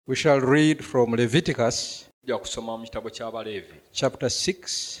We shall read from Leviticus chapter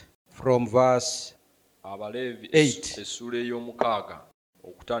 6 from verse 8.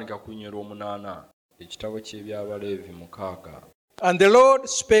 And the Lord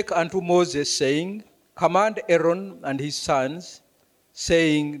spake unto Moses, saying, Command Aaron and his sons,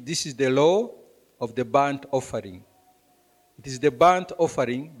 saying, This is the law of the burnt offering. It is the burnt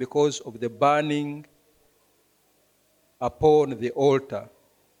offering because of the burning upon the altar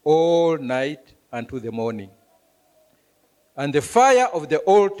all night unto the morning. And the fire of the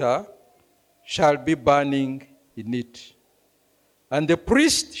altar shall be burning in it. And the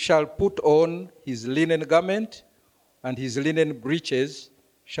priest shall put on his linen garment, and his linen breeches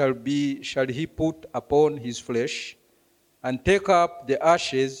shall he put upon his flesh, and take up the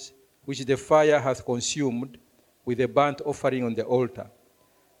ashes which the fire hath consumed with the burnt offering on the altar.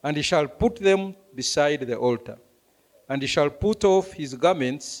 And he shall put them beside the altar. And he shall put off his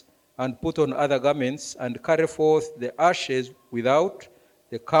garments, and put on other garments, and carry forth the ashes without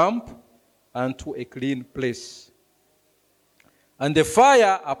the camp unto a clean place. And the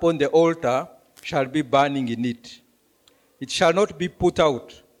fire upon the altar shall be burning in it. It shall not be put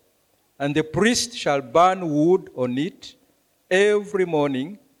out. And the priest shall burn wood on it every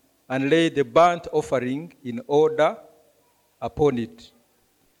morning, and lay the burnt offering in order upon it.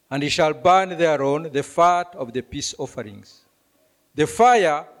 And he shall burn thereon the fat of the peace offerings. The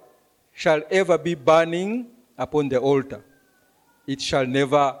fire shall ever be burning upon the altar. It shall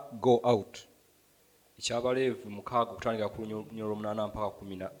never go out. Ekyabaleevi 6 okutandika ku lunyolo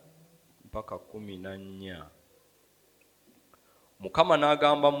 8 mpaka 14. Mukama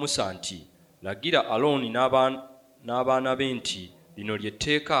n'agamba Musa nti, Lagira Alooni n'abaana be nti, Lino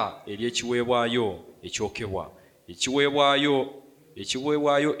ly'etteeka ery'ekiweebwayo ekyokebwa.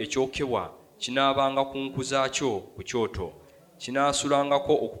 Ekiweebwayo ekyokebwa kinaabanga ku nku zaakyo ku kyoto.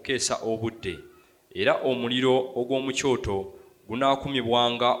 Kinaasulangako okukeesa obudde. Era omuliro ogw'omu kyoto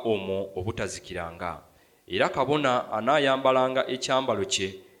gunaakumibwanga omwo obutazikiranga. Era kabona anaayambalanga ekyambalo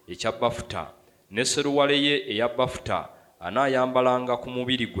kye ekya bafuta, ne seruwale ye eya bafuta anaayambalanga ku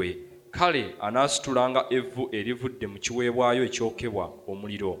mubiri gwe. Kale anaasitulanga evvu erivudde mu kiweebwayo ekyokebwa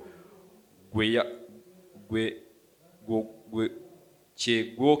omuliro kye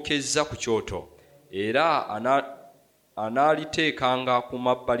gwokezza ku kyoto, era anaaliteekanga ku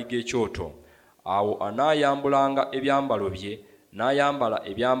mabbali g'ekyoto. Awo anaayambulanga ebyambalo bye, n'ayambala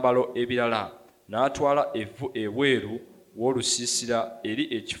ebyambalo ebirala, n'atwala evvu ebweru w'olusiisira eri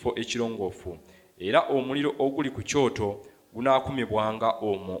ekifo ekirongoofu. Era omuliro oguli ku kyoto gunaakumibwanga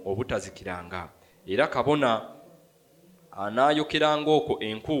omwo obutazikiranga. Era kabona anaayokeranga okwo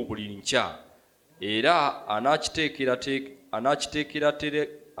enku buli nkya. Era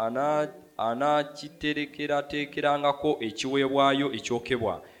anaakiterekerateekerangako ekiweebwayo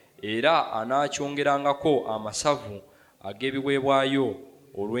ekyokebwa. Era anaakyongerangako amasavu ag'ebiweebwayo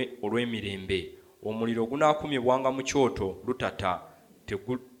olw'emirembe. Omuliro gunaakumibwanga mu kyoto lutata,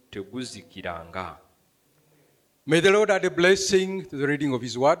 teguzikiranga. May the Lord add a blessing to the reading of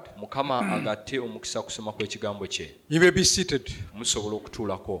his word. Mukama agatte omukisa kusoma kw'ekigambo kye. You may be seated. Musobola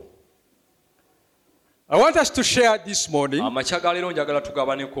okutuulako. I want us to share this morning Amakya ga leero njagala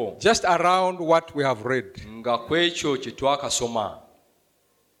tugabaneko just around what we have read. nga kwekyo kye twakasoma.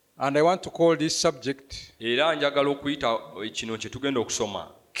 And I want to call this subject, Era njagala okuyita kino kye tugenda okusoma.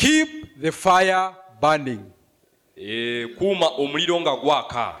 Keep the fire burning. Kuuma omuliro nga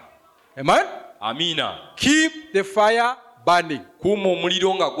gwaka. Amen? Amiina. Keep the fire burning. Kuuma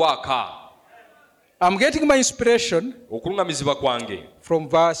omuliro nga gwaka. I'm getting my inspiration Okulungamizibwa kwange from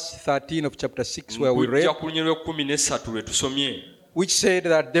verse 13 of chapter 6 where we read, ku lunyiriro 13 lwe tusomye, which said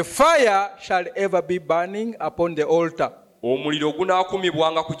that the fire shall ever be burning upon the altar. omuliro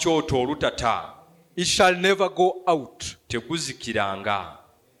gunaakumibwanga ku kyoto olutata, It shall never go out. teguzikiranga.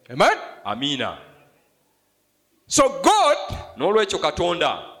 Amen? Amiina. So God N'olwekyo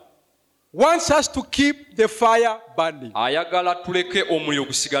Katonda wants us to keep the fire burning ayagala tuleke omuliro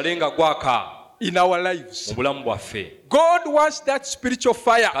gusigale nga gwaka in our lives. mu bulamu bwaffe. God wants that spiritual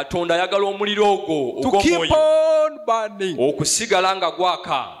fire Katonda ayagala omuliro ogwo to keep ogw'omwoyo on burning okusigala nga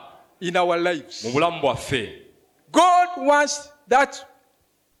gwaka in our lives. mu bulamu bwaffe. God wants that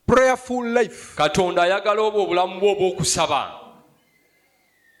prayerful life. Katonda ayagala obulamu bwo obw'okusaba.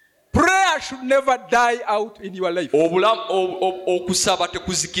 Prayer should never die out in your life. Okusaba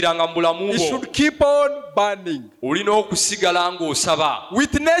tekuzikiranga mu bulamu It bwo. should keep on burning. Olina okusigala ng'osaba.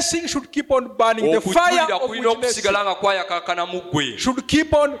 Witnessing should keep on burning. The fire Okujulira of kulina witnessing okusigala nga kwayakaakana mu ggwe, should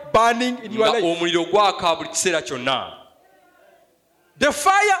keep on burning in your nga life. omuliro gwaka buli kiseera kyonna. The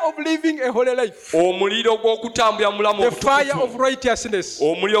fire of living a holy life, omuliro gw'okutambula mulamu the fire of obutukuvu, righteousness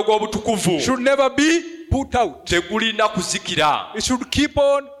omuliro gw'obutukuvu should never be put out. tegulina kuzikira, It should keep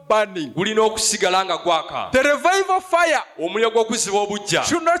on burning. gulina okusigala nga gwaka. The revival fire Omuliro gw'okuziba obujja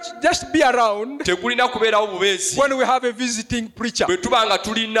should not just be around tegulina kubeerawo bubeezi when we have a visiting preacher. bwe tuba nga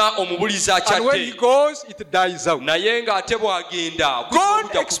tulina omubulizi And when he akyadde, goes, it dies out. naye ng'ate bw'agenda God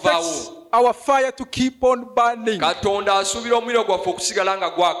kujja expects kuvaawo. our fire to keep on burning. Katonda asuubira omuliro gwaffe okusigala nga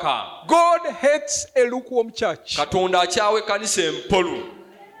gwaka. God hates a lukewarm church. Katonda akyawa ekkanisa empolu.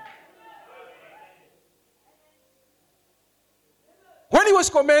 When he was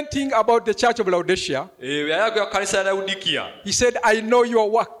commenting about the church of Laodicea, Yayaga kkanisa ya Lawodikiya, he said, I know your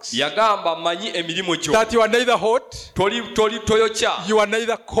works, yagamba manyi emirimu gyo, that you are neither hot, toyokya you are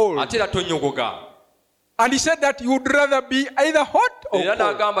neither cold. ate era tonyogoga. And he said that you would rather be either hot or Era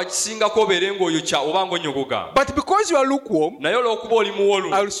cold. n'agamba kisingako obeere ng'oyokya oba ng'onyogoga. But because you are lukewarm, Naye olw'okuba oli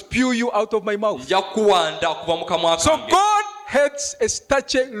muwolu, I will spew you out of my mouth. nja kukuwanda okuva mu kamwa So kange. God hates a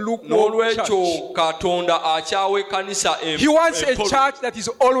statue lukewarm church. N'olwekyo Katonda akyawa ekkanisa He wants a empolu. church that is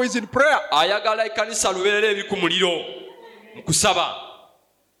always in prayer. Ayagala ekkanisa lubeerera eri ku muliro mu kusaba,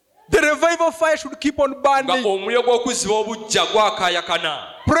 The revival fire should keep on nga burning. omuliro gw'okuziba obujja gwakayakana,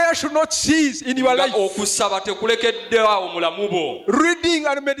 Prayer should not cease in your nga life. okusaba tekulekeddewa omulamu bwo, Reading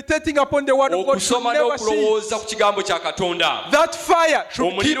and meditating upon the word of God should okusoma never cease. n'okulowooza ku kigambo kya Katonda. That fire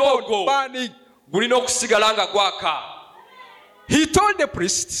should keep Omuliro on ogwo burning. gulina okusigala nga gwaka. He told the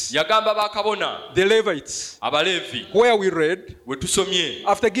priests, Yagamba bakabona, the Levites, Abaleevi, where we read, bwe tusomye,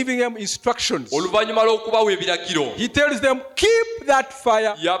 after giving them instructions, oluvannyuma lw'okubawa ebiragiro, he tells them, keep that fire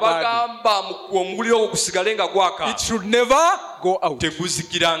burning. yabagamba omuliro ogwo gusigale nga gwaka, It should never go out.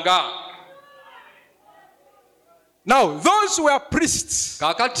 teguzikiranga. Now, those were priests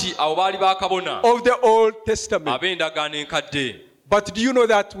Kaakati abo baali bakabona of the Old Testament. ab'endagaano enkadde. But do you know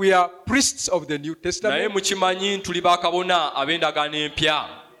that we are priests of the New Naye Testament? mukimanyi tuli bakabona ab'endagaano empya.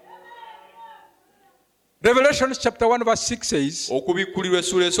 Revelation chapter 1 verse 6 says, Okubikkulirwa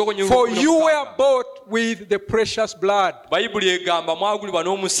essula esooka nnyo for olwokumi you were n'omukaaga. bought with the precious blood Bayibuli egamba mwagulibwa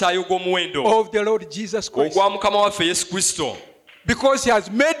n'omusaayi ogw'omuwendo of the Lord Jesus Christ. ogwa Mukama waffe Yesu Kristo, Because he has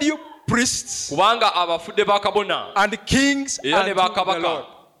made you priests kubanga abafudde bakabona and kings era ne unto the bakabaka Lord.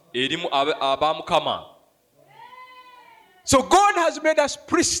 eri aba Mukama. So God has made us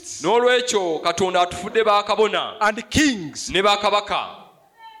priests N'olwekyo Katonda atufudde bakabona and kings. ne bakabaka.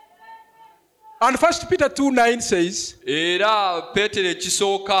 And 1 Peter 2:9 says, Era Peetero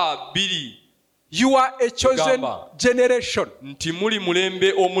ekisooka 2 you are a chosen Gamba. generation, nti muli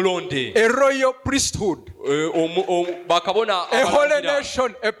mulembe omulonde, a royal priesthood, bakabona a holy abalangira,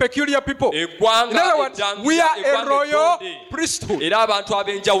 nation, a peculiar people. In eggwanga other words, we are a eggwanga royal eddonde, priesthood. era abantu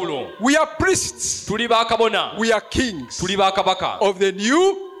ab'enjawulo. We are priests. Tuli bakabona, We are kings tuli bakabaka of the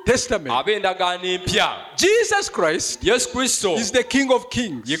New Testament. ab'endagaano empya. Jesus Christ Yesu Kristo is the King of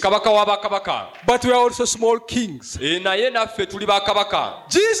kings, ye kabaka w'abakabaka, but we are also small kings. naye naffe tuli bakabaka.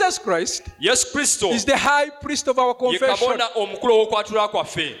 Jesus Christ Yesu Kristo is the high priest of our ye confession, kabona omukulu ow'okwatula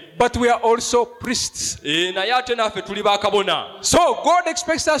kwaffe, but we are also priests. naye ate naffe tuli bakabona. So God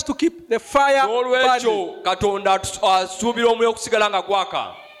expects us to keep the fire burning, N'olwekyo Katonda asuubira omuliro okusigala nga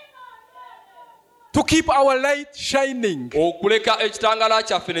gwaka, to keep our light shining. okuleka ekitangaala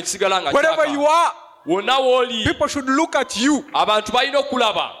kyaffe ne kisigala nga Wherever you kyaka. are, Wonna w'oli people should look at you abantu balina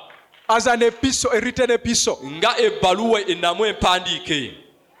okulaba as an epistle, a written epistle. nga ebbaluwa ennamu empandiike.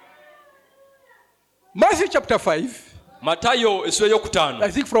 Matthew chapter 5, Matayo essula I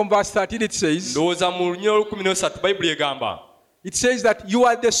ey'okutaano, think from verse 13 it says, ndowooza mu lunya olukumi n'esatu Bayibuli egamba, it says that you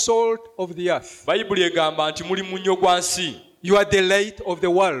are the salt of the earth. Bayibuli egamba nti muli munnyo gwa nsi, You are the light of the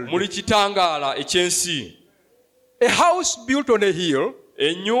world. muli kitangaala eky'ensi. A house built on a hill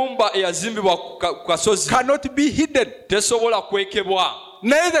Ennyumba eyazimbibwa ku kasozi cannot be hidden. tesobola kwekebwa,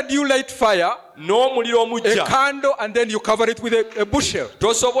 Neither do you light fire, n'omuliro a omujja candle, and then you cover it with a bushel.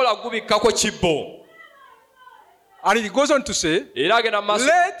 tosobola gubikkako kibbo. And it goes on to say, Era agenda mu maaso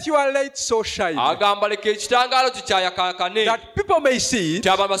let your light so shine agamba leka ekitangaalo kyo kyayakankane, that people may see it nti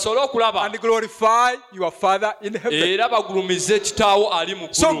abantu basobole okulaba and glorify your Father in heaven. era bagulumize kitaawo ali mu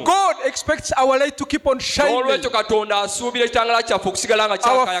So ggulu. God expects our light to keep on shining, N'olwekyo Katonda asuubira ekitangaala kyaffe okusigala nga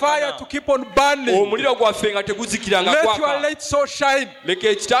our fire to kyakayakana, keep on burning. omuliro gwaffe nga teguzikira nga Let your gwaka. light so shine Leka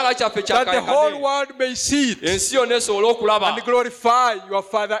ekitangaala kyaffe that the whole kyakayakane, world may see it ensi yonna esobole okulaba and glorify your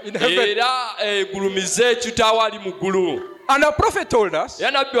Father in heaven. era egulumize kitaawo ali mu ggulu. And our prophet told us,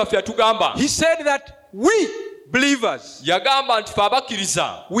 Era nabbi waffe yatugamba, he said that we believers, yagamba nti fe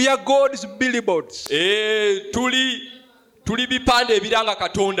abakkiriza we are God's billboards. tuli bipande ebiranga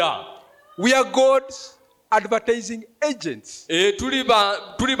Katonda. We are God's advertising agents. Tuli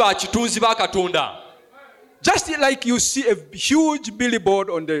ba kitunzi ba Katonda. Just like you see a huge billboard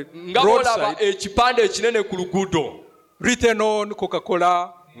on the roadside, ekipande ekinene ku luguudo written on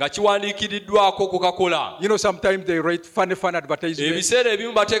Coca-Cola. nga kiwandiikiddwako Coca-Cola. You know, sometimes they write funny advertisements. Ebiseera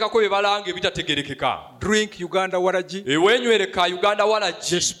ebimu bateekako bye balanga ebitategerekeka. Drink Uganda Waraji. Wenywereka Uganda Waraji.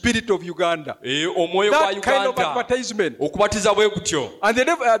 The spirit of Uganda. Omwoyo gwa That kind of Uganda. advertisement. Okubatiza bwe kutyo. And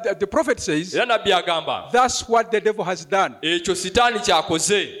the prophet says, Era nabbi agamba. that's what the devil has done. Ekyo sitaani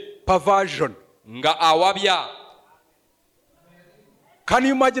kyakoze. Perversion. Nga awabya. Can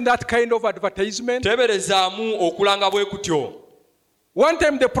you imagine that kind of advertisement? Teberezaamu okulanga bwe kutyo. One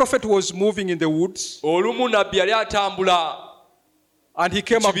time the prophet was moving in the woods. Olumu nabbi yali atambula. And he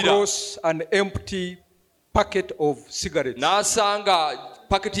came across an empty packet of cigarettes. N'asanga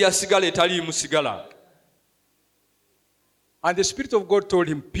paketi ya sigala etaliimu sigala. And the Spirit of God told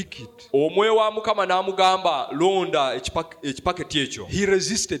him, pick it. Omwoyo wa Mukama n'amugamba londa ekipaketi ekyo. He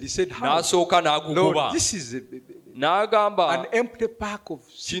resisted. He said, how? N'asooka Lord, n'agukuba. this is N'agamba an empty pack of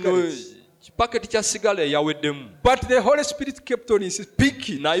kino cigarettes. kipaketi kya sigala eyaweddemu. But the Holy Spirit kept on. He said, pick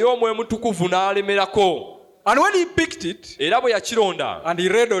it. Naye omwoyo mutukuvu n'alemerako. And when he picked it, Era bwe yakironda and he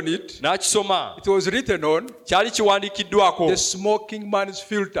read on it, n'akisoma, it was written on kyali kiwandiikiddwako the smoking man's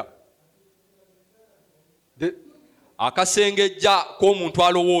filter. akasengejja k'omuntu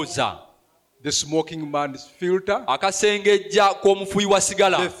alowooza, The smoking man's filter. akasengejja k'omufuuyi wa The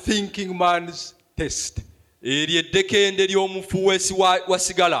sigala, thinking man's test. eryo eddekende ly'omufuweesi wa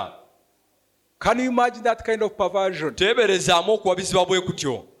sigala. Can you imagine that kind of perversion? Teeberezaamu okuwabizibwa bwe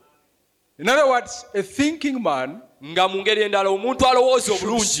kutyo. In other words, a thinking man Nga mu ngeri endala omuntu alowooza should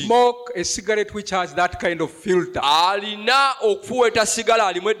obulungi smoke a cigarette which has that kind of filter. alina okufuweeta sigala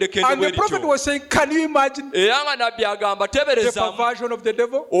alimu eddekende And bwe the prophet lityo. was saying, can you imagine Era nga nabbi agamba the teeberezaamu perversion of the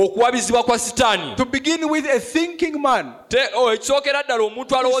devil? okuwabizibwa kwa sitaani. To begin with, a thinking man Ekisookera ddala omuntu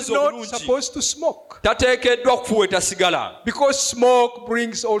is alowooza not obulungi supposed to smoke. tateekeddwa kufuweeta sigala. Because smoke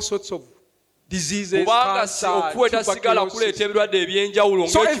brings all sorts of diseases, Kubanga cancer, okufuweeta sigala kuleeta tuberculosis. ebirwadde ebyenjawulo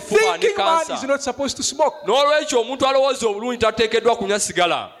So a ng'ekifuba ne thinking man is kansa. not supposed to smoke. N'olwekyo omuntu alowooza obulungi tateekeddwa kunywa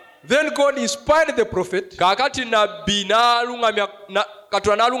sigala. Then God inspired the prophet Kaakati nabbi Katonda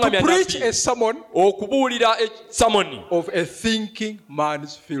to n'alungamya preach nabbi a sermon okubuulira samoni of a thinking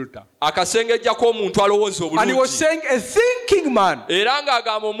man's filter. akasengejja k'omuntu alowooza And he was obulungi. saying a thinking man, Era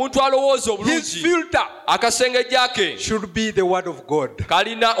ng'agamba omuntu alowooza his obulungi filter akasengejja ke should be the word of God.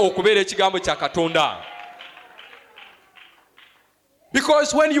 kalina okubeera ekigambo kya Katonda.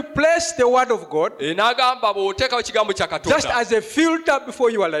 Because when you place the word of God N'agamba bw'oteekawo ekigambo kya just Katonda as a filter before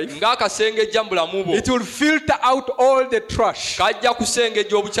your life, ng'akasengejja mu bulamu bwo, it will filter out all the trash. kajja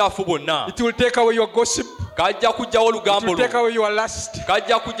kusengejja obukyafu bwonna, It will take away your gossip. kajja kuggyawo It olugambo will take lwo, away your lust.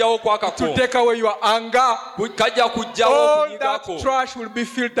 kajja kuggyawo It will okwakako, take away your anger. kajja kuggyawo All that okunyigako, trash will be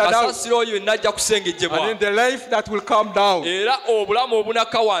filtered out. kasasiro oyo yenna ajja And kusengejjebwa. then the life that will come down Era obulamu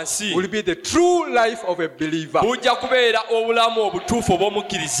obunakka wansi will be the true life of a believer. bujja kubeera obulamu obutuufu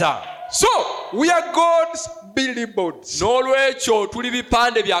obw'omukkiriza. So, we are God's billboards. N'olwekyo tuli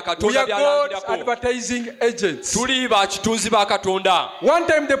bipande bya We Katonda are God's by'alangirako. advertising agents. Tuli ba kitunzi ba Katonda. One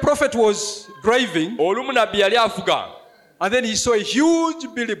time the prophet was driving Olumu nabbi yali avuga and then he saw a huge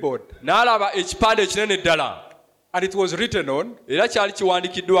billboard n'alaba ekipande ekinene ddala, and it was written on, era kyali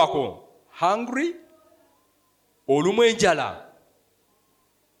kiwandiikiddwako hungry, olumu enjala,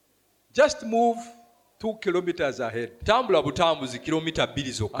 just move 2 kilometers ahead. tambula butambuzi kilomita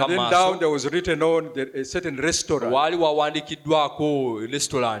 2 zokka And then down maaso. there was written on a certain restaurant. Waali wawandiikiddwako And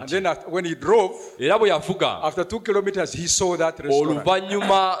restaurant. then when he drove, Era bwe yavuga after 2 kilometers, he saw that restaurant.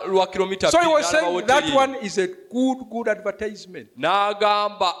 oluvannyuma lwa kilomita So he 2 was n'alaba saying that hoteri. one is a good advertisement.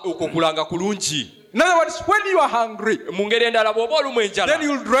 N'agamba okwo kulanga kulungi. In other words, when you are hungry, Mu ngeri endala bw'oba olumu enjala, then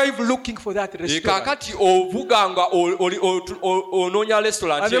you'll drive looking for that restaurant. kaakati ovuga nga onoonya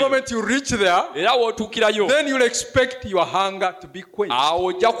restaurant And the eyo. moment you reach there, Era w'otuukirayo, then you'll expect your hunger to be quenched. awo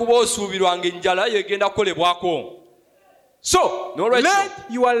ojja kuba osuubirwa ng'enjala yegenda kukolebwako. So, N'olwekyo, let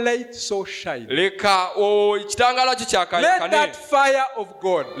your light so shine. leka ekitangaala kyo Let kyakayakane, that fire of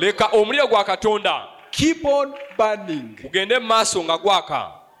God leka omuliro gwa Katonda keep on burning. gugende mu maaso nga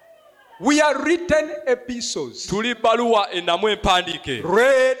gwaka. We are written epistles, Tuli bbaluwa ennamu empandiike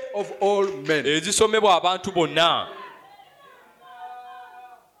read of all men. ezisomebwa abantu bonna.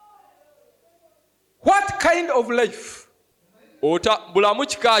 What kind of life Bulamu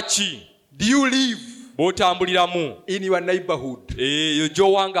kika ki do you live bw'otambuliramu in your neighborhood? eyo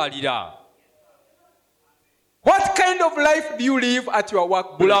gy'owangaalira? What kind kind of life do you live at your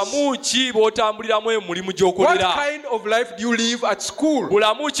workplace? bulamu ki bw'otambuliramu emirimu What gy'okolera? kind of life do you live at school?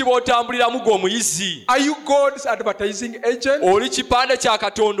 bulamu ki bw'otambuliramu gw'omuyizi? Are you God's advertising agent? oli kipande kya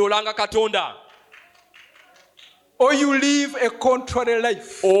Katonda olanga Katonda? Or you live a contrary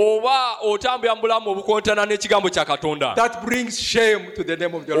life oba otambulira mu bulamu obukontana n'ekigambo kya Katonda that brings shame to the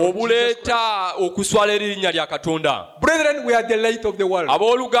name of the Lord Jesus Christ? obuleeta okuswala erinnya lya Katonda. Brethren, we are the light of the world.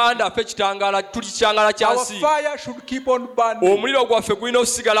 abooluganda ffe tuli kitangaala kya Our nsi. fire should keep on burning. omuliro gwaffe gulina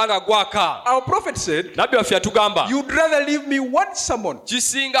okusigala nga gwaka. Our prophet said, nabbi waffe yatugamba you'd rather leave me one sermon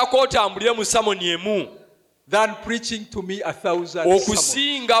kisingako otambulire mu samoni emu than preaching to me 1,000 sermons.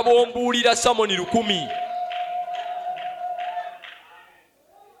 okusinga bw'ombuulira samoni 1,000.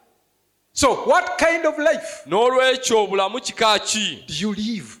 So, what kind of life n'olwekyo obulamu kika ki do you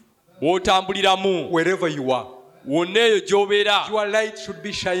live bw'otambuliramu wherever you are? wonna eyo gy'obeera? Your light should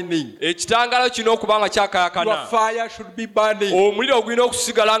be shining. ekitangaalo kirina okuba nga Your kyakayakana. fire should be burning. omuliro gulina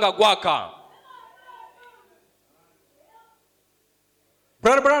okusigala nga gwaka.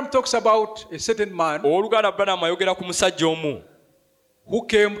 Brother Branham talks about a certain man owooluganda Branham ayogera ku musajja omu who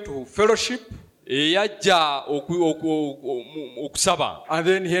came to fellowship, eyajja okusaba. and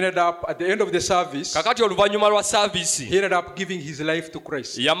then he ended up at the end of the service, kakati oluvannyuma lwa saaviisi he ended up giving his life to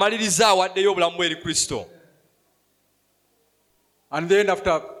Christ. yamaliriza awaddeyo obulamu bwe eri Kristo. And then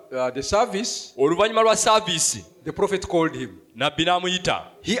after the service, oluvannyuma lwa saaviisi the prophet called him. nabbi n'amuyita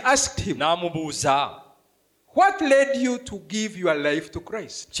He asked him, n'amubuuza, what led you to give your life to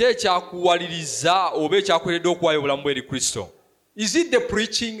Christ? ki ekyakuwaliriza oba ekyakuleedde okuwaayo obulamu bwe eri Kristo? Is it the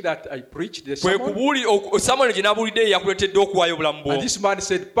preaching that I preached, the kwe sermon? samoni gye nabuulidde yakuleetedde okuwaayo obulamu bwo? And this man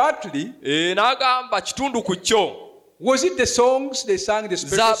said, partly. N'agamba kitundu ku kyo. Was it the songs they sang, the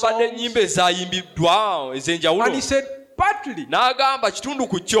special zaabadde songs? ennyimba ezayimbiddwa And ez'enjawulo? he said, partly. N'agamba kitundu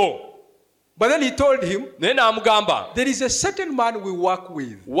ku kyo. But then he told him, naye n'amugamba there is a certain man we work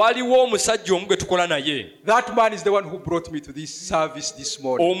with. waliwo omusajja omu gwe tukola naye. That man is the one who brought me to this service this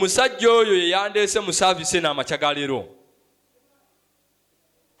morning. omusajja oyo ye yandeese mu saaviisi eno amakya ga leero.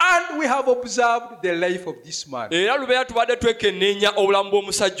 And we have observed the life of this man era lubeera tubadde twekenneenya obulamu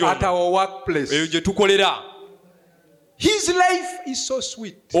bw'omusajja at ono our workplace. eyo gye tukolera. His life is so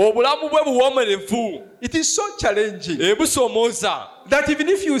sweet. obulamu bwe buwoomerevu, It is so challenging busomooza, that even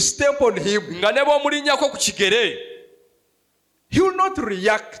if you step on him, nga ne bw'omulinnyako ku kigere he will not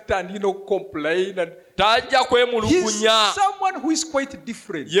react and complain. And tajja he's kwemulugunya. someone who is quite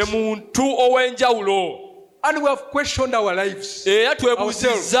different. ye muntu ow'enjawulo. And we have questioned our lives. era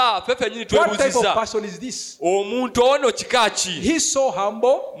twebuuzizza ffe ffennyini What type of twebuuzizza person is this? omuntu ono kika ki? He's so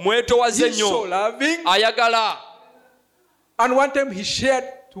humble. mwetowaze He's so nnyo, loving. ayagala. And one time he shared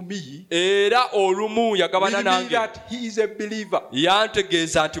to me era olumu yagabana with me nange that he is a believer.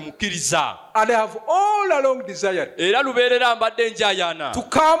 yantegeeza nti mukkiriza. And I have all along desired era lubeerera mbadde njayaana to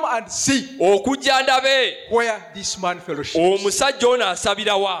come and see okujja ndabe where this man fellowships. omusajja ono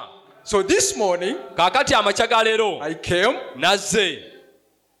asabirawa. So this morning kaakati amakya ga leero I came, nazze.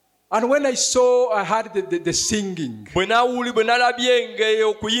 and when I heard the singing bwe nalabye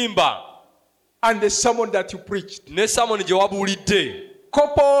okuyimba and the sermon that you preached, ne samoni gye wabuulidde,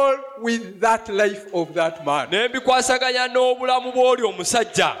 coupled with that life of that man. ne mbikwasaganya n'obulamu bw'oli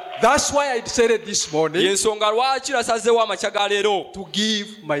omusajja. That's why I decided this morning y'ensonga lwaki nasazeewo amakya ga leero to give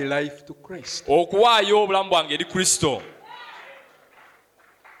my life to Christ. okuwaayo obulamu bwange eri Kristo.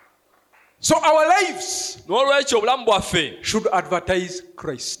 So our lives n'olwekyo obulamu bwaffe should advertise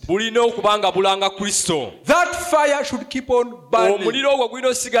Christ. bulina okuba nga bulanga Kristo. That fire should keep on burning. omuliro ogwo gulina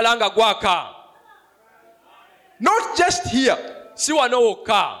osigala nga gwaka, Not just here, si wano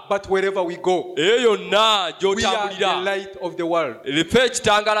wokka, but wherever we go. eyo yonna We are the gy'otambulira. light of the world. ffe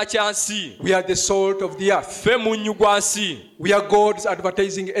ekitangaala kya nsi, We are the salt of the earth. ffe munnyu gwa nsi. We are God's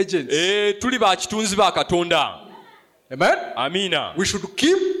advertising agents. Tuli ba kitunzi ba Katonda. Amen? Amiina. We should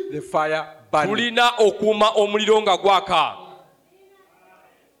keep the fire burning. tulina okuuma omuliro nga gwaka.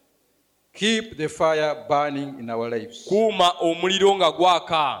 Keep the fire burning in our lives. kuuma omuliro nga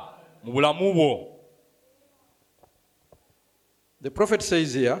gwaka mu bulamu bwo. The prophet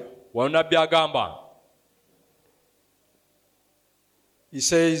says here, wano nabbi agamba, he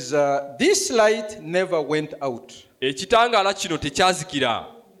says, this light never went out. ekitangaala kino tekyazikira.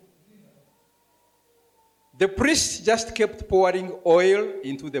 The priest just kept pouring oil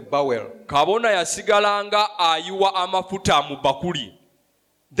into the bowl. kabona yasigalanga ayiwa amafuta mu bakuli.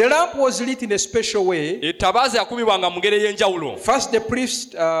 The lamp was lit in a special way. Ettabaaza yakubibwanga mu ngeri ey'enjawulo. First, the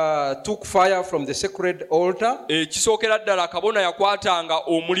priest took fire from the sacred altar, Ekisookera ddala kabona yakwatanga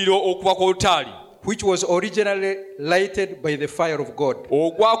omuliro okuva ku olutaali, which was originally lighted by the fire of God.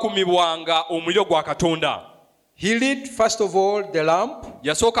 ogwakumibwanga omuliro gwa Katonda. He lit first of all the lamp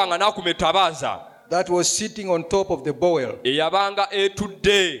yasookanga n'akuma ettabaaza that was sitting on top of the bowl. eyabanga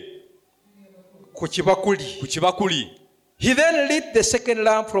etudde Ku kibakuli. He then lit the second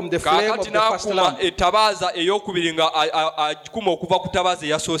lamp from the flame of kaakati the first n'akuma lamp. ettabaaza ey'okubiri nga agikuma okuva ku ttabaaza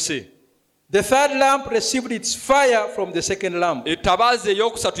eyasoose. The third lamp received its fire from the second lamp. Ettabaaza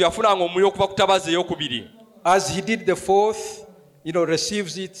ey'okusatu yafunanga omuliro okuva ku ttabaaza ey'okubiri. As he did the fourth,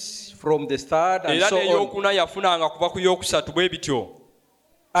 receives it from the third and era so on. n'eyokuna yafunanga kuva ku y'okusatu bwe bityo.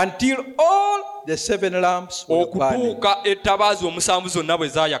 Until all the 7 lamps were burning. okutuuka ettabaaza omusanvu zonna bwe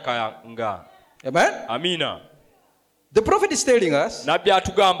zaayakanga. Amen? Amiina. The prophet is telling us Nabbi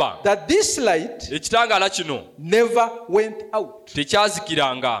atugamba that this light ekitangaala kino never went out.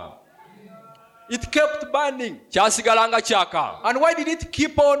 tekyazikiranga, It kept burning. kyasigalanga kyaka. And why did it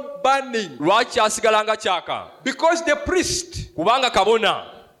keep on burning? Lwaki kyasigalanga kyaka? Because the priest Kubanga kabona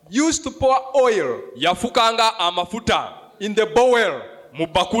used to pour oil yafukanga amafuta in the bowl mu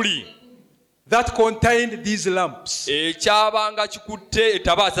bakuli that contained these lamps. ekyabanga kikutte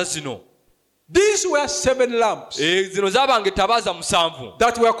ettabaaza zino. These were 7 lamps Zino zaabanga ettabaaza musanvu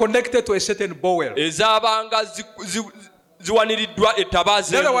that were connected to a certain bowl. ezaabanga ziwaniriddwa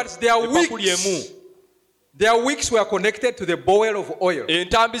ettabaaza In other emu, words, their ebakuli emu. wicks, their wicks were connected to the bowl of oil.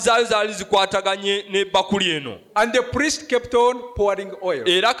 Entambi zaayo zaali zikwataganye n'ebbakuli eno. And the priest kept on pouring oil.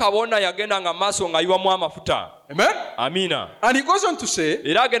 Era kabona yagendanga mu maaso ng'ayiwamu amafuta. Amen? Amiina. And he goes on to say,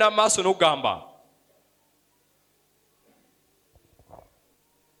 Era agenda mu maaso n'okugamba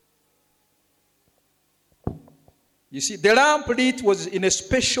you see, the lamp lit was in a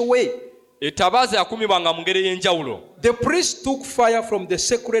special way. ettabaaza yakumibwanga mu ngeri ey'enjawulo. The priest took fire from the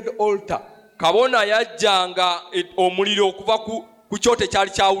sacred altar Kabona yajjanga omuliro okuva ku kyoto ekyali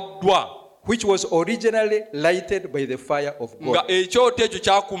kyawuddwa, which was originally lighted by the fire of nga God. ekyoto ekyo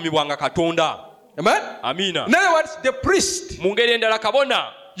kyakuumibwanga Katonda. Amen? Amiina. In other words, the priest Mu ngeri endala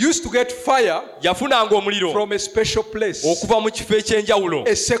kabona used to get fire yafunanga omuliro from a special place, okuva mu kifo ekyenjawulo,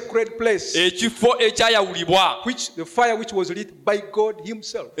 a sacred place, ekifo ekyayawulibwa, the fire which was lit by God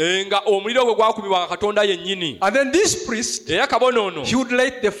himself. nga omuliro gwe gwakumibwanga Katonda yennyini. And then this priest, Era kabona ono he would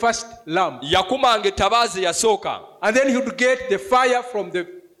light the first lamp. yakumanga ettabaaza eyasooka, And then he would get the fire from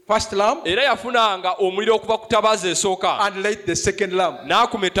the first lamp era yafunanga omuliro okuva ku ttabaaza esooka and light the second lamp.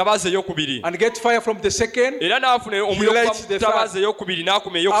 n'akuma ettabaaza ey'okubiri, And get fire from the second era n'afuna omuliro okuva lights ku the ttabaaza ey'okubiri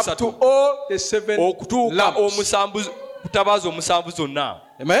n'akuma up ey'okusatu to all the 7 okutuuka lamps. ku ttabaaza omusanvu zonna.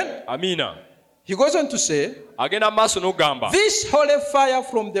 Amen? Amiina. He goes on to say, Agenda mu maaso n'okugamba this holy fire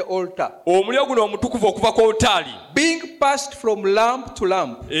from the altar, omuliro guno omutukuvu okuva ku olutaali, being passed from lamp to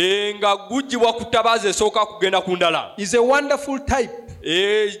lamp, nga guggyibwa ku ttabaaza esooka kugenda ku ndala, is a wonderful type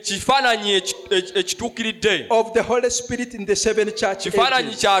kifaananyi ekituukiridde, of the Holy Spirit in the 7 church kifaananyi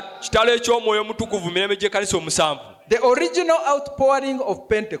ages. kya kitalo eky'omwoyo omutukuvu mu mirembe gy'ekkanisa omusanvu. The original outpouring of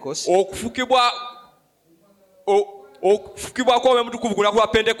Pentecost okufukibwa kw'omwoyo omutukuvu ku lunaku lwa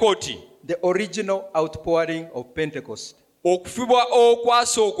pentekooti, the original outpouring of Pentecost okufibwa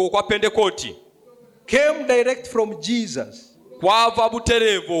okwasooka okwa pentekooti came direct from Jesus kwava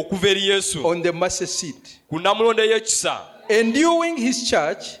butereevu okuva eri Yesu on the mercy seat, ku nnamulondo ey'ekisa, enduing his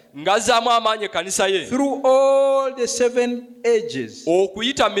church ng'azzaamu amaanyi ekkanisa ye through all the 7 ages,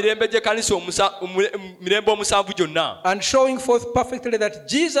 okuyita mu mirembe gy'ekkanisa mirembe omusanvu gyonna, and showing forth perfectly that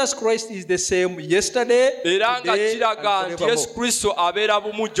Jesus Christ is the same yesterday, era nga today, kiraga and nti Yesu forevermore. Kristo abeera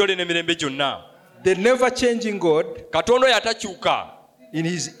bumu jjole n'emirembe gyonna. The never changing God Katonda oyo atakyuka in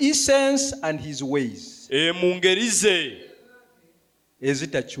his essence and his ways. mu ngeri ze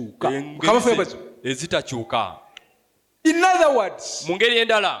Ezitakyuka. ezitakyuka. In other words, Mu ngeri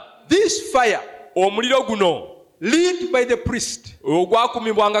endala, this fire omuliro guno lit by the priest,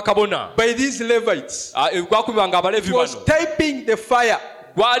 ogwakumibwanga kabona, by these Levites, gwakumibwanga abaleevi was bano, typing the fire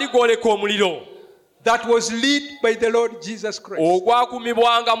gwali gwoleka omuliro that was lit by the Lord Jesus Christ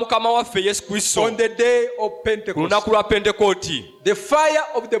ogwakumibwanga Mukama waffe Yesu Kristo on the day of ku Pentecost. lunaku lwa pentekooti, The fire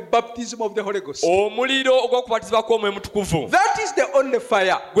of the baptism of the Holy Ghost. omuliro ogw'okubatizibwa kw'omwoyo mutukuvu. That is the only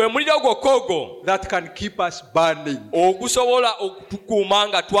fire Gwe muliro gwokka ogwo that can keep us burning. ogusobola okutukuuma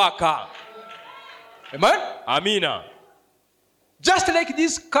nga twaka. Amen? Amiina. Just like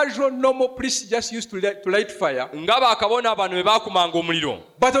these casual normal priests just used to light fire. Nga bakabona bano bwe baakumanga omuliro,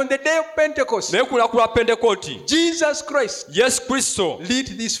 But on the day of Pentecost, naye ku lunaku lwa pentekooti Jesus Christ Yesu Kristo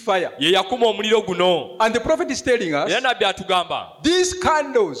lit this fire. ye yakuma omuliro guno. And the prophet is telling us, Era nabbi atugamba these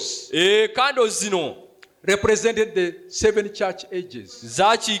candles kando zino represented the 7 church ages,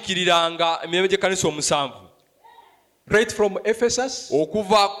 zaakiikiriranga emirembe gy'ekkanisa omusanvu, right from Ephesus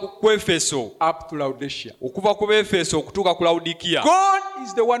okuva ku Efeso up to Laodicea. okuva ku Efeso okutuuka ku Laodikiya. God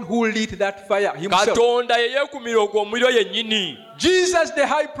is the one who lit that fire himself. Katonda ye yeekumira ogwo omuliro yennyini. Jesus the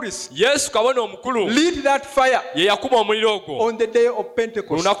high priest Yesu kabona omukulu lit that fire ye yakuba omuliro ogwo on the day of ku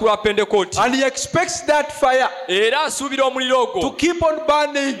Pentecost. lunaku lwa Pentekooti. And he expects that fire Era asuubira omuliro to ogwo keep on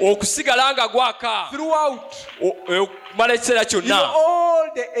burning okusigala nga gwaka throughout okumala ekiseera in kyonna all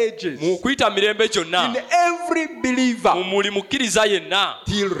the ages, mu kuyita mirembe in gyonna every believer mu muli mukkiriza yenna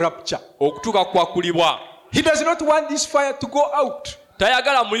till rapture. okutuuka ku kwakulibwa. He does not want this fire to go out.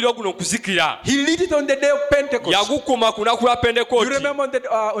 Tayagala muliro guno kuzikira. He lit it on the day of Pentecost. Yagukuma ku lunaku lwa You Pentekooti. remember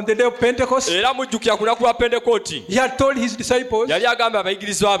on the day of Pentecost? Era mujjukira ku lunaku lwa Pentekooti He had told his disciples, yali agamba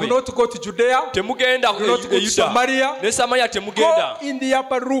abayigirizwa do be not go to Judea, temugenda do not go to Yuda Samaria, ne Samaliya go temugenda, in the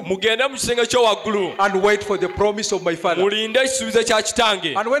upper room mugende mu kisenge ky'owaggulu and wait for the promise of my Father. mulinde ekisuubizo kya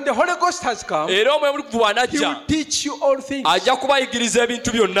kitange. And when the Holy Ghost has come, Era omwoyo omulungi he will bw'anajja teach you all things. ajja kubayigiriza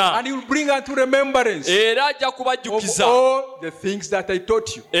ebintu byonna And he will bring unto remembrance era ajja of kubajjukiza all the things that I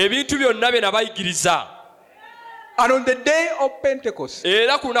taught you. ebintu byonna bye nabayigiriza. And on the day of Pentecost,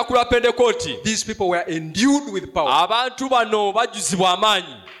 Era ku lunaku lwa Pentekooti these people were endued with power. abantu bano bajjuzibwa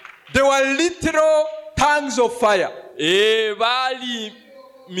amaanyi. They were literal tongues of fire Baali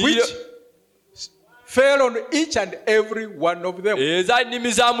which fell on each and every one of them. eza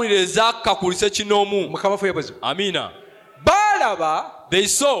nnimi za muliro ezakkakulisa kinoomu. Mukama ffe yebazo. Amiina. Balaba They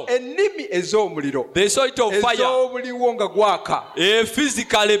saw ennimi ez'omuliro it of fire. ez'obuliwo nga gwaka.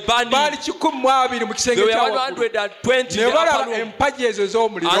 Physically burning. Baali 120 mu kisenge There were kyawaggulu. 120 Ne in the upper balaba room. empagi ezo And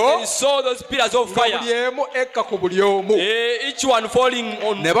ez'omuliro they saw those pillars of nga buli fire. emu ekka ku buli omu. Each one falling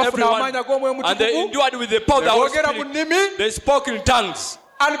on Ne bafuna everyone. amaanyi ag'omwoyo And they mutukuvu. endured with the power of Ne the Holy boogera mu Spirit. nnimi. They spoke in tongues.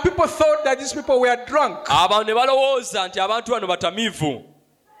 And people thought that these people were drunk. Abantu ne balowooza nti abantu bano batamiivu.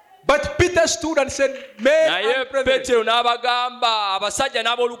 But Peter stood and said, Men Naye and brethren, Peetero n'abagamba abasajja you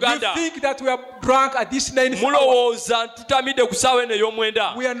n'abooluganda, think that we are drunk at this 9th hour? mulowooza tutamidde ku ssaawa eno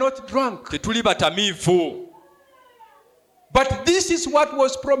ey'omwenda. We are not drunk. Tetuli batamiivu. But this is what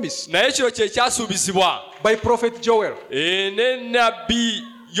was promised Naye kino kye kyasuubizibwa by Prophet Joel, ne nnabbi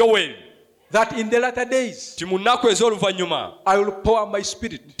Yoweri that in the latter days nti mu nnaku ez'oluvannyuma I will pour my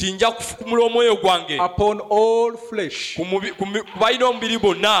spirit nti nja kufukumula omwoyo gwange upon all flesh. ku balina omubiri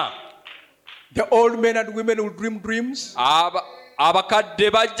bonna. The old men and women will dream dreams.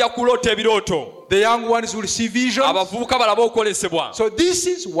 Abakadde bajja kuloota ebirooto. The young ones will see visions. Abavubuka balaba okwolesebwa. So this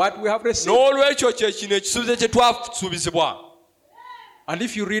is what we have received. N'olwekyo kye kino ekisuubizo kye twasuubizibwa. And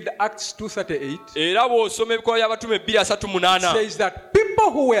if you read Acts 2:38, Era bw'osoma ebikolwa by'abatume 2:38 it says that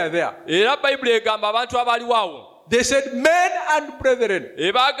people who were there, era Bayibuli egamba abantu abaaliwo awo they said, Men and brethren,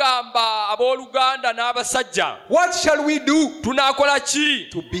 bagamba abooluganda n'abasajja, what shall we do tunaakola ki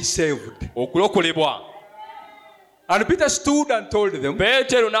to be saved? okulokolebwa? And Peter stood and told them,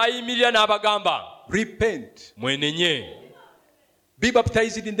 Peetero n'ayimirira n'abagamba, Repent, mwenenye be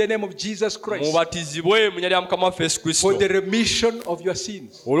baptized in the name of Jesus Christ mubatizibwe mu linnya lya Mukama waffe Yesu for Kristo the remission of your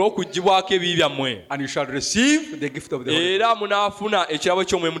sins, olw'okuggyibwako ebibi byammwe, and you shall receive the gift of the Holy Ghost. era munaafuna ekirabo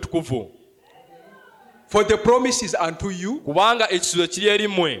ky'omwoyo mutukuvu. For the promise is unto you, Kubanga ekisuubizo kiri eri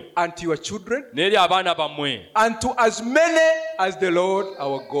mmwe and to your children, n'eri abaana bammwe and to as many as the Lord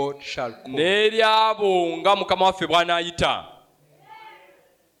our God shall call. n'eri abo nga Mukama waffe bw'anaayita.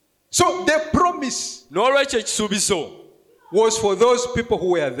 So the promise N'olwekyo ekisuubizo was for those people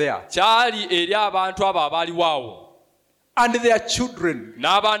who were there, kyali eri abantu abo abaaliwo awo and their children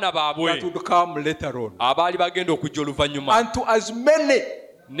n'abaana that baabwe would come later on, abaali bagenda okujja oluvannyuma, and to as many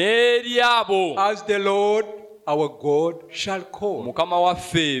n'eri abo as the Lord our God shall call. Mukama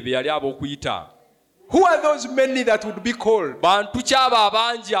waffe be yali ab'okuyita. Who are those many that would be called? Bantu ki abo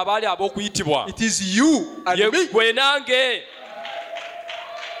abangi abaali ab'okuyitibwa? It is you and Ye me. gwe nange.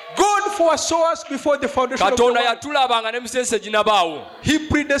 God foresaw us before the foundation of the Katonda world. yatulabanga ne musense ginabaawo, He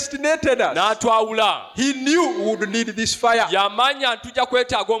predestinated us. n'atwawula. He knew we would need this fire. Yamanya ntujja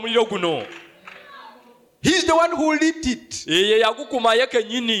kwetaaga omuliro guno. He's the one who lit it Ye yagukuma ye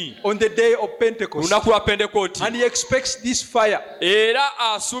kennyini on the day of ku Pentecost. lunaku lwa Pentekooti. And he expects this fire Era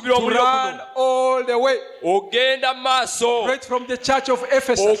asuubira to omuliro run guno all the way, ogenda mu maaso right from the church of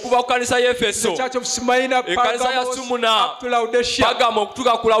Ephesus, okuva ku kanisa the y'Efeso, church of Smyrna, ekkanisa ya Pergamos, Sumuna, up to Laodicea. Pagamo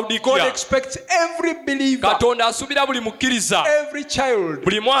okutuuka ku God Lawodikiya. expects every believer, Katonda asuubira buli mukkiriza, every child,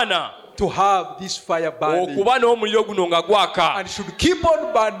 buli mwana to have this fire burning, okuba n'omuliro guno nga gwaka, and should keep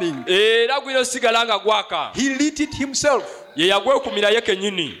on burning. era gulina osigala nga gwaka. He lit it himself. Ye yagwekumira ye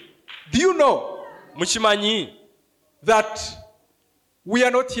kennyini. Do you know Mukimanyi that we are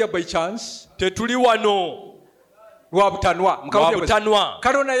not here by chance? tetuli wano Lwa butanwa. lwa butanwa.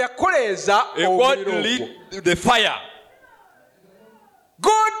 Katonda yakoleeza God omuliro ogwo. lit the fire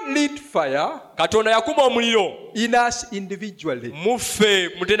lit fire Katonda yakuma omuliro in us individually. muffe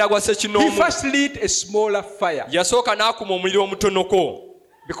mutenda gwa He ssekinomu. first lit a smaller fire. Yasooka n'akuma omuliro omutonoko.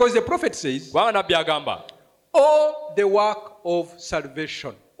 Because the prophet says, Kubanga nabbi agamba all the work of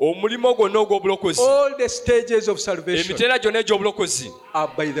salvation, omulimo gwonna ogw'obulokozi, all the stages of salvation emitendera gyonna egy'obulokozi are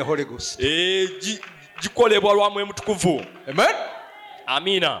by the Holy Ghost. gikolebwa lwa Mwoyo Mutukuvu. Amen?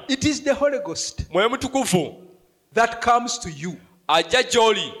 Amiina. It is the Holy Ghost Mwoyo Mutukuvu that comes to you ajja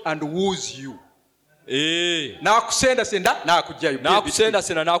gy'oli and woos you. N'akusendasenda, n'akugyayo.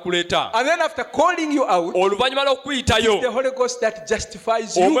 n'akusendasenda n'akuleeta. And then after calling you out, Oluvannyuma the lw'okuyitayo, Holy Ghost that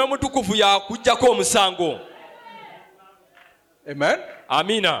justifies you. Omwoyo Mutukuvu yakuggyako omusango. Amen?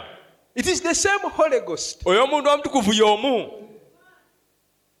 Amiina. It is the same Holy Ghost Oyo omuntu omutukuvu y'omu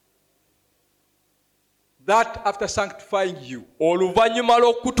that after sanctifying you, oluvannyuma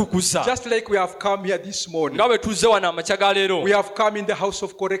lw'okutukuza, just like we have come here this morning, nga bwe tuzze wano amakya ga leero, we have come in the house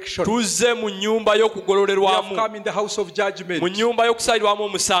of correction, we tuzze mu nnyumba have y'okugololerwamu, come in the house of judgment, mu nnyumba y'okusalirwamu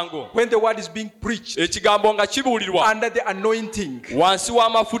omusango, when the word is being preached ekigambo nga kibuulirwa under the anointing. wansi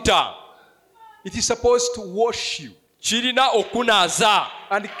w'amafuta, It is supposed to wash you kirina okunaaza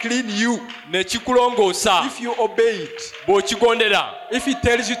and clean you ne kikulongoosa if you obey it. bw'okigondera. If it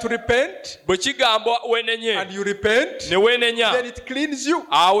tells you to repent Bwe kigamba weenenye and you repent, ne weenenya, then it cleans you.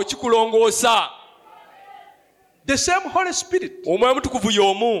 awo kikulongoosa. The same Holy Spirit Omwoyo Mutukuvu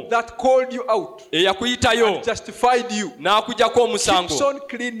y'omu that called you out eyakuyitayo and justified you n'akuggyako keeps omusango, on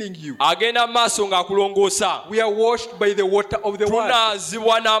cleaning you. agenda mu maaso ng'akulongoosa. We are washed by the water of the word.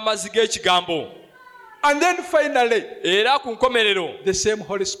 Tunaazibwa n'amazzi g'ekigambo. And then finally, Era ku nkomerero the same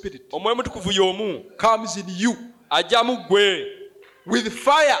Holy Spirit Omwoyo Mutukuvu y'omu comes in you ajja mu ggwe with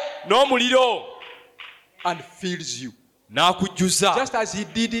fire n'omuliro and fills you. n'akujjuza, Just as he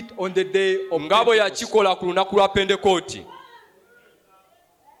did it on the day of nga bwe Pentecost. yakikola ku lunaku lwa Pentekooti.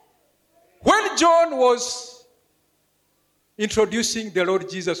 When John was introducing the Lord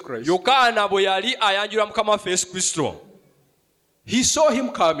Jesus Christ, Yokaana bwe yali ayanjula Mukama waffe Yesu Kristo, he saw him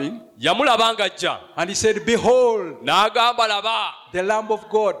coming yamulaba ng'ajja, and he said, "Behold, n'agamba laba the Lamb of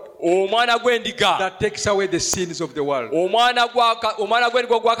God omwana gw'endiga, that takes away the sins of the world." omwana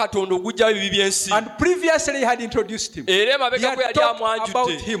gw'endiga gwa Katonda ogugyawo ebibi by'ensi. And previously he had introduced him. Era He emabega had bwe yali talked about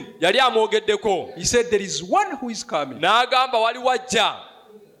amwanjudde, him. yali amwogeddeko, He said, "There is one who is coming, n'agamba waliwo ajja,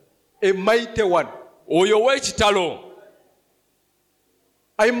 a mighty one. oyo ow'ekitalo,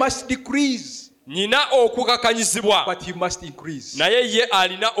 I must decrease, nnyina okukakanyizibwa, but he must increase. naye ye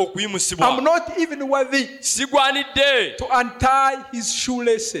alina okuyimusibwa. I'm not even worthy Sigwanidde to untie his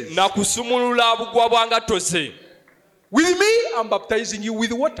shoelaces. na kusumulula bugwa bwa ngatto ze. With me, I'm baptizing you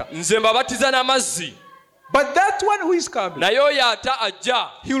with water. Nze mbabatiza n'amazzi, But that one who is coming, naye oyo ate ajja,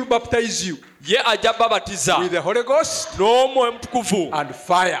 he will baptize you ye ajja babatiza with the Holy Ghost n'omwoyo mutukuvu and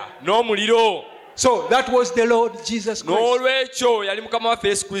fire." n'omuliro. So that was the Lord Jesus Christ, N'olwekyo yali Mukama waffe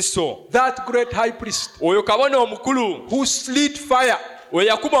Yesu Kristo, that great high priest oyo kabona omukulu who lit fire we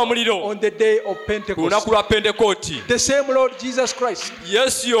yakuba omuliro on the day of ku Pentecost. lunaku lwa Pentekooti. The same Lord Jesus Christ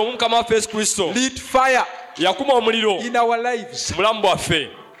Yesu y'omu Mukama waffe Yesu Kristo lit fire yakuba omuliro in our lives. mu bulamu bwaffe.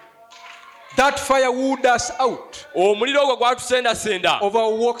 That fire wooed us out Omuliro ogwo gwatusendasenda of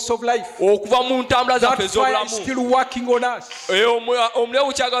our walks of life. okuva mu ntambula That zaffe fire is ez'obulamu. still working on us, Omuliro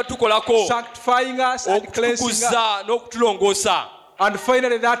gukyagala tukolako sanctifying us and cleansing us. okutukuza n'okutulongoosa. And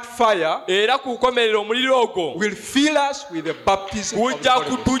finally, that fire Era ku nkomerero omuliro ogwo will fill us with the baptism of the gujja Holy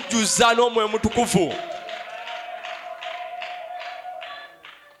Ghost. kutujjuza n'omwoyo mutukuvu.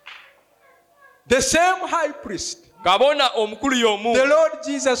 The same high priest, Kabona omukulu y'omu the Lord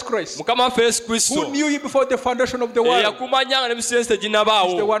Jesus Christ, Mukama waffe Yesu who Kristo knew you before the foundation of the world, eyakumanyanga ne bisensi is the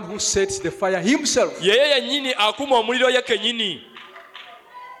teginnabaawo, one who sets the fire himself. yeye yennyini akuma omuliro ye kennyini.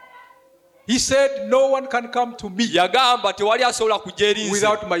 He said, "No one can come to me Yagamba tewali asobola kujja eri nze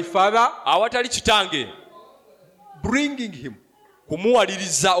without my Father awatali kitange bringing him."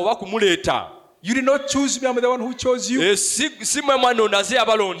 kumuwaliriza oba kumuleeta. You did not choose me, I'm the one who chose you. Si mwe mwanoonya nze You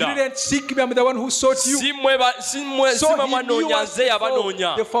yabalonda, didn't seek me, I'm the one who sought you. si mwe So he knew mwanoonya us nze before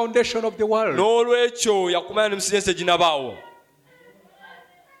yabanoonya. the foundation of the world. N'olwekyo yakumanya ne bisensi teginnabaawo.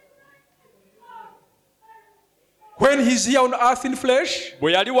 When he's here on earth in flesh,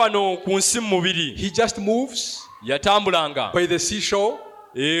 Bwe yali wano ku nsi mu mubiri, he just moves yatambulanga by the seashore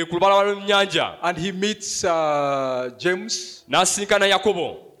ku lubalama lw'ennyanja, and he meets James n'asisinkana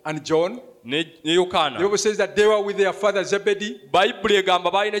Yakobo and John. ne The Yokaana. Bible says that they were with their father Zebedee Bayibuli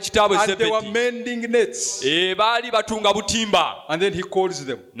egamba baalina kitaabwe and they were Zebedi, mending nets. baali batunga butimba, And then he calls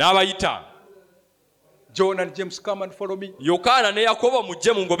them. n'abayita. John and James, come and follow me. Yokaana ne Yakobo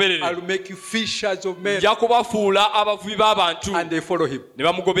mujje mungoberere. I'll make you fishers of men. Nja kubafuula abavubi b'abantu. And they follow him. Ne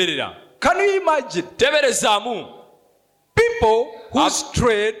bamugoberera. Can you imagine? Teberezaamu. People whose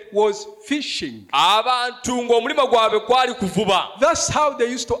trade was fishing. Abantu ng'omulimu gwabwe kwali kuvuba. That's how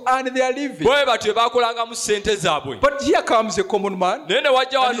they used to earn their living. Bwe batyo baakolangamu ssente zaabwe. But here comes a common man. Naye ne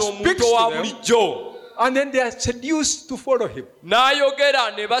wajja wano omuntu wa bulijjo. And then they are seduced to follow him.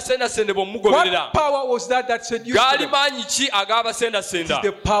 N'ayogera ne basendasendebwa omugoberera. What power was that seduced gaali them? maanyi ki agaabasendasenda? It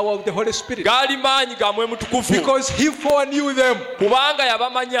is the power of the Holy Spirit. Gaali maanyi ga Mwoyo Mutukufu. Because he foreknew them Kubanga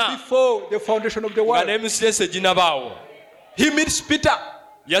yabamanya before the foundation of the nga world. n'emisiri ensi ginabaawo. He meets Peter.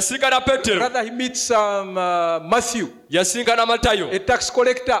 Yasinkana Petero. Rather, he meets Matthew, Yasinkana Matayo. a tax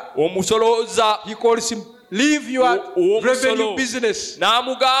collector. Omusolooza. He calls him, leave your revenue business.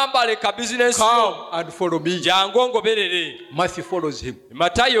 N'amugamba leka bizinesi yo. Come and follow me. Jangu ongoberere. Matthew follows him.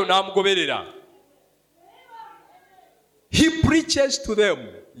 Matayo n'amugoberera. He preaches to them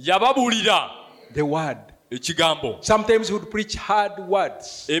Yababuulira the word. ekigambo. Sometimes he would preach hard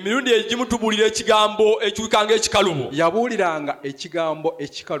words. Emirundi egimu tubuulira ekigambo ekiwukanga ekikalubo. Yabuuliranga ekigambo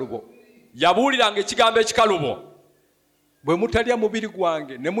ekikalubo. Yabuuliranga ekigambo ekikalubo. Bwe mutalya mubiri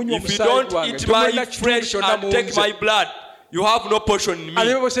gwange ne munywa If you omusaayi don't gwange eat my kitundu flesh kyonna and mu take my nze. blood, you have no portion in And the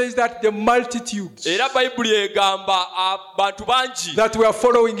me. Bible says that the multitudes Era Bayibuli egamba abantu bangi that were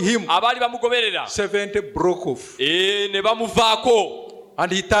following him, abaali bamugoberera 70 broke off. ne bamuvaako.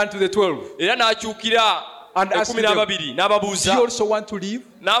 And he turned to the 12. Era n'akyukira And asked ekumi them, n'ababiri do you n'ababuuza, also want to leave?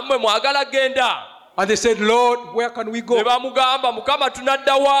 nammwe mwagala genda? And they said, Lord, where can we Ne go? bamugamba, Mukama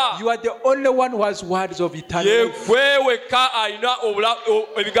tunadda wa? You are the only one who has words of eternal Ye life. gwe wekka alina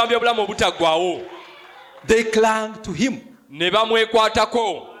ebigambo by'obulamu obutaggwaawo. They clung to him. Ne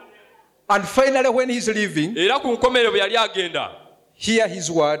bamwekwatako. And finally, when he's leaving, Era ku nkomerero bwe yali agenda, hear his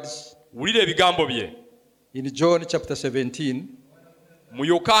words wulira ebigambo bye. in John chapter 17, Mu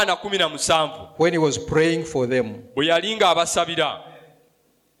Yokaana 17 when he was praying for them bwe yali ng'abasabira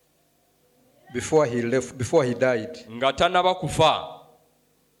before he died. nga tannaba kufa.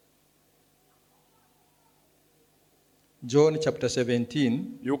 John chapter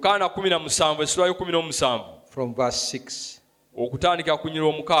 17, Yokaana 17 essula yo 17 from verse 6. okutandika ku nnyirwa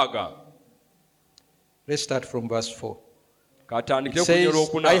omukaaga. Let's start from verse 4. Katandikire It ku nnyirwa says,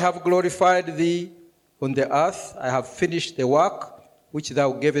 okuna. I have glorified thee on the earth. I have finished the work which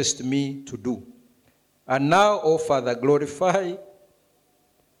thou gavest me to do. And now, O Father, glorify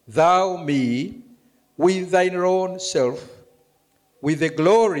thou me with thine own self, with the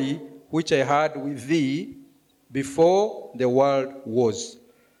glory which I had with thee before the world was.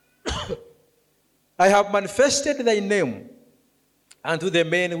 I have manifested thy name unto the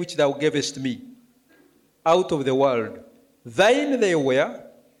men which thou gavest me out of the world. Thine they were,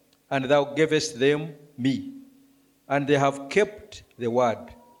 and thou gavest them me, and they have kept the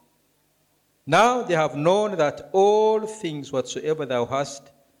word. Now they have known that all things whatsoever thou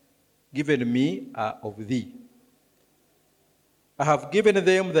hast given me are of thee. I have given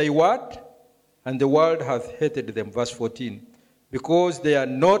them thy word, and the world hath hated them. Verse 14. Because they are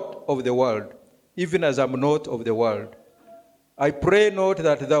not of the world, even as I am not of the world. I pray not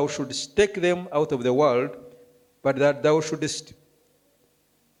that thou shouldest take them out of the world, but that thou shouldest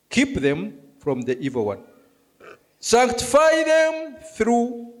keep them from the evil one. Sanctify them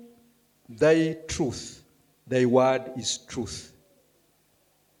through thy truth. Thy word is truth.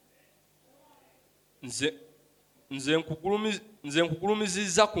 Nze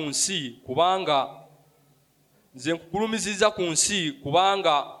nkugulumizizza ku nsi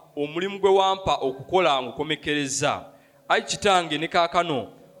kubanga omulimu gwe wampa okukola ngukomekereza. Ayi Kitange, ne kaakano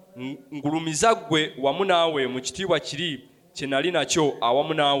ngulumiza ggwe wamu naawe mu kitiibwa kiri kye nali nakyo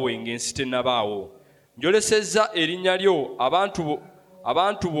awamu naawe ng'ensi tennabaawo. Njolesezza erinnya lyo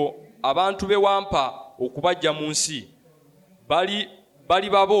abantu be wampa okubaggya mu nsi. Bali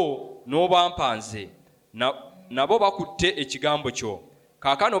babo n'obampa nze, nabo bakutte ekigambo kyo.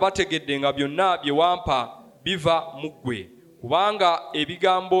 Kaakano bategedde nga byonna bye wampa biva mu ggwe, kubanga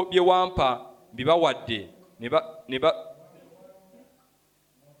ebigambo bye wampa bibawadde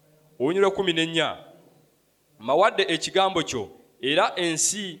Olunyirwa 14. Mawadde ekigambo kyo, era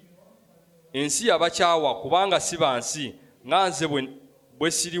ensi yabakyawa kubanga si bansi, nga nze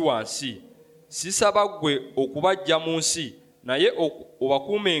bwe siri wansi. Sisaba ggwe okubaggya mu nsi, naye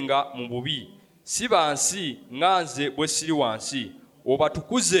obakuumenga mu bubi. Si bansi nga nze bwe siri wansi.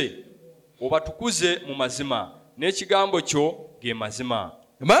 Obatukuze mu mazima, n'ekigambo kyo ge mazima.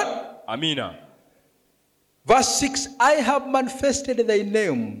 Amen? Amina. Verse 6, I have manifested thy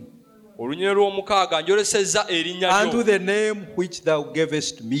name Olunyirwa lw'omukaaga njolesezza erinnya unto lyo the name which thou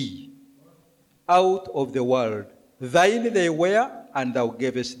gavest me. out of the world. Thine they were, and thou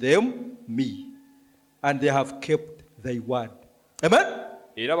gavest them me. And they have kept thy word. Amen?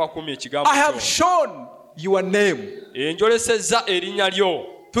 Era bakumye ekigambo I have kyo. shown your name Enjolesezza erinnya lyo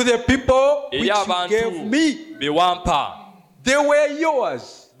to the people which eri you abantu gave me. be wampa. They were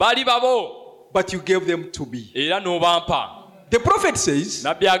yours, Bali babo but you gave them to me. era n'obampa. The prophet says,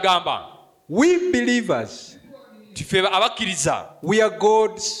 Nabbi agamba we believers, tife abakkiriza we are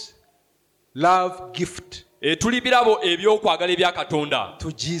God's love gift tuli birabo ebyokwagala ebya Katonda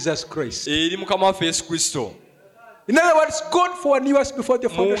to Jesus Christ. eri Mukama waffe Yesu Kristo. In other words, God foreknew us before the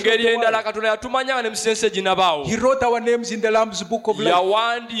Mu foundation of ngeri the endala world. Katonda yatumanya nga ne musense ginabaawo. He wrote our names in the Lamb's book of life.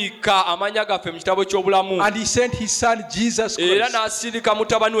 Yawandiika amannya gaffe mu kitabo ky'obulamu And he sent his son Jesus era Christ n'asindika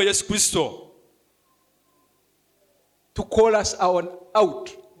mutabani we Yesu Kristo to call us out,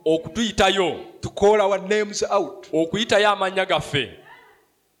 okutuyitayo, to call our names out. okuyitayo amannya gaffe.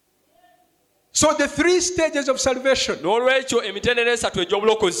 So the three stages of salvation N'olwekyo emitendera esatu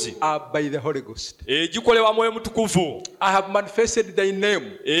egy'obulokozi are by the Holy Ghost. egikolebwa Mwoyo Mutukuvu. I have manifested thy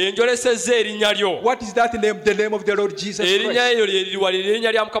name. Enjolesezza erinnya lyo. What is that name? The name of the Lord Jesus Erinnya Christ. eryo lye liriwa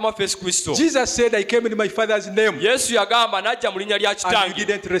erinnya lya Mukama waffe Yesu Kristo. Jesus said, I came in my Father's name, Yesu yagamba najja mu linnya lya and Kitange. you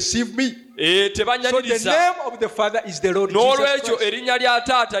didn't receive me. So the Tebannyaniriza. name of the Father is the Lord Jesus N'olwekyo Christ. erinnya lya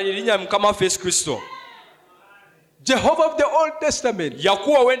Taata lye linnya Mukama waffe Yesu Kristo. Jehovah of the Old Testament,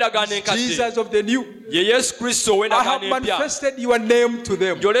 Yakuwa ow'endagaano enkadde Jesus of the New. ye Yesu Kristo I have ow'endagaano empya. manifested your name to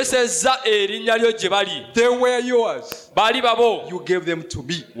them. Njolesezza erinnya lyo gye bali. They were yours. Bali babo, You gave them to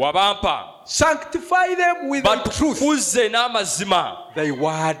me. wabampa. Sanctify them with the truth. Batukuze n'amazima. Thy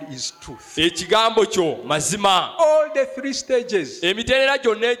word is truth. Ekigambo kyo mazima. All the three stages Emitendera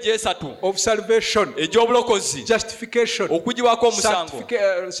gyonna egy'esatu of salvation, egy'obulokozi, justification, okugibwako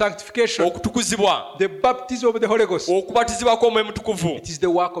omusango, sanctification, okutukuzibwa, the baptism of the Holy Ghost. okubatizibwako Omwoyo Mutukuvu, It is the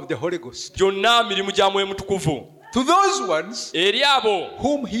work of the Holy Ghost. gyonna mirimu gya Mwoyo Mutukuvu. To those ones Eri abo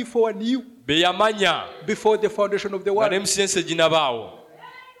whom he foreknew be yamanya before the foundation of the nga world. n'emisense ginabaawo.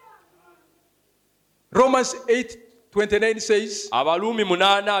 Romans 8:29 says, Abaluumi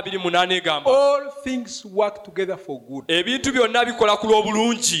 8:28 egamba all things work together for good. ebintu byonna bikola ku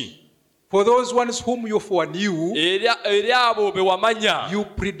lw'obulungi For those ones whom you foreknew, eri abo be wamanya you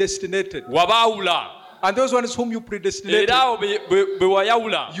predestinated. wabaawula, And those ones whom you predestinated, era abo be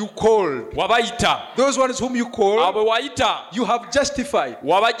wayawula you called. wabayita, Those ones whom you abo called, be wayita you have justified.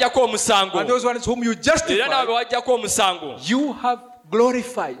 wabajjako omusango, And those ones whom you era nabo justified, be wajjako omusango you have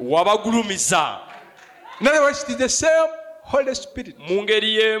glorified. wabagulumiza. In other words, it is the same Holy Spirit Mu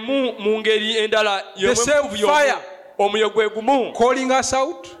ngeri y'emu, mu ngeri endala The same fire. omuliro gwe gumu calling us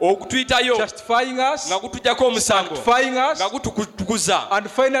out, okutuyitayo justifying us, nga gutujjako omusango, sanctifying us, nga gutukuza, and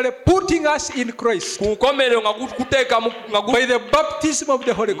finally putting us in Christ ku nkomerero nga gututeeka by the baptism of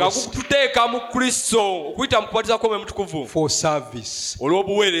the Holy nga Ghost gututeeka mu Kristo, okuyita mu kubatiza kw'Omwoyo Mutukuvu for service.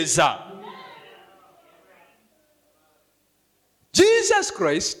 olw'obuweereza. Jesus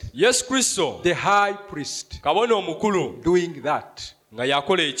Christ, Yesu Kristo the high priest, kabona omukulu doing that. nga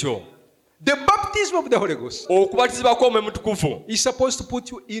yakola ekyo. The baptism of the Holy Ghost Okubatizibwa kw'Omwoyo Mutukuvu is supposed to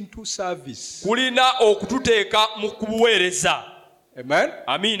put you into service. kulina okututeeka mu kubuweereza. Amen.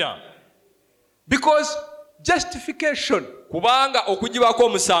 Amiina. Because justification Kubanga okugibwako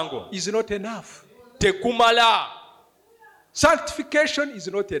omusango is not enough. tekumala, Sanctification is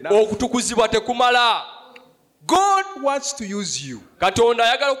not enough. okutukuzibwa tekumala. God wants to use you. Katonda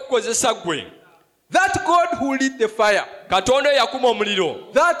ayagala okukozesa gwe. That God who lit the fire, Katonda oyo yakuma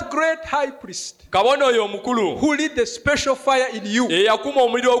omuliro, that great high priest kabona oyo omukulu who lit the special fire in you, eyakuma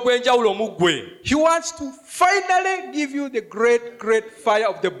omuliro ogw'enjawulo mu ggwe, he wants to finally give you the great fire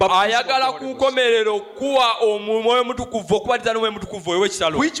of the baptism of the ayagala Holy ku Ghost, nkomerero kuwa omwoyo mutukuvu, okubatiza n'omwoyo mutukuvu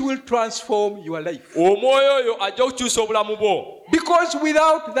ow'ekitalo. which will transform your life. Omwoyo oyo ajja okukyusa obulamu bwo, Because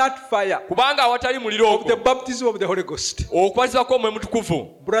without that fire kubanga awatali muliro of the ogwo, baptism of the Holy Ghost, okubatizibwa kw'omwoyo mutukuvu,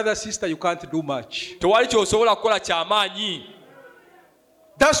 brother, sister, you can't do much. tewali kyosobola kukola ky'amaanyi.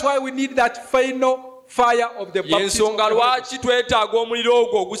 That's why we need that final fire of the baptism of Y'ensonga the Holy Ghost lwaki twetaaga omuliro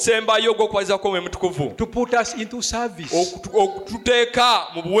ogwo ogusembayo ogw'okubatiza kw'omwoyo mutukuvu, to put us into service. okututeeka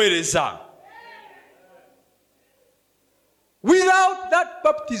mu buweereza. Without that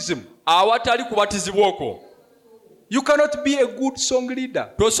baptism, Awatali kubatizibwa okwo, you cannot be a good song leader.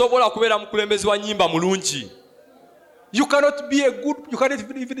 tosobola kubeera mukulembezi wa nnyimba mulungi. You cannot be a good,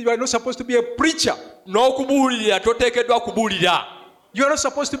 you are not supposed to be a preacher. N'okubuulirira toteekeddwa kubuulira. You are not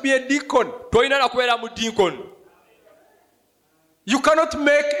supposed to be a deacon. Tolina na kubeera mu dinkoni. You cannot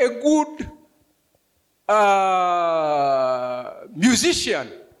make a good musician.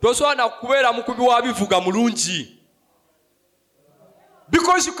 Tosobola na kubeera mukubi wa bivuga mulungi.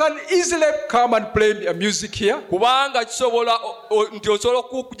 Because you can easily come and play music here, kubanga kisobola nti osobola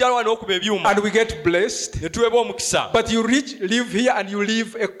okujjalwa n'okuba ebyuma and we get blessed. ne tuweebwa omukisa. But you live here and you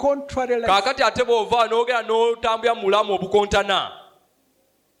live a contrary life. Kaakati ate bw'ova n'ogenda n'otambula mu bulamu obukontana.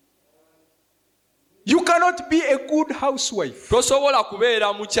 You cannot be a good housewife. Tosobola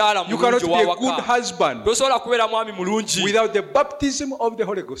kubeera mukyala You cannot mulungi be a good w'awaka. husband Tosobola kubeera mwami mulungi without the baptism of the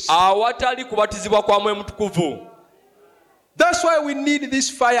Holy Ghost. awatali kubatizibwa kwa Mwoyo Mutukuvu. That's why we need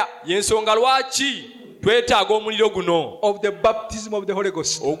this fire Y'ensonga lwaki twetaaga omuliro guno of the baptism of the Holy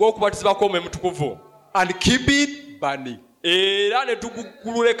Ghost ogw'okubatizibwa kw'Omwoyo Mutukuvu, and keep it burning. era ne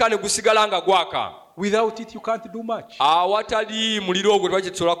tuguleka ne gusigala nga gwaka. Without it, you can't do much. Awatali muliro ogwo tewali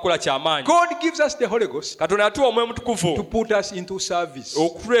kye tusobola kukola ky'amaanyi. God gives us the Holy Ghost Katonda yatuwa Omwoyo to Mutukuvu put us into service.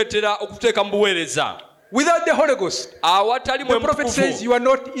 okututeeka mu buweereza. Without the Holy Ghost, Awatali the Mwoyo prophet says Mutukuvu, you are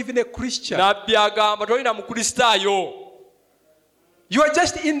not even a Christian. nabbi agamba tolina mukristaayo. You are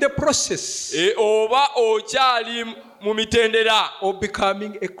just in the process Oba okyali mu mitendera, of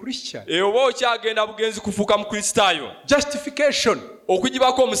becoming a Christian. oba okyagenda bugenzi kufuuka mukristaayo. Justification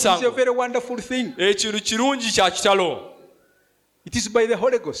Okugibako is a omusango very wonderful thing. ekintu kirungi kya kitalo. It is by the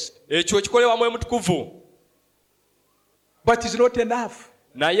Holy Ghost, Ekyo kikolebwa Mwoyo Mutukuvu, but it's not enough.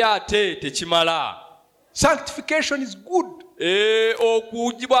 naye ate tekimala. Sanctification is good,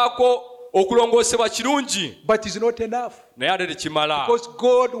 Okugibwako okulongoosebwa kirungi, but it's not enough. naye ate tekimala. Because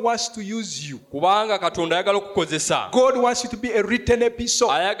God wants to use you. Kubanga Katonda ayagala okukozesa. God wants you to be a written epistle,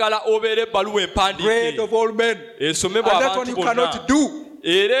 Ayagala obeere ebbaluwa read empandiike of all men. esomebwa And that one abantu you bonna. cannot do.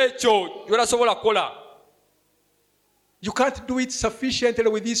 Era ekyo kyotasobola kukola. You can't do it sufficiently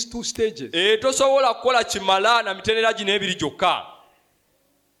with these two stages. Tosobola kukola kimala na mitendera gino ebiri gyokka.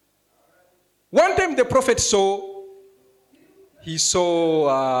 One time the prophet saw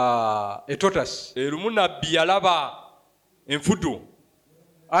a tortoise, Lumu nabbi yalaba enfudu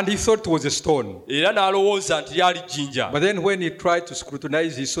and he thought it was a stone. era n'alowooza nti lyali jjinja. But then when he tried to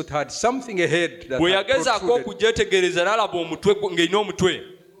scrutinize, he saw it had something ahead that Bwe had yagezaako protruded, okugyetegereza n'alaba omutwe ng'erina omutwe,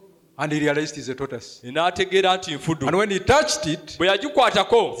 and he realized it's a tortoise. n'ategeera nti nfudu. And when he touched it, Bwe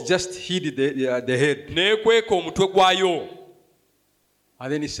yagikwatako he just hid the head. n'ekweka omutwe gwayo,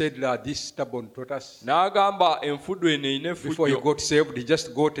 And then he said, this stubborn tortoise, n'agamba enfudu eno erina before he effujjo. got saved, he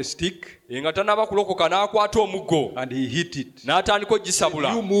just got a stick Nga tannaba kulokoka n'akwata omuggo and he hit it. n'atandika You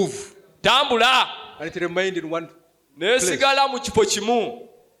ogisabula. move. Tambula! And it remained in one. N'esigala mu kifo kimu.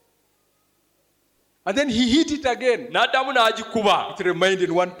 And then he hit it again. N'addamu n'agikuba. It remained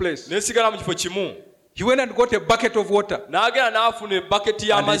in one place. N'esigala mu kifo kimu. He went and got a bucket of water N'agenda n'afuna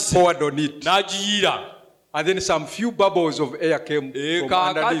ebbaketi and he y'amazzi poured on it. n'agiyiira. And then some few bubbles of air came from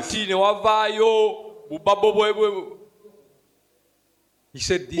underneath. Kaakati ne wavaayo bubabo He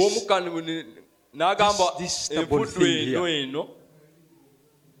said, bw'omukka n'agamba this stubborn enfudu thing eno.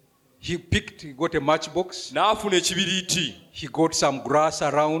 he got a matchbox. N'afuna ekibiriiti. He got some grass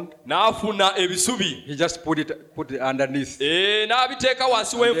around. N'afuna ebisubi. He just put it underneath. N'abiteeka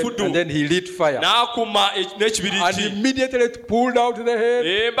wansi w'enfudu. And then he lit fire. N'akuma And n'ekibiriiti. immediately it pulled out the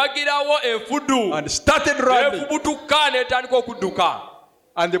head Mbagirawo enfudu. and started running. N'efubutuka n'etandika okudduka.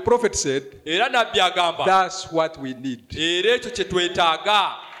 And the prophet said, Era nabbi agamba, that's what we need. era ekyo kye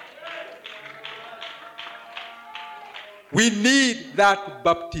twetaaga. We need that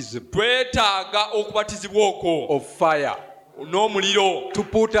baptism Twetaaga okubatizibwa okwo of fire n'omuliro to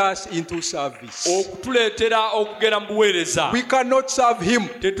put us into service. okutuleetera okugenda mu buweereza. We cannot serve him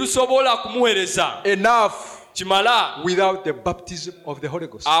Tetusobola kumuweereza enough kimala without the baptism of the Holy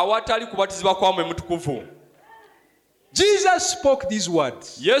Ghost. awatali kubatizibwa kwa Mwoyo Mutukuvu. Jesus spoke these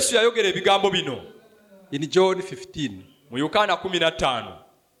words Yesu yayogera ebigambo bino in John 15. mu Yokaana 15.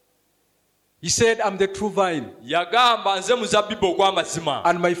 He said, I'm the true vine, Yagamba nze muzabbibu ogw'amazima,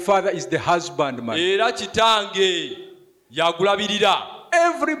 and my Father is the husbandman. era kitange yagulabirira.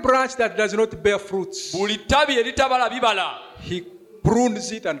 Every branch that does not bear fruits, Buli ttabi eritabala bibala, he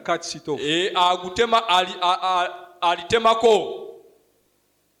prunes it and cuts it off. Alitemako.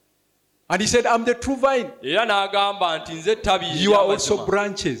 And he said, I'm the true vine. Era n'agamba nti nze ttabi You are also ery'amazima.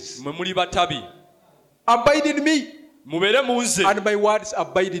 branches. Mwe muli batabi. Abide in me, Mubeere mu nze, and my words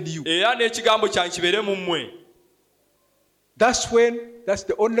abide in you. era n'ekigambo kyange kibeere mu mmwe. That's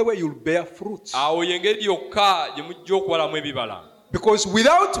the only way you'll bear fruits. Awo y'engeri yokka gye mujja okuwalamu ebibala. Because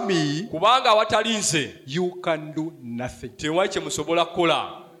without me, Kubanga awatali nze you can do nothing. tewali kye musobola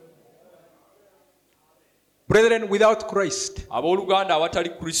kukola. Brethren, without Christ, Abooluganda, awatali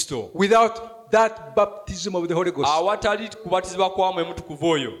Kristo, without that baptism of the Holy Ghost, awatali kubatizibwa kwa Mwoyo Mutukuvu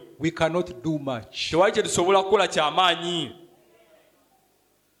oyo, we cannot do much. tewali kye tusobola kukola ky'amaanyi.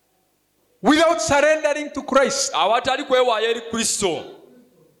 Without surrendering to Christ, Awatali kwewaayo eri Kristo,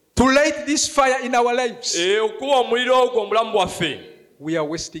 to light this fire in our lives, okuwa omuliro ogwo omulamu bwaffe, we are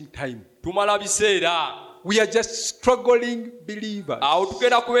wasting time. tumala biseera. We are just struggling believers. Awo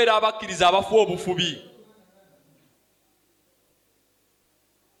tugenda kubeera abakkiriza abafu obufubi.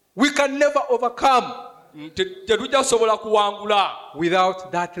 We can never overcome Tetujja kusobola kuwangula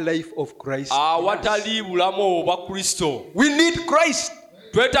without that life of Christ. awatali bulamu obwa Kristo. We need Christ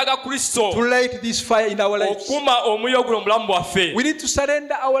Twetaaga Kristo to light this fire in our lives. okuma omuliro guno omulamu bwaffe. We need to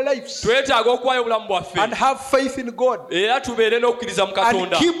surrender our lives Twetaaga okuwaayo obulamu bwaffe and have faith in God era tubeere n'okukkiriza mu and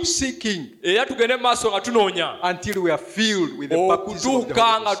Katonda keep seeking era tugende mu maaso nga tunoonya until we are filled with the baptism of the okutuuka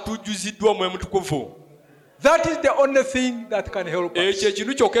Holy nga Ghost. tujjuziddwa Omwoyo Mutukuvu. That is the only thing that can help us. Ekyo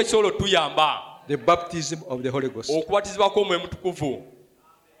ekintu kyokka ekisobola otuyamba, The baptism of the Holy Ghost. okubatizibwa kw'Omwoyo Mutukuvu.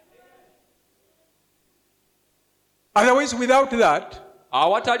 Otherwise, without that,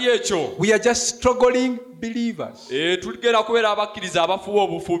 Awatali ekyo we are just struggling believers. tugenda kubeera abakkiriza abafuba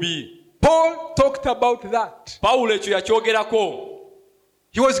obufubi. Paul talked about that. Pawulo ekyo yakyogerako.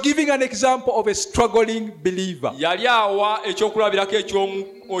 He was giving an example of a struggling believer. Yali awa ekyokulabirako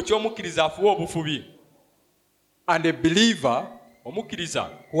ekyomukkiriza afuba obufubi. And a believer Omukkiriza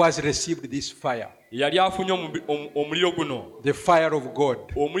who has received this fire, yali afunye omuliro guno, the fire of God.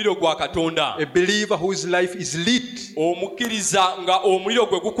 omuliro gwa Katonda. A believer whose life is lit Omukkiriza nga omuliro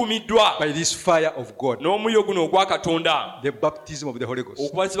gwe gukumiddwa by this fire of God, n'omuliro guno ogwa Katonda, the baptism of the Holy Ghost.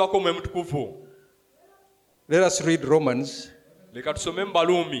 okubatizibwa kw'Omwoyo Mutukuvu. Let us read Romans Leka tusome mu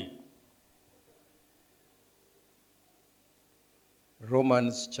Baluumi.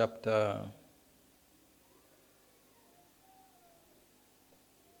 Romans chapter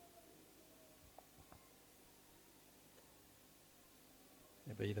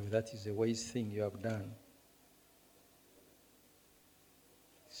 11. That is a wise thing you have done.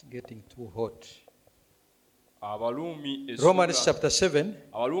 It's getting too hot. Abaluumi Romans chapter 7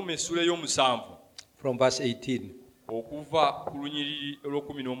 Abaluumi essula ey'omusanvu from verse 18. okuva ku lunyiriri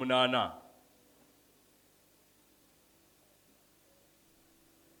olw'18.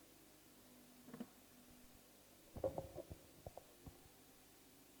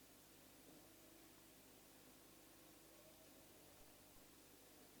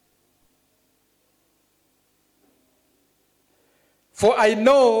 For I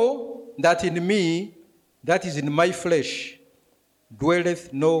know that in me, that is in my flesh,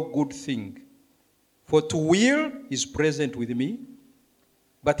 dwelleth no good thing. For to will is present with me,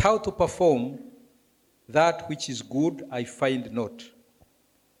 but how to perform that which is good I find not.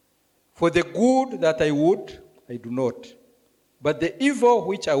 For the good that I would, I do not, but the evil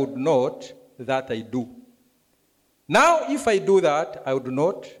which I would not, that I do. Now if I do that I would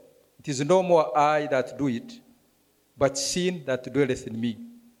not, it is no more I that do it, but sin that dwelleth in me.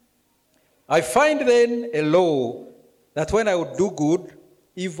 I find then a law that when I would do good,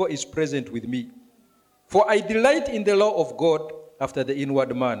 evil is present with me. For I delight in the law of God after the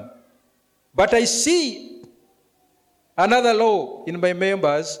inward man. But I see another law in my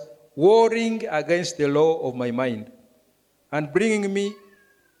members, warring against the law of my mind, and bringing me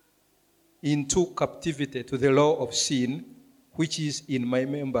into captivity to the law of sin, which is in my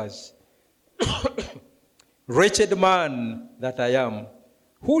members. Wretched man that I am,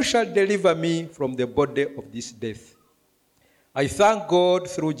 who shall deliver me from the body of this death? I thank God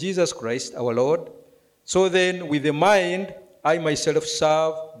through Jesus Christ our Lord. So then, with the mind, I myself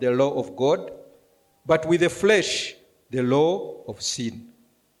serve the law of God, but with the flesh, the law of sin.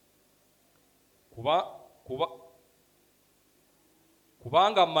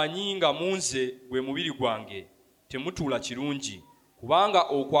 Kubanga mmanyi nga mu nze gwe mubiri gwange temutuula kirungi, kubanga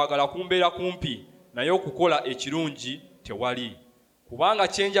okwagala kumbeera kumpi, naye okukola ekirungi tewali. Kubanga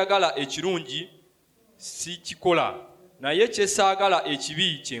kye njagala ekirungi si kikola, naye kye saagala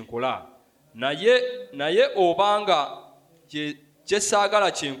ekibi kye nkola. Naye obanga kye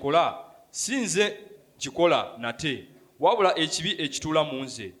saagala kye nkola, si nze kikola nate, wabula ekibi ekituula mu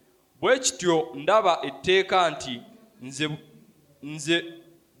nze. Bwe kityo ndaba etteeka nti nze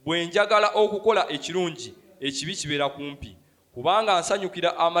bwe njagala okukola ekirungi, ekibi kibeera kumpi. Kubanga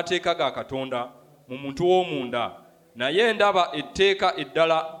nsanyukira amateeka ga Katonda mu muntu w'omunda, naye ndaba etteeka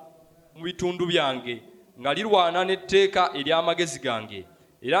eddala mu bitundu byange nga lirwana n'etteeka ery'amagezi gange,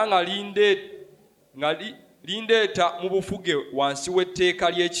 era nga lindeeta mu bufuge wansi w'etteeka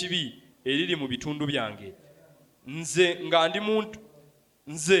ly'ekibi eriri mu bitundu byange. Nze nga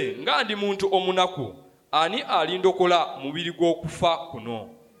ndi muntu omunaku, ani alindokola mubiri gw'okufa kuno?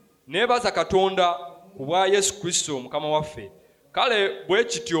 Neebaza Katonda ku bwa Yesu Kristo Mukama waffe. Kale bwe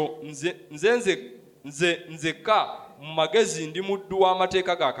kityo nzekka mu magezi ndi muddu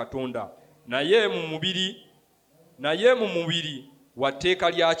w'amateeka ga Katonda, naye mu mubiri wa tteeka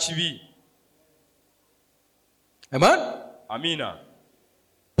lya kibi. Amen. Amiina.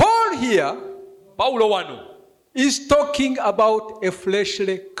 Paul here Pawulo wano is talking about a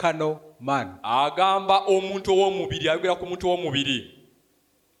fleshly carnal man. agamba omuntu ow'omubiri, ayogera ku muntu ow'omubiri,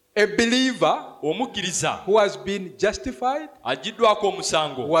 A believer omukkiriza who has been justified, agiddwako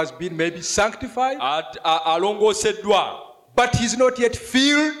omusango, who has been maybe sanctified, alongooseddwa, but he's not yet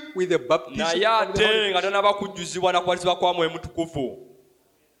filled with the baptism naye of the Holy ate nga tanaba kujjuzibwa na kubatizibwa kwa Mwoyo Mutukuvu.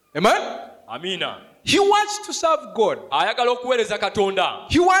 Amen. Amiina. He wants to serve God. Ayagala okuweereza Katonda,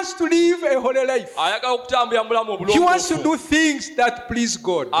 He wants to live a holy life. ayagala okutambula mulamu He wants to do obulongoofu, things that please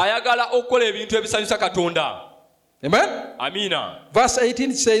God. ayagala okukola ebintu ebisanyusa Katonda. Amen. Amiina. Verse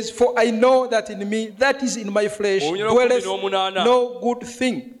 18 says, "For I know that in me, that is in my flesh, Onyolo dwelleth 18. no good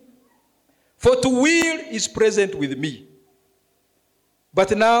thing. For to will is present with me.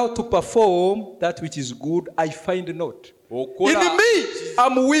 But now to perform that which is good, I find not. In Okola me,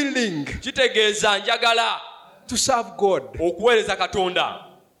 I'm willing kitegeeza njagala to serve God. okuweereza Katonda,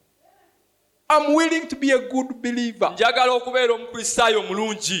 I'm willing to be a good believer. njagala okubeera omukristaayo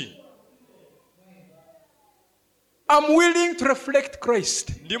omulungi, I'm willing to reflect Christ.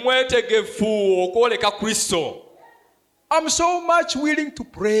 ndi mwetegefu okwoleka Kristo, I'm so much willing to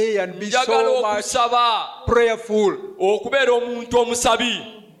pray and be njagala so much okusaba, prayerful. okubeera omuntu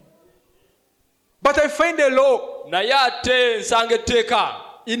omusabi, But I find a law naye ate nsanga etteeka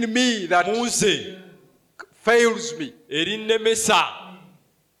in me that mu nze fails me." erinnemesa.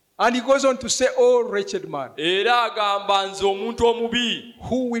 And he goes on to say, "Oh, wretched man, Era agamba nze omuntu omubi,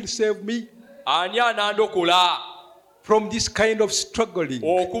 who will save me ani anandokola from this kind of struggling?"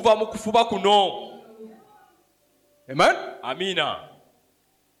 okuva mu kufuba kuno. Amen. Amiina.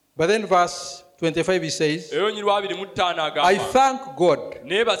 But then verse 25 he says, Eyo 25 "I agamba, thank God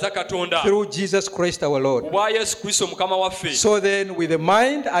neebaza Katonda through Jesus Christ our Lord. kubwa Yesu Kristo Mukama waffe. So then with the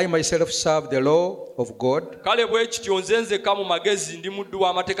mind I myself serve the law of God, Kale bwe kityo nze nzekka mu magezi ndi muddu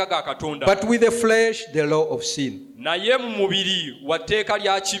w'amateeka ga Katonda, but with the flesh the law of sin." naye mu mubiri wa tteeka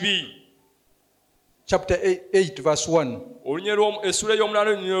lya kibi. Chapter 8 verse 1. Essula ey'omunaana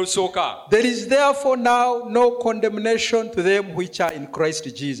olunyiriro olusooka. "There is therefore now no condemnation to them which are in Christ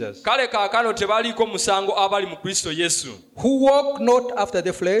Jesus, Kale kaakano tebaliiko musango abali mu Kristo Yesu, who walk not after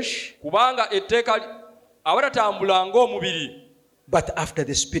the flesh, kubanga etteeka abatatambula ng'omubiri, but after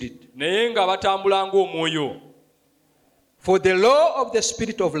the Spirit. naye nga batambula ng'omwoyo. For the law of the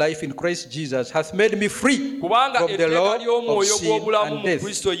Spirit of life in Christ Jesus hath made me free Kubanga from the law etteeka of ly'omwoyo sin gw'obulamu and mu death.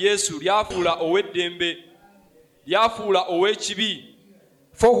 Kristo Yesu lyafuula ow'eddembe, lyafuula ow'ekibi.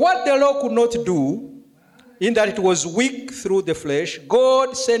 For what the law could not do, in that it was weak through the flesh,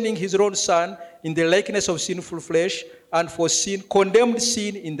 God sending his own Son in the likeness of sinful flesh, and for sin condemned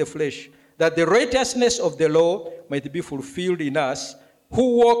sin in the flesh, that the righteousness of the law might be fulfilled in us,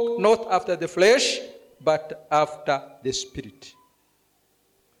 who walk not after the flesh, but after the Spirit."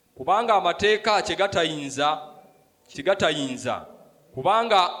 Kubanga amateeka kyegatayinza,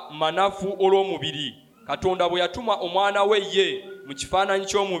 kubanga manafu olw'omubiri, Katonda bwe yatuma omwana we ye mu kifaananyi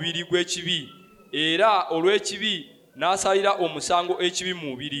ky'omubiri gw'ekibi, era olw'ekibi n'asalira omusango ekibi mu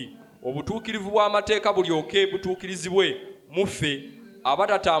mubiri, obutuukirivu bw'amateeka bulyoke butuukirizibwe mu ffe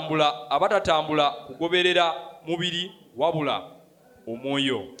abatatambula kugoberera mubiri wabula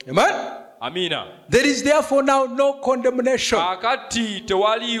omwoyo. Amen? Amiina. There is therefore now no condemnation Kaakati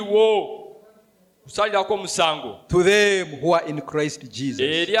tewaliiwo kusalirako musango to them who are in Christ Jesus,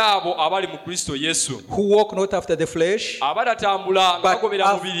 eri abo abali mu Kristo Yesu, who walk not after the flesh, abatatambula nga but bagobera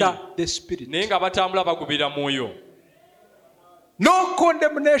mubiri, after the Spirit. naye nga batambula bagoberera mwoyo. No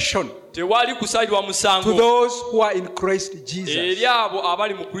condemnation Tewali kusalirwa to musango those who are in Christ Jesus. eri abo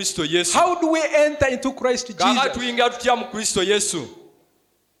abali mu Kristo Yesu. How do we enter into Christ Kaakati Jesus? tuyingira tutya mu Kristo Yesu?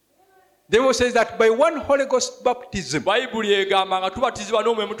 The Bible says that by one Holy Ghost baptism, Bayibuli egamba nga tubatizibwa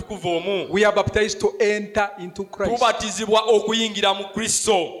n'Omwoyo Mutukuvu omu, we are baptized to enter into Christ. tubatizibwa okuyingira mu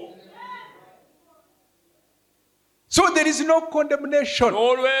Kristo. So there is no condemnation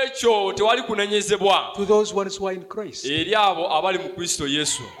N'olwekyo tewali kunenyezebwa to those ones who are in Christ, eri abo abali mu Kristo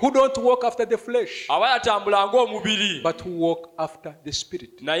Yesu, who don't walk after the flesh, abayatambula ng'omubiri, but who walk after the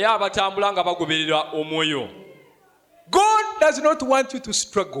Spirit. naye abatambula nga bagoberera omwoyo. God does not want you to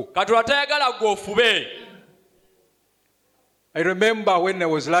struggle. Katonda tayagala gw'ofube. I remember when I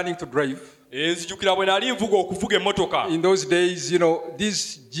was learning to drive, Nzijukira bwe nali nvuga okuvuga emmotoka. in those days,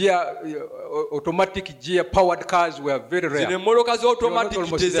 these automatic gear powered cars were very Zino rare. emmotoka They were not z'automatic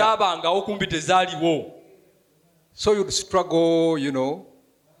almost there. tezaabangawo, kumbi tezaaliwo. So you'd struggle,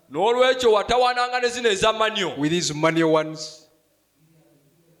 N'olwekyo watawaananga ne zino eza manyo. with these manual ones.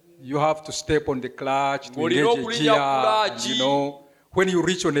 You have to step on the clutch to Ng'olina engage a okulinnya gear, ku and, clutch. you know, when you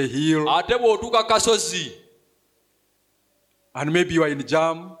reach on a hill, ate bw'otuuka kasozi and maybe you are in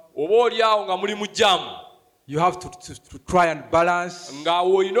jam, oba oli awo nga muli mu jamu you have to try and balance nga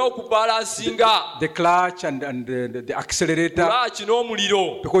olina okubalansinga the clutch and the accelerator, kulaki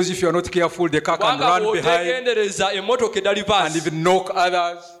n'omuliro because if you are not careful, the car can kubanga run behind bw'otegendereza emmotoka edda and livaasi even knock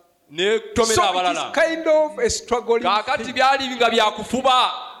others. n'etomera So it abalala is kind of a struggling kaakati thing. byali nga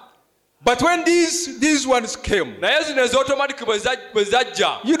byakufuba But when these ones came, naye zino ez'automatic bwe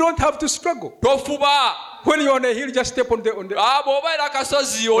zajja you don't have to struggle. tofuba When you're on a hill, just step on the bw'oba era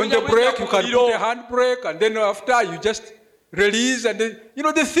kasozi on the olinya brake. ku You can muliro put a hand brake, and then after you just release, and then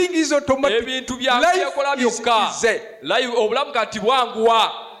the thing is automatic. ebintu Life byakola is byokka easy. obulamu kati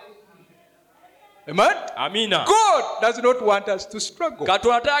bwanguwa. Amen. Amina. God does not want us to struggle.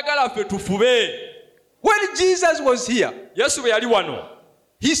 Katonda tayagala ffe tufube. When Jesus was here, Yesu bwe yali wano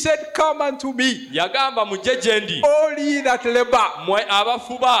he said, "Come unto me, yagamba mujje gye ndi all ye that labor mmwe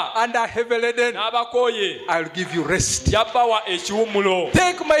abafuba and are heavy laden, n'abakooye I'll give you rest. yabbawa ekiwummulo.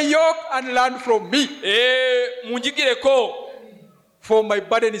 Take my yoke and learn from me, Munjigireko for my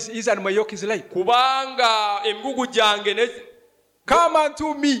burden is easy and my yoke is light. kubanga emigugu gyange Come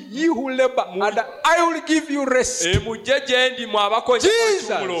unto me, ye who labor, and I will give you rest." mujje gye ndi mmwe abakoye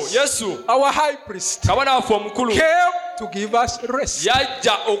ekiwummulo. Yesu Our high priest, kabona waffe omukulu came to give us rest.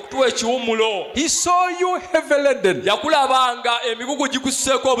 yajja okutuwa ekiwummulo. He saw you heavy laden Yakulabanga emigugu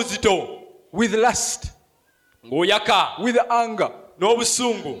gikususeeko obuzito with lust, ng'oyaka with anger,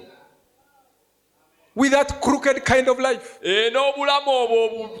 n'obusungu with that crooked kind of life. n'obulamu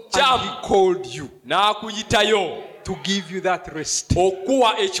obwo And obukyamu he called you n'akuyitayo to give you that rest,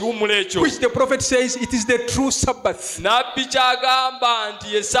 okuwa ekiwummulo ekyo. which the prophet says it is the true Sabbath. Nabbi kyagamba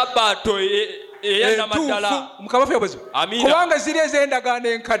nti esabaato eyannamaddala. Mukama ffe yabuze. Amina. Kubanga ziri ez'endagaano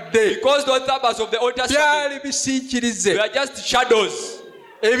enkadde Because those Sabbaths of the Old Testament byali bisiikirize were just shadows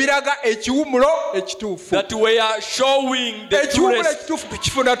ebiraga ekiwummulo ekituufu. that were showing the true Ekiwummulo rest. ekituufu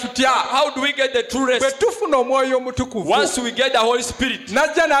tukifuna tutya? How do we get the true Bwe rest? tufuna omwoyo omutukuvu Once we get the Holy Spirit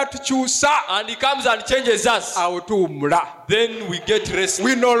n'ajja n'atukyusa, and He comes and changes us, awo tuwummula. then we get rest.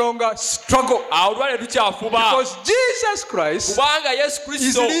 We no longer struggle Awo twale tukyafuba because Jesus Christ kubanga Yesu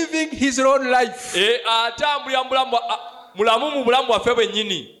is Kristo living his own life atambulira mulamu mu bulamu bwaffe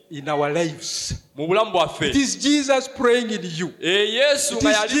bwennyini in our lives. mu bulamu bwaffe. It is Jesus praying in you. Yesu It nga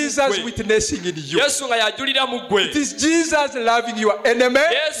is yali Jesus mu ggwe. witnessing in you. Yesu nga yajulira mu It ggwe. is Jesus loving your enemy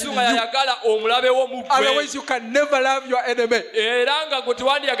Yesu in nga you. yayagala omulabe wo mu Otherwise ggwe. you can never love your enemy Era nga gwe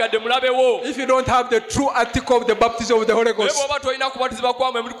tewandiyagadde mulabe wo. if you don't have the true article of the baptism of the Holy Naye Ghost. bw'oba tolina kubatizibwa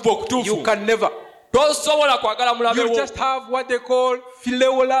kwa Mweru Mutukuvu okutuufu, You can never. tosobola kwagala mulabe You wo. just have what they call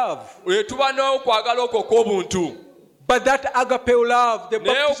phileo love. Tuba n'okwagala okwo okw'obuntu. But that agape love, the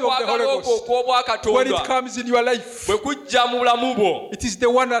Naye baptism of the Holy okwagala okwo Ghost, when it okw'obwakatonda comes in your life, bwe kujja mu bulamu bwo, it is the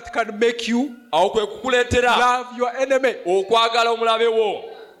one that can make you awo kwe kukuleetera love your enemy. okwagala omulabe wo.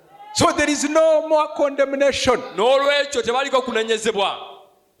 So there is no more condemnation. N'olwekyo tebaliko kunenyezebwa.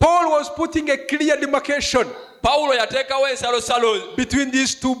 Paul was putting a clear demarcation Pawulo yateekawo ensalosalo between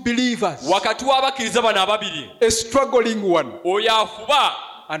these two believers, wakati w'abakkiriza bano ababiri, a struggling one oyo afuba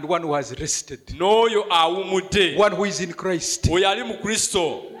and one who has rested, n'oyo awumudde, one who is in Christ. oyo ali mu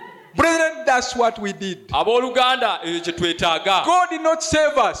Kristo. Brethren, that's what we did. Abooluganda, ekyo kye twetaaga. God did not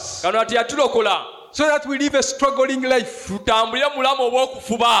save us Kano ati yatulokola so that we live a struggling life, tutambulire mu mulamu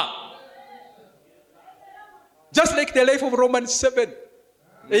obw'okufuba. just like the life of Romans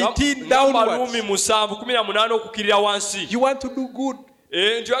 7:18 downwards. Baluumi 7:18 okukkirira wansi. You want to do good,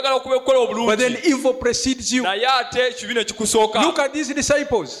 Nti oyagala okukola but then obulungi, evil precedes you. naye ate ekibi ne kikusooka. Look at these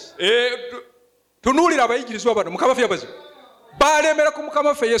disciples. Eh, Tunuulira abayigirizwa bano mukama ffe yabaze balemera ku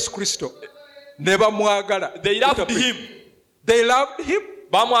mukama ffe Yesu Kristo ne bamwagala. They loved him. They loved him.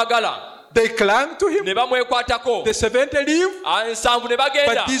 Bamwagala. They clung to him. Ne bamwekwatako. The 70 leave, 7 ne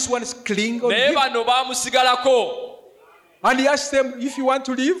bagenda. but these ones cling on Naye him. bano baamusigalako. And he asked them, if you want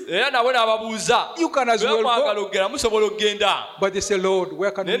to leave, Era nabo n'ababuuza, you can as well mwagala go. okugenda musobola okugenda. But they say, Lord,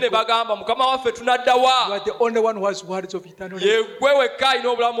 where can Naye we ne go? bagamba, Mukama waffe tunadda You wa? are the only one who has words of eternal life. Ye gwe wekka alina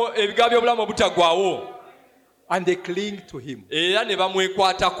obulamu, ebigambo by'obulamu obutaggwaawo. And they cling to him. Era ne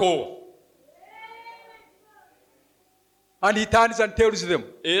bamwekwatako. And he turns and tells them,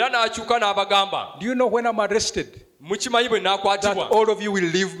 Era n'akyuka n'abagamba, do you know when I'm arrested mukimanyi bwe that naakwatibwa all of you will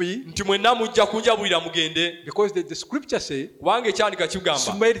leave me? nti mwenna mujja kunjabulira mugende? Because the scripture says, Kubanga ekyandika kigamba,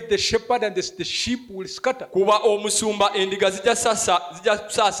 smite the shepherd and the sheep will scatter. kuba omusumba endiga zijja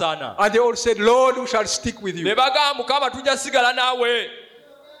kusaasaana. And they all said, Lord, we shall stick with Ne you. bagamba, Mukama tujja sigala naawe.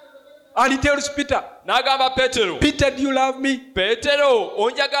 And he tells Peter, n'agamba Peetero, Peter, do you love me? Peetero He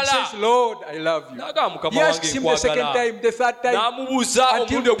onjagala? says, Lord, I love you. N'agamba Mukama He asks wange him the second nkwagala. time, the third time, N'amubuuza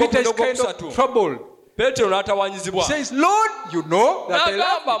omulundi until Peter is ogwokubiri kind ogwokusatu. of troubled. Peetero He n'atawanyizibwa. says, Lord, you know that I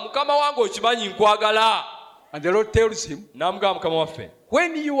love N'agamba you. Mukama wange okimanyi nkwagala. And the Lord tells him, N'amugamba Mukama waffe,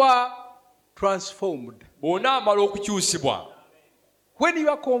 when you are transformed, bw'onaamala okukyusibwa, when you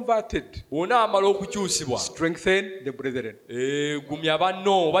are converted, bw'onaamala okukyusibwa, strengthen the brethren. gumya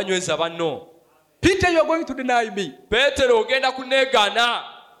banno, banyweza banno. Peter, you are going to deny me. Peetero ogenda kuneegana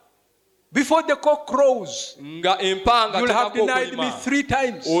Before the cock crows, nga empanga you'll have tekako denied me okulima. 3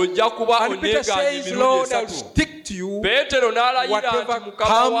 times. Ojja kuba And Peter oneegaanye says, emirundi Lord, I'll 3. stick to you. Peetero n'alayira Whatever nti Mukama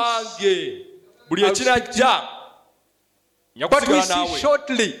comes, wange buli I'll stick ekinajja But we nyakusigala see naawe.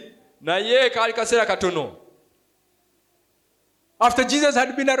 shortly, Naye kaali kaseera katono after Jesus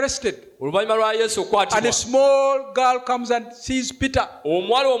had been arrested, oluvannyuma lwa Yesu and okukwatibwa, a small girl comes and sees Peter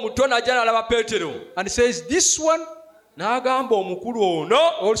omuwala omuto n'ajja n'alaba Peetero and says, this one n'agamba omukulu ono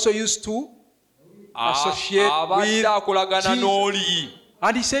also used to associate abadde with akolagana Jesus. n'oli.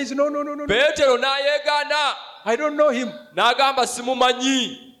 And he says, no, no, no, no, no. Peetero n'ayeegaana I don't know him. n'agamba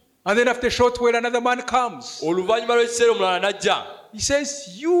simumanyi. And then after a short while, another man comes. Oluvannyuma lw'ekiseera omulala n'ajja He says,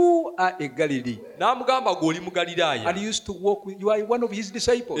 you are a Galilee. n'amugamba ggwe oli mu Galilaaya. And he used to walk with, you are one of his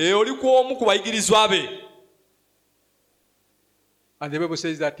disciples. Oli ku omu ku bayigirizwa be. And the Bible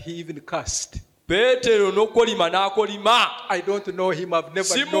says that he even cursed. Peetero n'okolima n'akolima. I don't know him, I've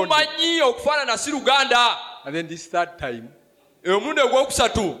never known him. Simumanyi, okufaanana si luganda. And then this third time, Omulundi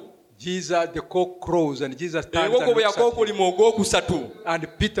ogwokusatu, Jesus, the cock crows, and Jesus turns and enkoko bwe looks at him. yakookolima ogwokusatu, And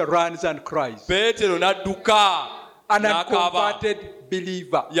Peter runs and cries. Peetero n'adduka An n'akaaba. unconverted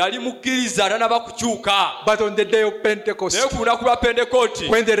believer. Yali mukkiriza tanaba kukyuka. But on the day of Naye Pentecost, ku lunaku lwa Pentekooti,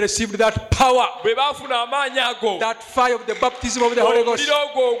 when they received that power, bwe baafuna amaanyi ago, that fire of the baptism of the Holy Ghost, omuliro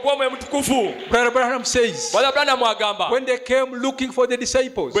ogwo ogw'Omwoyo Mutukuvu, Brother Branham says, Brother Branham agamba, when they came looking for the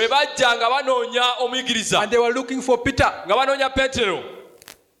disciples, bwe bajja nga banoonya omuyigiriza, and they were looking for Peter, nga banoonya Peetero,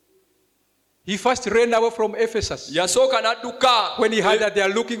 he first ran away from Ephesus. yasooka n'adduka. When he heard that they are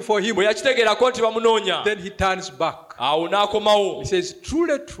looking for him, Bwe yakitegeerako nti bamunoonya, then he turns back. awo n'akomawo He says,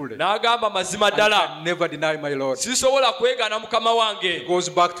 truly, truly, n'agamba mazima I ddala, can never deny my Lord. sisobola kwegaana mukama wange. Goes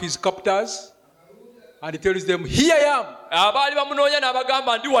back to his captors and he tells them, here I am. Abaali bamunoonya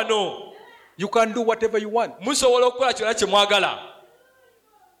n'abagamba ndi wano, You can do whatever you want. musobola okukola kyonna kye mwagala.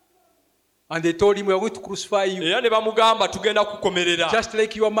 And they told him, we are going to crucify you, Era ne bamugamba tugenda kukomerera just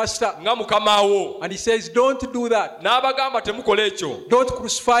like your master. nga mukama wo. And he says, don't do that. N'abagamba temukola ekyo, Don't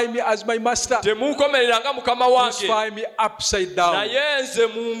crucify me as my master. temunkomerera nga mukama wange, Crucify me upside down. naye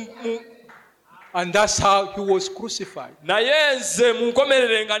nze And that's how he was crucified.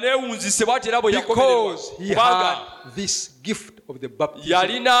 munkomerere nga neewunzise bw'ati era bwe yakomererwa. Because he Kubanga had this gift of the baptism of the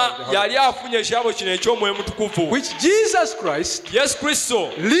Holy yali afunye ekirabo kino eky'Omwoyo Mutukuvu, which Jesus Christ Yesu Kristo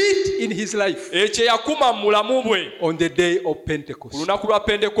lit in his life ekyo yakuma mu bulamu bwe on the day of ku Pentecost. lunaku lwa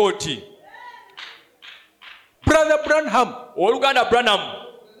Pentekooti. Brother Branham, Oluganda Branham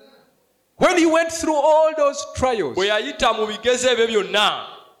when he went through all those trials, bwe yayita mu bigezo ebyo byonna,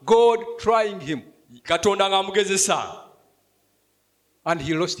 God trying him, Katonda ng'amugezesa, and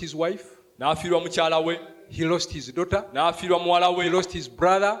he lost his wife, n'afiirwa mukyala we, he lost his daughter, n'afiirwa muwala he we, lost his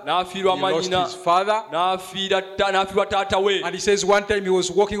brother, he n'afiirwa lost mannyina, his father. n'afiirwa taata we. And he says one time he was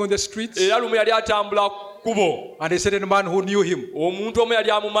walking on the streets, Era lumu yali atambula kkubo, and a certain man who knew him omuntu omu yali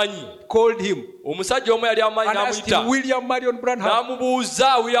amumanyi, called him omusajja omu yali amumanyi and asked him, n'amuyita, William Marion Branham,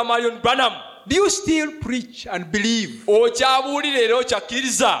 n'amubuuza, William Marion Branham, do you still preach and believe okyabuulira era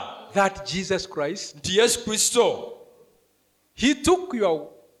okyakkiriza that Jesus Christ, nti Yesu Kristo he took your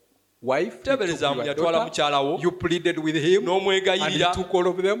wife, he took tebereza your yatwala daughter, mukyala wo, you pleaded with him, and he n'omwegayirira, took all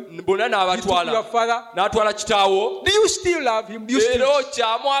of them, bonna he took your n'abatwala, father. n'atwala kitaawo, Do you still love him? Do you era still?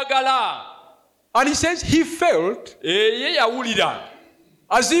 okyamwagala? And he says he felt Ye yawulira,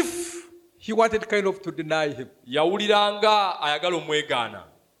 as if he wanted kind of to deny him. yawulira nga ayagala omwegaana,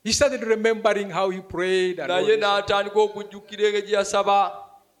 He started remembering how he prayed and all naye this. n'atandika okujjukira engeri gye yasaba,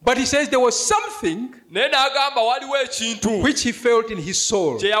 But he says there was something naye n'agamba waliwo ekintu which he felt in his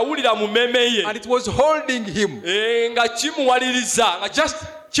soul, kye yawulira mu mmeeme ye, and it was holding him. nga kimuwaliriza, nga Just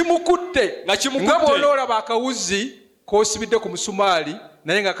kimukutte Nga kimukutte. nga bw'ola olaba akawuzi k'osibidde ku musumaali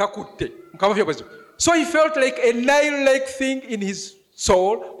naye nga kakutte. So he felt like a Nile-like thing in his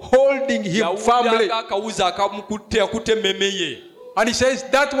soul holding him firmly. yawulira nga akawuzi akutte emmeeme ye. And he says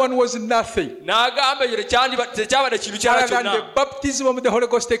that one was nothing N'agamba ekyo tekyabadde kintu kyala other than the kyonna, baptism of the Holy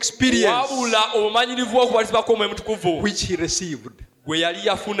Ghost experience wabula obumanyirivu bw'okubatizibwa kw'Omwoyo Mutukuvu which he received. gwe yali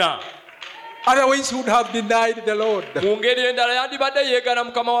yafuna. Otherwise, he would have denied the Lord. mu ngeri endala yandibadde yeegana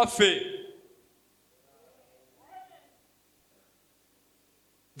mukama waffe.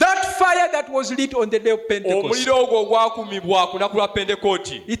 That fire that was lit on the day of Pentecost, omuliro ogwo ogwakumibwa ku lunaku lwa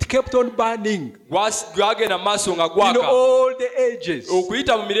pentekooti it kept on burning gwagenda mu maaso nga in gwaka all the ages,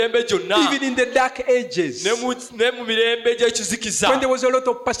 okuyita mu mirembe gyonna, even in the dark ages, ne mu mirembe gy'ekizikiza when there was a lot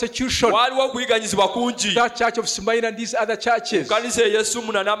of persecution. waaliwo okuyiganyizibwa kungi. That church of Smyrna and these other churches, kanisa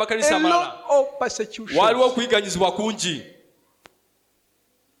ey'Esumuna n'amakanisa a amalala lot of persecution. waaliwo okuyiganyizibwa kungi,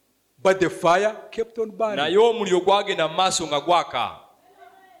 But the fire kept on burning. naye omuliro gwagenda mu maaso nga gwaka.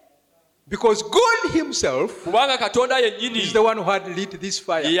 Because God himself kubanga katonda is yennyini the one who had lit this ye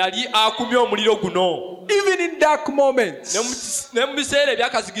fire. yali akumye omuliro guno. Even in dark moments Ne mu biseera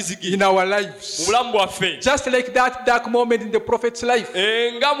ebyakazigizigi in our mu lives. bulamu bwaffe, Just like that dark moment in the prophet's life.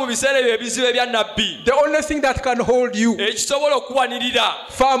 nga mu biseera ebyo ebizibu ebya nnabbi, The only thing that can hold you ekisobola okukuwanirira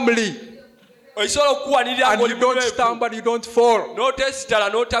firmly ekisobola okukuwanirira and you don't ng'oli stumble, you don't fall, n'oteesitala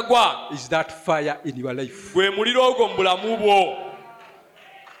n'otagwa, is that fire in your life. gwe muliro ogwo mu bulamu bwo.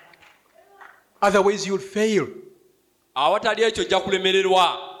 Otherwise, you'll fail. Awatali ekyo ojja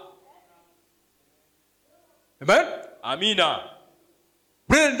kulemererwa. Amen? Amiina.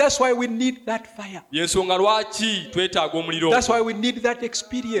 Brethren, that's why we need that fire. Yensonga lwaki twetaaga omuliro. That's why we need that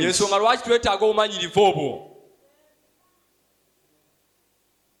experience. Yensonga lwaki twetaaga obumanyirivu obwo.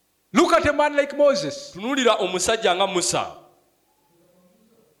 Look at a man like Moses. Tunuulira omusajja nga Musa.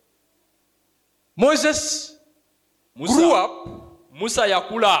 Moses grew up Musa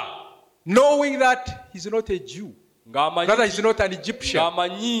yakula knowing that he's not a Jew, rather he's not an Egyptian.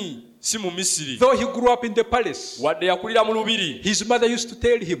 ng'amanyi si mu Misiri. Though he grew up in the palace, Wadde yakulira mu lubiri. his mother used to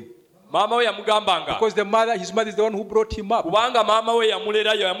tell him, Maama we yamugambanga. because his mother is the one who brought him up. Kubanga maama we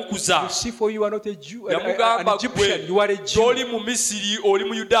yamulera yamukuza. You see, for you are not a Jew, an Yamugamba Egyptian, you are a Jew. toli mu Misiri oli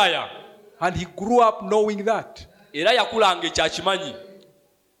mu Yudaaya. And he grew up knowing that. Era yakulanga ekyakimanyi.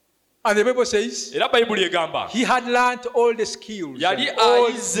 And the Bible says Era Bayibuli egamba he had learned all the skills, yali and all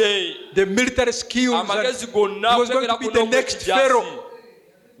ayize the military skills, and amagezi he gonna was going to be the next Pharaoh.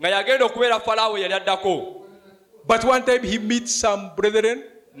 nga yagenda okubeera Falaawo yali addako. But one time he meets some brethren,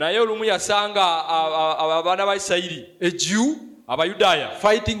 Naye olumu yasanga abaana ba Isirayiri, a Jew, Abayudaaya,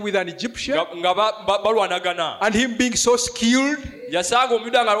 fighting with an Egyptian, nga balwanagana. and him being so skilled Yasanga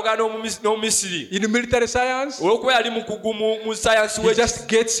Omuyudaaya nga alogana n'Omumisiri. in military science, Olw'okuba yali mukugu mu sayansi he just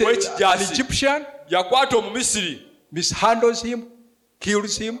gets an w'ekijaasi, Egyptian, yakwata Omumisiri mishandles him,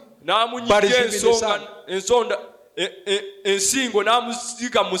 kills him, n'amunyiga ensingo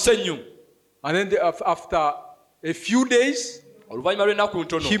n'amusiika mu musenyu. and then after a few days, Oluvannyuma lw'ennaku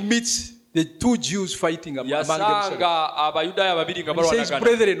ntono he meets the two Jews fighting among themselves. yasanga Abayudaaya babiri nga He says, balwanagana.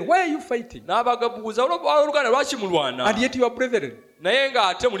 brethren, why are you fighting? N'abagabuuza oluganda lwaki mulwana? And yet you are brethren. Naye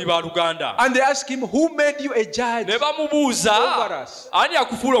ng'ate muli baaluganda. And they ask him, who made you a judge? Ne bamubuuza, Over us. ani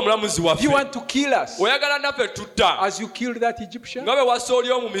akufuula omulamuzi Do you waffe? want to kill us Oyagala naffe tutta as you killed that Egyptian? nga bwe wassa oli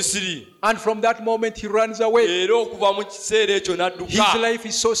omu Misiri. And from that moment he runs away. Era okuva mu kiseera ekyo His n'adduka. life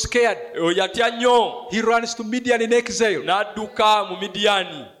is so scared. Yatya nnyo. He runs to Midian in exile. N'adduka mu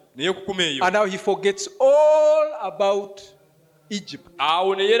Midiyaani ne yeekukuma eyo. And now he forgets all about Egypt.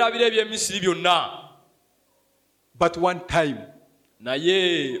 Awo ne yeerabira eby'Emisiri byonna. But one time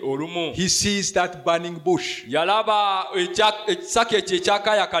Naye olumu he sees that burning bush. yalaba ekisaka ekyo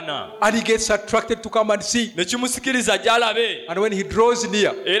ekyakaayakana. And he gets attracted to come and see. Ne kimusikiriza gy'alabe. And when he draws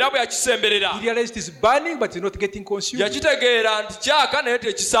near, Era bwe yakisemberera he realized it's burning but it's not getting consumed. yakitegeera nti kyaka naye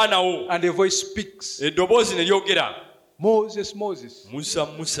tekisaanawo. And a voice speaks, Eddoboozi ne lyogera, Moses, Moses, Musa,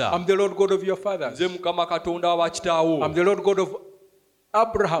 Musa, I'm the Lord God of your fathers. nze Mukama Katonda wa bakitaawo, I'm the Lord God of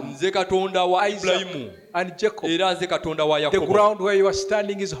Abraham, nze Katonda wa Isaac, Ibulayimu, and Jacob. era nze Katonda wa The Yakobo. ground where you are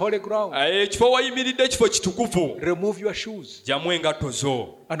standing is holy ground. Ekifo wayimiridde kifo kitukuvu. Remove your shoes. Gyamu engatto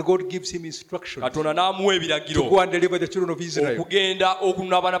zo. And God gives him instructions Katonda n'amuwa ebiragiro to go and deliver the children of Israel. okugenda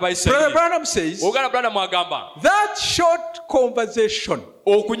okununula abaana ba Brother Isirayiri. Branham says Oganda Branham agamba that short conversation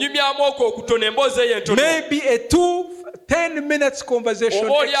okunyumyamu okwo okutono emboozi eyo entono may be a 10 minutes conversation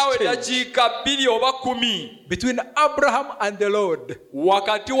oba oliawo exchange eddakiika 2 oba 10 between Abraham and the Lord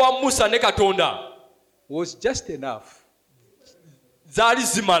wakati wa Musa ne Katonda was just enough zaali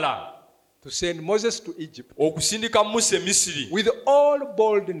zimala to send Moses to Egypt okusindika Musa e Misiri with all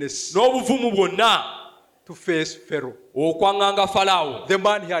boldness n'obuvumu bwonna to face Pharaoh, okwaŋŋanga Falaawo, the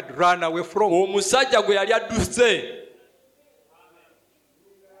man he had run away from. omusajja gwe yali adduse.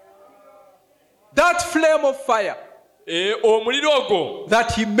 That flame of fire Omuliro ogwo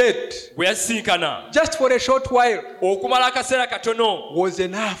that he met gwe yasisinkana just for a short while okumala akaseera katono was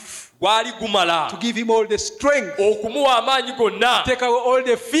enough gwali gumala to give him all the strength, okumuwa amaanyi gonna take away all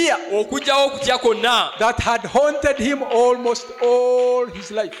the fear okugyawo okutya kwonna that had haunted him almost all his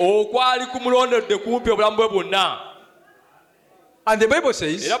life. okwali kumulondedde kumpi obulamu bwe bwonna. And the Bible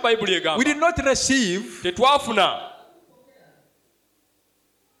says, Era bayibuli we egamba did not receive tetwafuna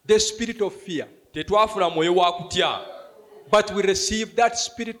the spirit of fear, mwoyo wa kutya, but we received that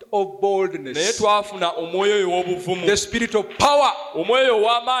spirit of naye boldness, twafuna omwoyo oyo w'obuvumu, the spirit of power, omwoyo oyo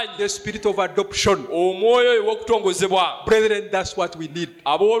ow'amaanyi, the spirit of adoption. omwoyo oyo w'okutongozebwa. Brethren, that's what we need.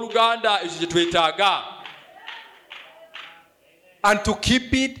 Abooluganda, ekyo kye twetaaga, And to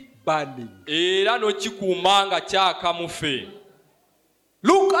keep it burning. era n'okikuuma nga kyaka mu ffe.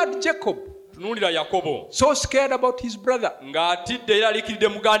 Look at Jacob, Tunuulira Yakobo so scared about his brother ng'atidde era alikiridde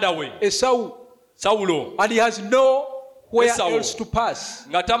muganda we Esau, Sawulo, and he has nowhere Esau. else to pass.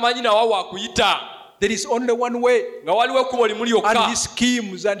 nga tamanyi nawa wakuyita, There is only one way, nga waliwo ekkubo limu and lyokka, he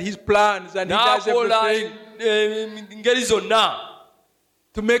schemes and his plans and he does n'akola everything engeri zonna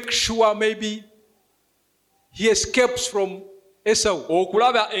to make sure maybe he escapes from Esau.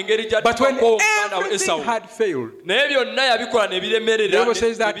 okulaba engeri But when gy'atuukako muganda we everything Esawu. had failed, Naye byonna yabikola ne the biremerera Bible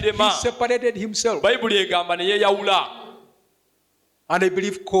says ne that he birema. separated himself, Bayibuli egamba ne yeeyawula and I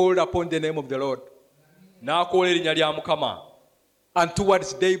believe called upon the name of the Lord. n'akoola erinnya lya Mukama. And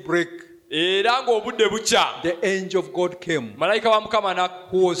towards daybreak, Era ng'obudde bukya, the angel of God came, malayika wa Mukama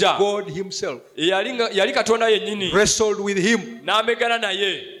who was n'akujja, God himself, yali Katonda yennyini, wrestled with him n'amegana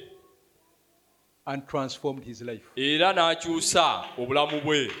naye and transformed his life. era n'akyusa obulamu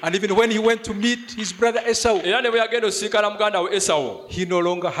bwe. And even when he went to meet his brother Esau, Era ne bwe yagenda osisinkana muganda we Esawu, he no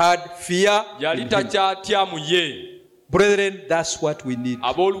longer had fear yali in him. takyatya mu ye. Brethren, that's what we need.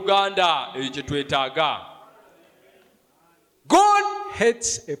 Abooluganda, ekyo kye twetaaga. God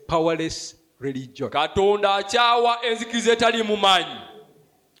hates a powerless religion. Katonda akyawa enzikiriza etaliimu maanyi.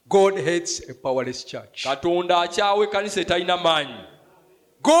 God hates a powerless church. Katonda akyawa ekkanisa etalina maanyi.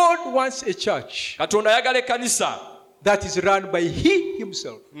 God wants a church Katonda ayagala ekkanisa that is run by he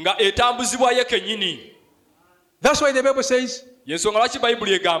himself. nga etambuzibwa ye kennyini. That's why the Bible says, Y'ensonga lwaki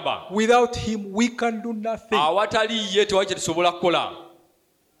Bayibuli egamba without him we can do nothing. awatali ye tewali kye tusobola kukola.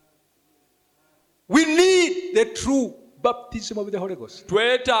 We need the true baptism of the Holy Ghost.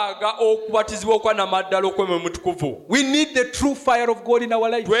 Twetaaga okubatizibwa okwa namaddala okw'Omwoyo Mutukuvu. We need the true fire of God in our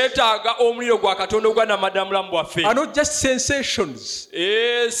life. Twetaaga omuliro gwa Katonda ogwa namaddala mu bulamu bwaffe. And not just sensations.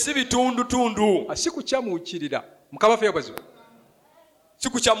 Si bitundutundu, Si kukyamuukirira. Mukama ffe yabazibu. si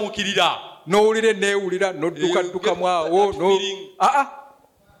kukyamuukirira. N'owulira enneewulira n'oddukaddukamu awo.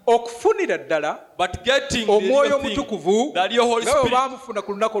 Okufunira ddala But getting Omwoyo the thing Mutukuvu that your Holy nga bwe Spirit, baamufuna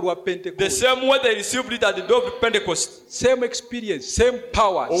ku lunaku lwa the Pentecost. same way they received it at the day of Pentecost. Same experience, same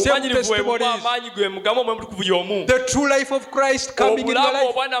power, same Obumanyirivu bwe buba testimonies. amaanyi gwe mugamu Omwoyo Mutukuvu y'omu. The true life of Christ coming in your Obulamu life.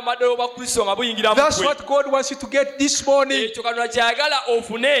 obwa namaddala obwa Kristo nga buyingira mu That's ggwe. what God wants you to get this morning. Ekyo Katonda kyayagala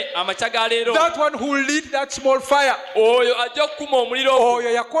ofune amakya ga leero. That one who will lead that small fire. Oyo ajja okukuma omuliro ogwo.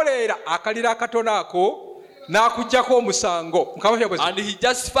 Oyo yakoleera akaliro akatono ako n'akuggyako omusango. Mukama ffe yabazibu. And he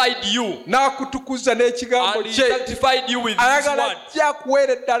justified you. N'akutukuza n'ekigambo And he kye. sanctified you with his Ayagala word. ajja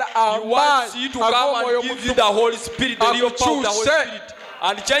kuweera ddala He wants you amaanyi to come ag'omwoyo and give you the Mutukuvu. Holy Spirit, the real power of the Holy Akukyuse. Spirit.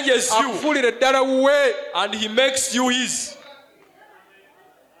 And changes you. Akufuulire ddala wuwe. And he makes you his.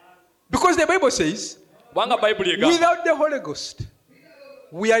 Because the Bible says, Kubanga Bayibuli egamba. without the Holy Ghost,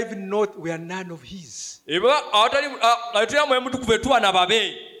 we are none of his. Tulina Mwoyo Mutukuvu tetuba na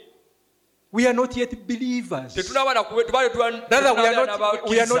babe. We are not yet believers. Tetunaba Rather,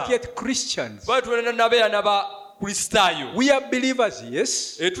 we are not yet Christians. nabeera n'abakristaayo. We are believers,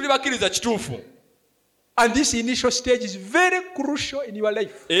 yes. Tuli bakkiriza kituufu. And this initial stage is very crucial in your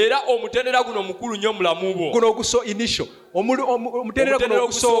life. Era omutendera guno mukulu nnyo mulamu bwo. Guno initial. Omutendera guno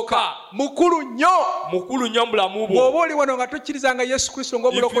ogusooka mukulu nnyo. Mukulu nnyo mulamu bwo. Bw'oba oli wano nga tokkirizanga Yesu Kristo If you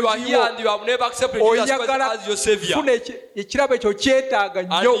are ng'omulokozi here wo, and you have never accepted Jesus Christ oyagala as your Savior, kufuna ekirabo ekyo kyetaaga and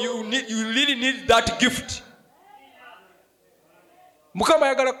nnyo. you really need that gift. Mukama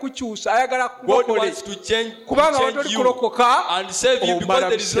ayagala kukyusa, ayagala God kulokole. wants to change Kubanga you watoli kulokoka and save you because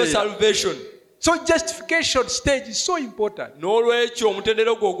there is no biseera. salvation. So justification stage is so important. N'olwekyo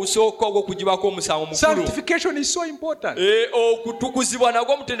omutendera gwo ogusooka ogw'okuggyibako omusango mukulu. Sanctification is so important. Okutukuzibwa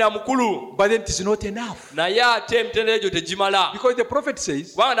nagwo omutendera mukulu. But then it is not enough. Naye ate emitendera egyo tegimala. Because the prophet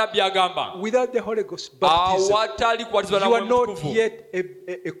says, Kubanga nabbi agamba without the Holy Ghost baptism, awatali kubatizibwa na you are Mwoyo not Mutukuvu yet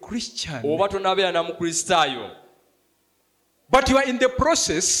a Christian. oba tonabeera na mukristaayo. But you are in the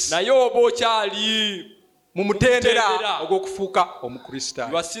process Naye oba okyali mu mutendera mutendera ogw'okufuuka you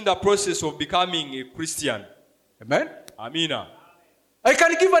omukristaayo. are in the process of becoming a Christian. Amen. Amina. I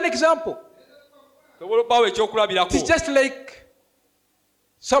can give an example. Sobola okubaawo It's ekyokulabirako. just like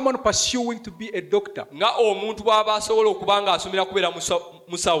someone pursuing to be a doctor. nga omuntu bw'aba asobola okuba nga asomera kubeera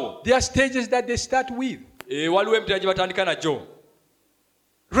musawo. There are stages that they start with. Waliwo emitera gye batandika nagyo.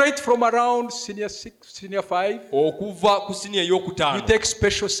 Right from around senior 6, senior 5. Okuva ku siniya You ey'okutaano. take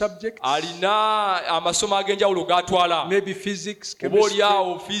special subjects. Alina amasomo ag'enjawulo g'atwala. Maybe physics, Oba chemistry,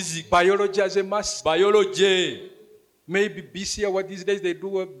 olyawo physics, biology as a must. biology. Maybe BCA, what these days they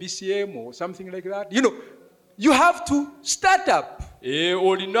do a BCM or something like that. You know, you have to start up.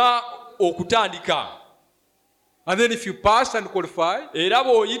 Olina okutandika. And then if you pass and qualify, Era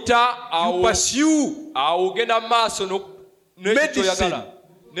bw'oyita you pursue awo ogenda mu maaso medicine.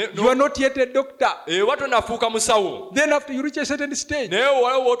 You are not yet a doctor. Ewa tonafuuka musawo. Then after you reach a certain stage, Naye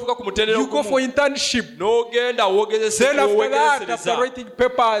waliwo w'otuuka ku mutendera you go for internship. n'ogenda Then after that, after wogezesereza. writing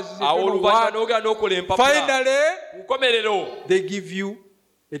papers, you Awo don't know oluvannyuma what, n'ogenda n'okola empapula. finally, Ku nkomerero they give you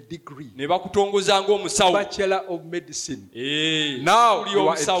a degree. ne bakutongoza ng'omusawo. Bachelor of Medicine. Eh, Now oli you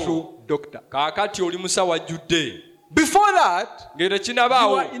are a omusawo. true doctor. Kaakati oli musawo ajjudde. Before that, Ng'era you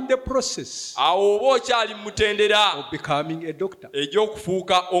kinabaawo. are in the process Awo oba okyali mu mutendera of becoming a doctor.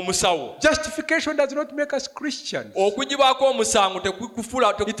 egy'okufuuka omusawo. Justification does not make us Christians. Okugibwako omusango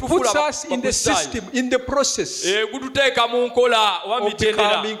It puts us in the system, in the process gututeeka mu nkola oba of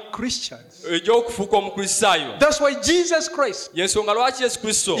mitendera becoming Christians. egy'okufuuka omukristaayo. That's why Jesus Christ Yensonga lwaki Yesu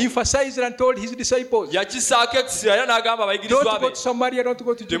Kristo emphasized and told his disciples, yakisaako ekisira era n'agamba abayigirizwa don't go be to Samaria, don't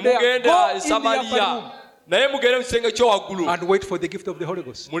go to Judea. temugenda Go e in the upper Samaliya room naye mugende mu kisenge ky'owaggulu and wait for the gift of the Holy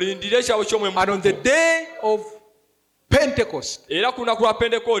Ghost. mulindire ekyabo ky'omwemu And on the day of Pentecost, era ku lunaku lwa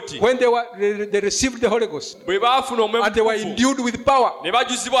pentekooti when they received the Holy Ghost bwe baafuna omwemu and they were endued with power, ne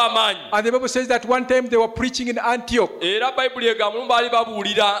bajuzibwa amaanyi. and the Bible says that one time they were preaching in Antioch, Era bayibuli egamba olumu baali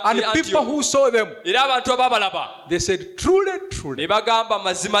babuulira and e people Antioch. who saw them, Era abantu abaabalaba they said, truly, ne truly, bagamba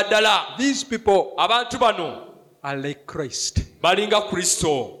mazima ddala these people abantu bano are like Christ. balinga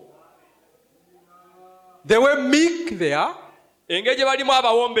Kristo. They were meek there. Engeri gye balimu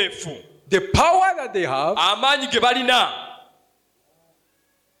abawombeefu, The power that they have, amaanyi ge balina,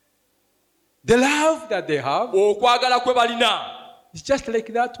 the love that they have, okwagala kwe balina is just like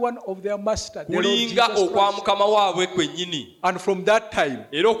that one of their master, the Lord kulinga Jesus okwa Christ. mukama waabwe kwennyini. And from that time,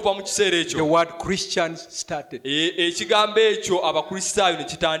 Era okuva mu kiseera the ekyo word Christians started ekigambo ekyo abakristaayo ne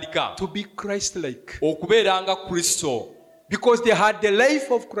kitandika to be Christ-like, okubeera nga Kristo, because they had the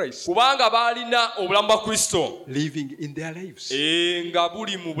life of Christ kubanga baalina obulamu bwa Kristo living in their lives. nga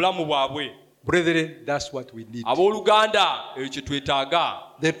buli mu bulamu bwabwe. Brethren, that's what we need. Abooluganda, ekyo kye twetaaga,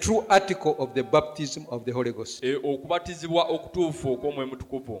 The true article of the baptism of the Holy Ghost. okubatizibwa okutuufu okw'omwemu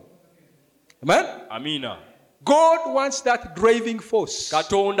mutukuvu. Amen? Amiina. God wants that driving force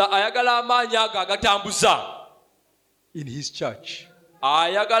Katonda ayagala amaanyi ago agatambuza. in His church.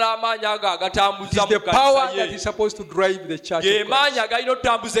 Ayagala amaanyi ago It agatambuza is mu the power kkanisa that ye. is supposed to drive the church Ge of maanyi Christ. agalina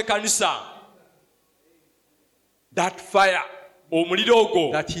okutambuza ekkanisa. That fire Omuliro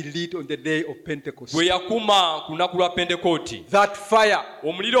ogwo that He lit on the day of Pentecost. gwe yakuma ku lunaku lwa pentekooti. That fire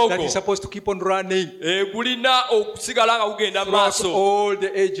Omuliro that ogwo is supposed to keep on running gulina okusigala nga gugenda mu throughout maaso all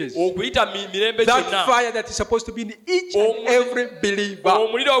the ages. okuyita mirembe That gyonna. fire that is supposed to be in each and every believer.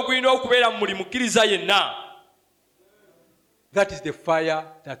 Omuliro ogulina okubeera mu buli mukkiriza yenna. That is the fire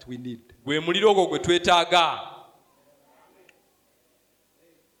that we need. Gwe muliro ogwo gwe twetaaga.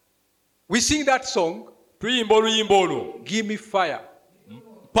 We sing that song, Tuyimba oluyimba olwo. give me fire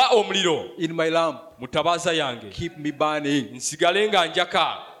Mpa omuliro in my lamp, mu ttabaaza yange, keep me burning. nsigale nga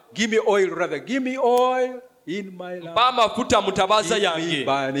njaka. Give me oil rather, give me oil in my lamp, Mpa amafuta mu ttabaaza keep me yange,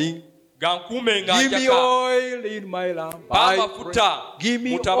 burning. ga nkuume nga Give me njaka. oil in my lamp, Mpa I amafuta pray. Give me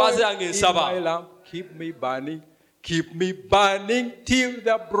mu ttabaaza oil yange in nsaba. my lamp, keep me burning. Keep me burning till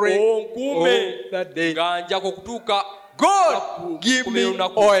the break Onkuume of the day. nga njaka okutuuka. God, give me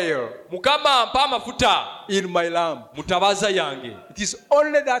oil Mukama mpa amafuta in my lamp. mu ttabaaza yange. It is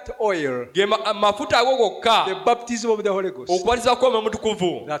only that oil, Ge amafuta ago the gokka baptism of the Holy Ghost, okubatiza kw'omwoyo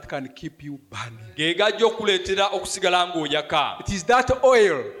mutukuvu that can keep you burning. ge gajja okuleetera okusigala ng'oyaka. It is that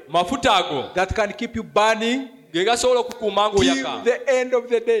oil Mafuta ago that can keep you burning ge gasobola okukuuma till ng'oyaka the end of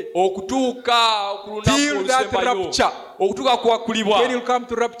the day. okutuuka ku lunaku Till that olusembayo, rapture. okutuuka kwakkulibwa. When He'll come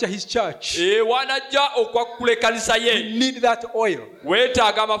to rapture His church, Wanajja okwakkula ekkanisa we ye, need that oil.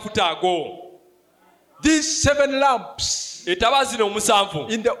 weetaaga amafuta ago. These 7 lamps Ettabaaza zino omusanvu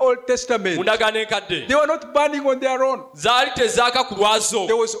in the Old mu Testament, ndagaano enkadde they were not burning on their own. zaali tezaaka ku lwazo,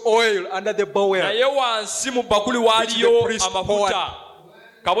 There was oil under the bowl, naye wansi mu bakuli Which waaliyo the priest amafuta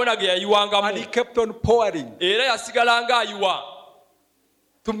kabona ge and he yayiwangamu, kept on pouring era yasigala ng'ayiwa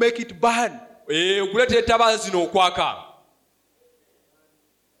to make it burn. okuleetera ettabaaza zino okwaka.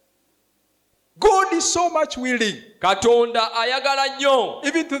 God is is so much willing, katonda ayagala nnyo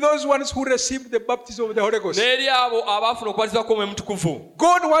even to those ones who received the baptism of the Holy Ghost. n'eri abo abaafuna okubatizibwa kw'omwoyo mutukuvu.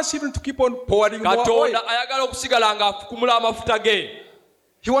 God wants even to keep on pouring more oil. katonda ayagala okusigala ng'afukumula amafuta ge.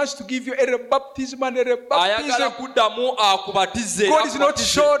 He wants to give you a baptism and a ayagala baptism. kuddamu akubatize. God is not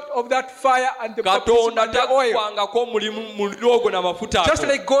short of that fire and the baptism katonda and the oil. takwangako mulimu mu lwogo n'amafuta Just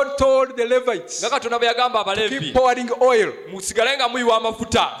ago. like God told the Levites nga katonda bwe yagamba to abaleevi keep pouring oil. musigale nga muyiwa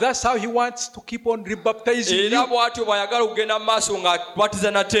amafuta. That's how He wants to keep on rebaptizing era you. bw'atyo bw'ayagala okugenda mu maaso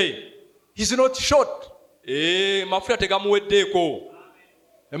ng'akubatiza nate. He's not short. Mafuta tegamuweddeeko.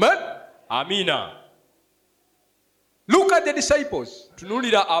 Amen? Amiina. Look at the disciples.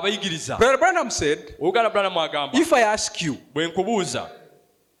 Tunuulira abayigiriza. Brother Branham said, Oluganda Branham agamba, if I ask you, bwe nkubuuza,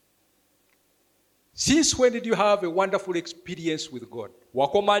 since when did you have a wonderful experience with God?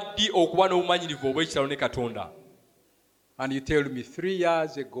 wakoma ddi okuba n'obumanyirivu obw'ekitalo ne Katonda? And you tell me 3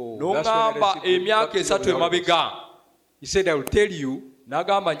 years ago. That's when I N'oŋŋamba received the emyaka baptism of esatu the Holy Ghost. emabega. He said, I will tell you,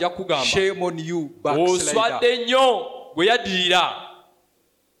 N'agamba nja kugamba, shame on you, backslider. oswadde nnyo gwe yaddirira.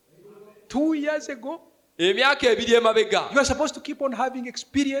 2 years ago, Emyaka ebiri emabega. you are supposed to keep on having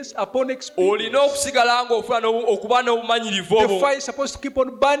experience upon experience. Olina okusigala nga ofuna okuba n'obumanyirivu The obwo. fire is supposed to keep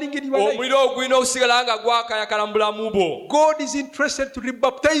on burning in your life. Omuliro ogulina okusigala nga gwakayakala mu bulamu bwo. God is interested to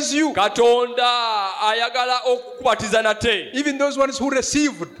rebaptize you. Katonda ayagala okukubatiza nate. Even those ones who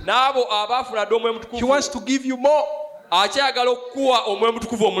received, N'abo abaafuna dde omwoyo He mutukuvu. wants to give you more. Akyayagala okukuwa omwoyo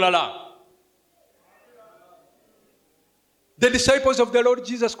mutukuvu omulala. The disciples of the Lord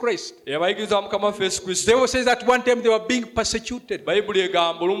Jesus Christ. Abayigiriza ba Mukama waffe Yesu The Kristo. Bible says that one time they were being persecuted. Bayibuli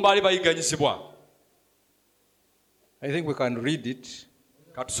egamba olumu baali bayiganyizibwa. I think we can read it.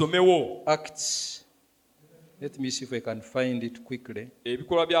 Katusomewo Acts. Let me see if I can find it quickly.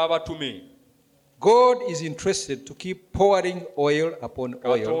 ebikolwa by'abatume. God is interested to keep pouring oil upon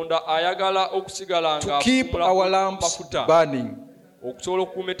oil, Katonda ayagala okusigala to nga keep afukumula our lamps mafuta burning. okusobola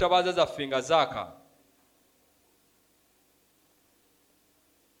okukuuma ettabaaza zaffe nga zaaka.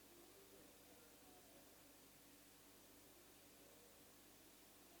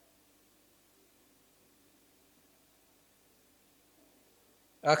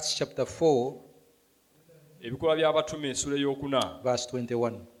 Acts chapter 4, Ebikolwa by'abatume ensula ey'okuna verse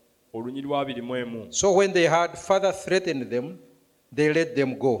 21. olunyiri lwa 21. So when they had further threatened them, they let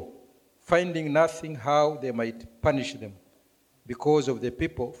them go, finding nothing how they might punish them because of the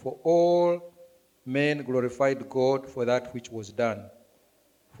people, for all men glorified God for that which was done.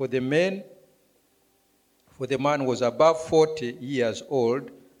 For the man was above 40 years old,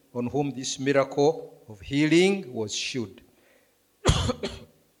 on whom this miracle of healing was shewed.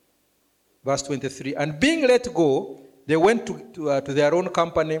 Verse 23, and being let go, they went to their own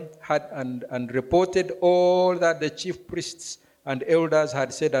company and reported all that the chief priests and elders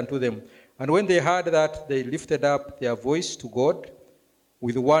had said unto them. And when they heard that, they lifted up their voice to God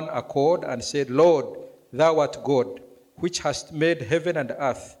with one accord and said, Lord, thou art God, which hast made heaven and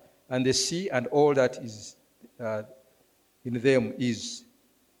earth, and the sea and all that is in them is.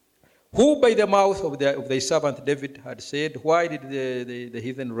 Who by the mouth of thy servant David had said, why did the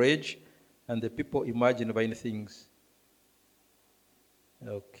heathen rage and the people imagine vain things?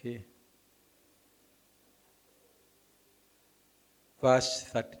 Okay.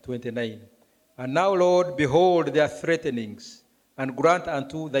 Verse 29. And now, Lord, behold their threatenings, and grant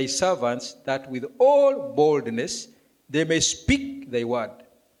unto thy servants that with all boldness they may speak thy word,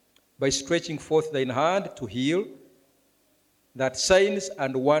 by stretching forth thine hand to heal, that signs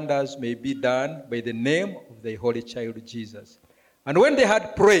and wonders may be done by the name of thy holy child Jesus. And when they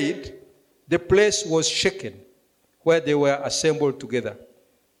had prayed, the place was shaken where they were assembled together,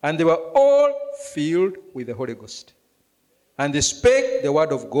 and they were all filled with the Holy Ghost. And they spake the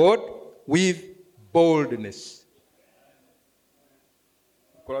word of God with boldness.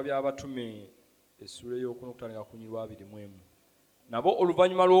 Ebikolwa by'abatume essula ey'okuna okutandika ku nyiri lwa 21. Nabo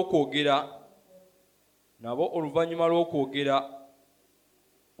oluvannyuma lw'okwogera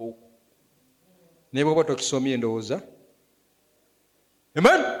Ne bw'oba tokisomye ndowooza.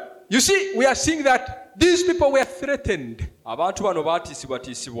 Amen. You see, we are seeing that these people were threatened. abantu bano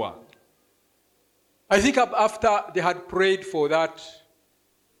baatiisibwatiisibwa. I think after they had prayed for that,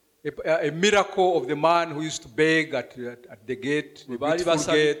 a miracle of the man who used to beg at the gate, the Baali beautiful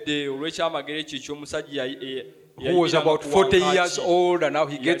gate, basabidde olw'ekyamagero ekyo eky'omusajja who was about 40 years old, and now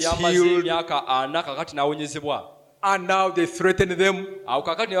he gets healed. emyaka 40 kakati n'awonyezebwa. And now they threaten them. Awo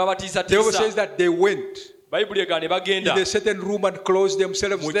kakati ne The Bible says babatiisatiisa. that they went. bayibuli egana ne in bagenda a certain room and closed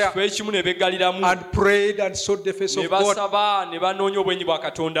themselves mu there kifo ekimu ne beggaliramu and prayed and sought the face ne of God. basaba ne banoonya obwenyi bwa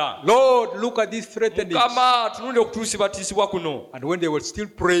Katonda. Lord, look at these threatenings. Mukama tunulire okutuusibwatiisibwa kuno. And when they were still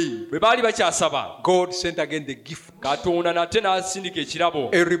praying, Bwe baali bakyasaba God sent again the gift, Katonda nate n'asindika ekirabo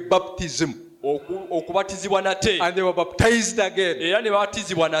a rebaptism. okubatizibwa nate And they were baptized again. era ne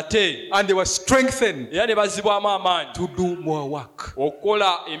babatizibwa nate And they were strengthened era ne bazzibwamu amaanyi to do more work.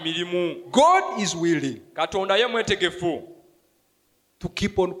 okukola emirimu. God is willing Katonda ye mwetegefu to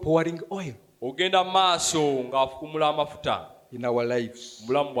keep on pouring oil ogenda mu maaso ng'afukumula amafuta in our lives. mu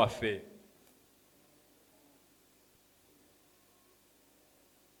bulamu bwaffe.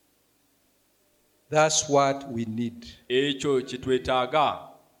 That's what we need. Ekyo kye twetaaga,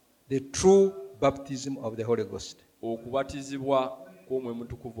 The true baptism of the Holy Ghost. okubatizibwa kw'Omwoyo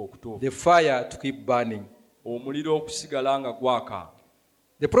Mutukuvu okutuufu, The fire to keep burning. omuliro okusigala nga gwaka.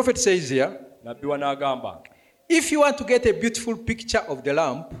 The prophet says here, Nabbi wanaagamba, if you want to get a beautiful picture of the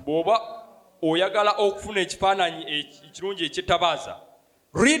lamp, bw'oba oyagala okufuna ekifaananyi ekirungi ekyettabaaza,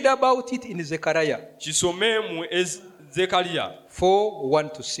 read about it in Zechariah kisome mu Zekaliya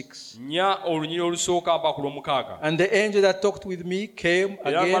 4:1-6. 4 olunyiri olusooka mpaka ku lw'omukaaga. And the angel that talked with me came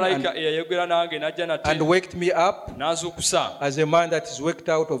Era again malayika eyayogera nange n'ajja nate and waked me up n'azuukusa as a man that is waked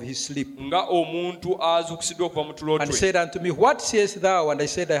out of his sleep, nga omuntu azuukusiddwa okuva mu tulo and twe. said unto me, what sayest thou? And I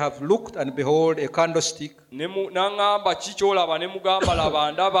said, I have looked, and behold, a candlestick N'aŋŋamba ki ky'olaba? Ne mugamba,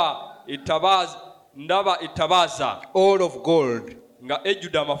 laba ndaba ettabaaza all of gold, nga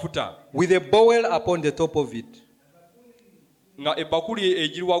ejjudde amafuta, with a bowl upon the top of it, nga ebbakuli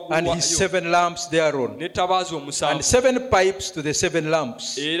egiri waggulu and his waayo 7 lamps thereon, n'ettabaaza and omusanvu, 7 pipes to the 7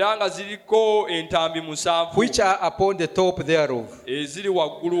 lamps, era nga ziriko entambi musanvu which are upon the top thereof, eziri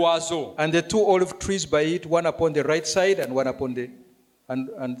waggulu waazo, and the 2 olive trees by it, one upon the right side, and one upon the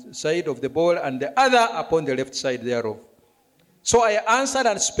and side of the bowl, and the other upon the left side thereof. So I answered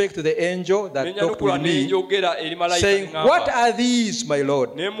and spake to the angel that talked n'enyanukula with me, n'enjogera eri saying, malayika what n'ŋŋamba, are these, my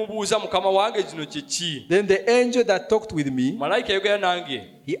Lord? ne mubuuza Mukama wange kino kye ki? Then the angel that talked with me, Malayika yayogera nange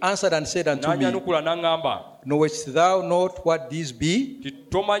he answered and said unto me, n'anyanukula n'aŋŋamba, knowest thou not what these be?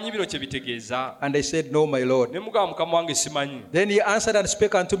 tomanyi bino kye bitegeeza? And I said, no, my Lord. Ne mugamba, Mukama wange simanyi. Then he answered and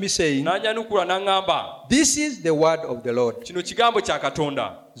spake unto me, saying, N'anyanukula n'aŋŋamba, this is the word of the Lord, kino kigambo kya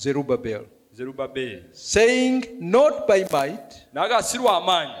Katonda. Zerubbabel, Zerubbabeli saying, not by might, n'agamba, si lwa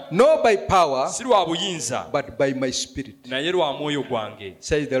maanyi, nor by power, si lwa buyinza, but by my spirit, naye lwa mwoyo gwange,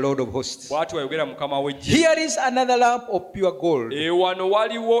 says the Lord of hosts. bw'ati wayogera Mukama w'eggye. Here is another lamp of pure gold. Wano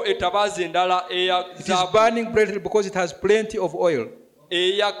waliwo ettabaaza endala eya It is zaabu, burning brightly because it has plenty of oil.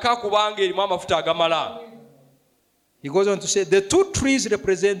 eyaka kubanga erimu amafuta agamala. He goes on to say, the 2 trees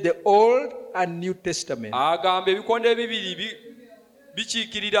represent the Old and New Testament. Agamba ebikondo ebibiri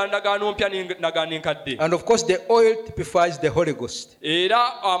bikiikirira ndagaano mpya n'endagaano enkadde. And of course, the oil typifies the Holy Ghost,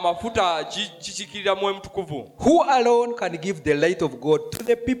 Era amafuta kikiikirira Mwoyo Mutukuvu. who alone can give the light of God to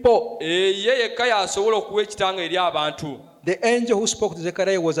the people. Ye yekka y'asobola okuwa ekitanga eri abantu. The angel who spoke to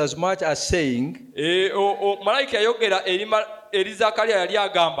Zechariah was as much as saying, Malayika yayogera eri Zakaliya yali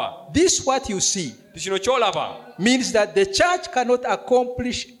agamba, this what you see kino ky'olaba means that the church cannot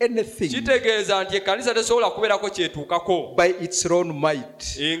accomplish anything kitegeeza nti ekkanisa tesobola kubeerako kyetuukako by its own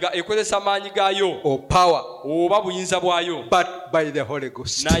might nga ekozesa maanyi gaayo or power, oba buyinza bwayo, but by the Holy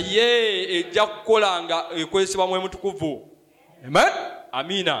Ghost. naye ejja kukola nga ekozesebwa Mwoyo Mutukuvu. Amen?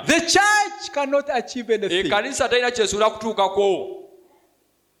 Amiina. The church cannot achieve anything Ekkanisa talina kyesobola kutuukako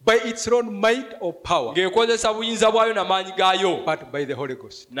by its own might or power, ng'ekozesa buyinza bwayo na maanyi gaayo, but by the Holy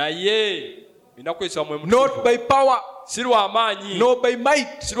Ghost. naye erina kukozesebwa Mwoyo Not Mutukuvu. by power, Si lwa maanyi, nor by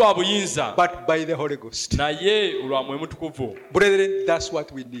might, si lwa buyinza, but by the Holy Ghost. naye olwa Mwoyo Mutukuvu. Brethren, that's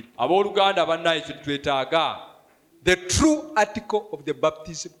what we need. Abooluganda bannaye kye twetaaga, The true article of the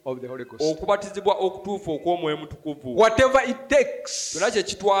baptism of the Holy Ghost. okubatizibwa okutuufu okw'Omwoyo Mutukuvu. Whatever it takes, Kyonna kye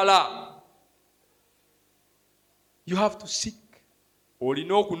kitwala, you have to seek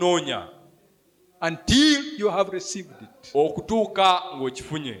olina okunoonya until you have received it. okutuuka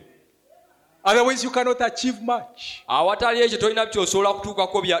ng'okifunye. Otherwise, you cannot achieve much. Awatali ekyo tolina by'osobola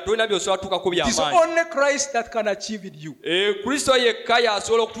kutuukako It is by'amaanyi. only Christ that can achieve it you. Kristo yekka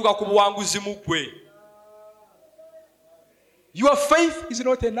y'asobola okutuuka ku buwanguzi mu ggwe. Your faith is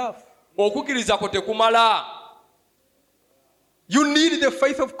not enough. Okukkiriza kwo tekumala. You need the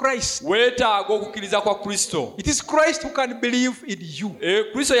faith of Christ. Weetaaga okukkiriza kwa Kristo. It is Christ who can believe in you.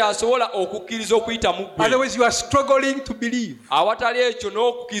 Kristo y'asobola okukkiriza okuyita mu ggwe. Otherwise, you are struggling to believe. Awatali ekyo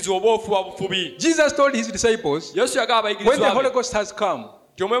n'okukkiriza oba ofuba bufubi. Jesus told his disciples, Yesu yagamba when the Holy abayigirizwa be, Ghost has come,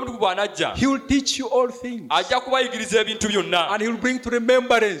 Omwoyo Omutukuvu anajja He will teach you all things. ajja kubayigiriza ebintu byonna And He will bring to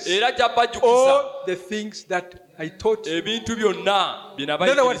remembrance era ajja bajjukiza all the things that I taught you. ebintu byonna bye In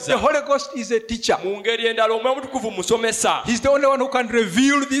other words, the nabayigiriza. Holy Ghost is a teacher. Mu ngeri endala Omwoyo Omutukuvu musomesa He's the only one who can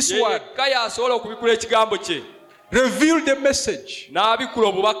reveal this Ye word, yekka y'asobola okubikula ekigambo kye reveal the message, n'abikula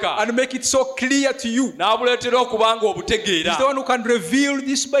obubaka and make it so clear to you. n'abuleetera okuba nga obutegeera. He's the one who can reveal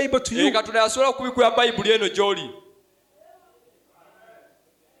this Bible to you. Katonda yasobola okubikula bayibuli eno gy'oli.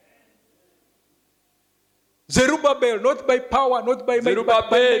 Zerubbabel, not by power, not by might, but by my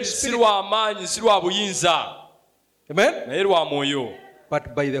Zerubbaberi si spirit. lwa maanyi si lwa buyinza Amen? naye lwa mwoyo,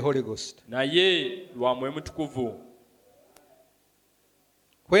 But by the Holy Ghost. naye lwa mwoyo mutukuvu.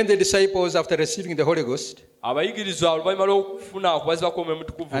 When the disciples, after receiving the Holy Ghost, Abayigirizwa oluvannyuma lw'okufuna okubazibwa kw'omwoyo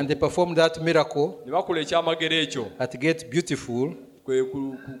mutukuvu and they performed that miracle ne bakola ekyamagero ekyo at Gate Beautiful, kwe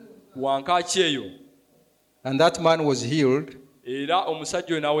ku wankaaki eyo, and that man was healed, era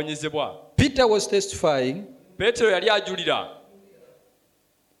omusajja oyo n'awonyezebwa. Peter was testifying. Peetero yali ajulira.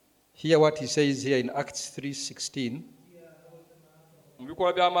 Hear what he says here in Acts 3:16. Mu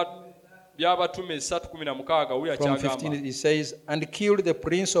bikolwa by'abatume 3:16 wulira From kyagamba. 15 he says, and killed the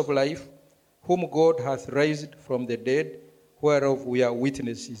Prince of Life, whom God hath raised from the dead, whereof we are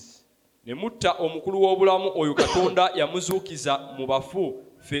witnesses. Ne mutta omukulu w'obulamu oyo Katonda yamuzuukiza mu bafu,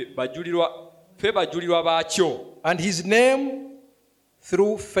 ffe bajulirwa baakyo. And his name,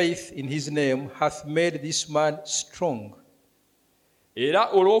 through faith in his name, hath made this man strong. Era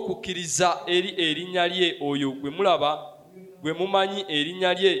olw'okukkiriza eri erinnya lye oyo gwe mulaba, gwe mumanyi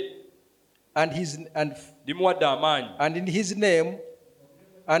erinnya lye limuwadde amaanyi. And in his name,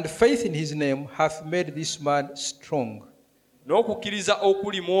 and faith in his name hath made this man strong. N'okukkiriza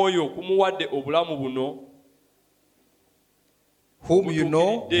okuli mu oyo kumuwadde obulamu buno, Whom you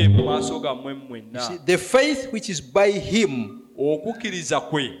know, mutuukiridde mu maaso gammwe mwenna. see, the faith which is by him Okukkiriza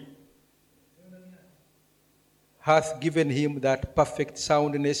kwe hath given him that perfect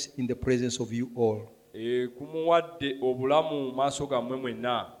soundness in the presence of you all. kumuwadde obulamu mu maaso gammwe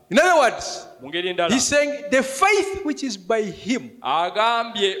mwenna. In other words, Mu ngeri endala he's saying the faith which is by him,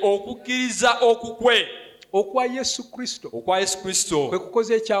 agambye okukkiriza okukwe okwa Yesu Kristo, okwa Yesu Kristo. kwe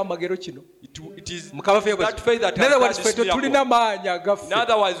kukoza ekyamagero kino. It is Mukama ffe that faith that in other has words, done ffe this miracle. tetulina maanyi agaffe, In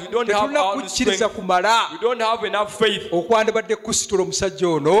other words, we don't have tetulina our own kukkiriza strength. kumala We don't have enough faith okwandibadde kusitula omusajja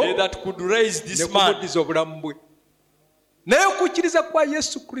ono that could raise ne this man. kumuddiza obulamu bwe. Naye okukkiriza kwa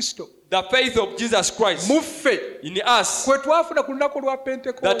Yesu Kristo The faith of Jesus Christ muffe in us kwe twafuna ku lunaku lwa that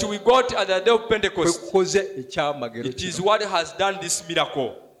Pentekoste we got at the day of kwe Pentecost. kukoze ekyamagero It is kino. what has done this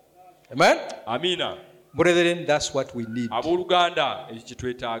miracle. Amen? Amina. Brethren, that's what we need. Abooluganda, ekyo kye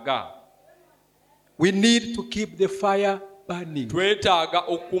twetaaga. We need to keep the fire burning. Twetaaga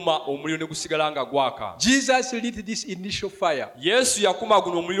okukuma omuliro ne gusigala nga gwaka. Jesus lit this initial fire. Yesu yakuma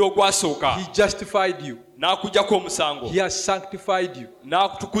guno omuliro ogwasooka He justified you. n'akuggyako omusango, He has sanctified you.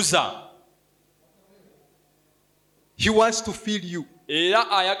 n'akutukuza, He wants to fill you. era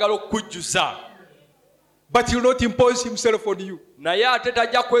ayagala okukujjuza. But he will not impose himself on you. Naye ate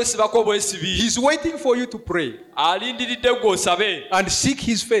tajja kwesibako bwesibi. He's waiting for you to pray Alindiridde gwe osabe, and seek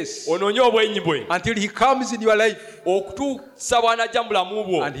his face onoonye obwenyi bwe, until he comes in your life okutuusa bw'anajja mu bulamu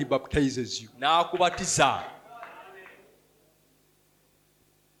bwo and he baptizes you. n'akubatiza.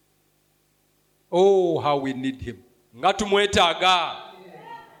 Oh, how we need him. Nga tumwetaaga.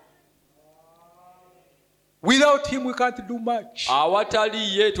 Without him, we can't do much.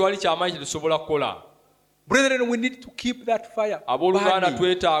 Awatali ye twali kyamaanyi kye tusobola kukola. Brethren, we need to keep that fire Abooluganda burning.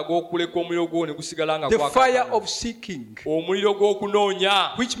 twetaaga okuleka omuliro gwo ne gusigala nga The fire gwaka. of seeking, Omuliro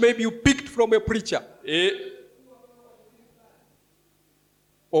gw'okunoonya. which maybe you picked from a preacher.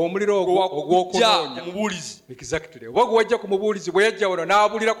 Omuliro Gwakujja ogw'okunoonya. mubuulizi. Exactly. Oba gwe wajja ku mubuulizi bwe yajja wano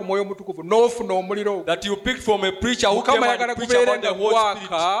n'abulira ku Mwoyo Omutukuvu n'ofuna omuliro. That you picked from a preacher who came Mukama and ayagala preached gubeere about the nga Holy Spirit.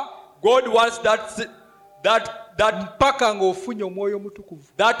 gwaka God wants that mpaka ng'ofunye Omwoyo Omutukuvu.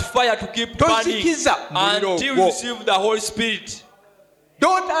 fire to keep burning Tozikiza muliro until you gwo. receive the Holy Spirit.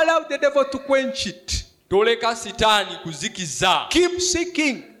 Don't allow the devil to quench it. Toleka sitaani kuzikiza. Keep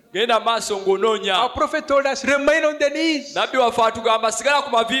seeking. Genda maaso Our ng'onoonya. prophet told us, remain on the knees Nabbi waffe atugamba sigala ku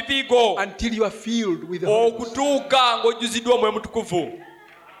maviivi go until you are filled with the Holy Ghost. okutuuka ng'ojjuziddwa Omwoyo Mutukuvu.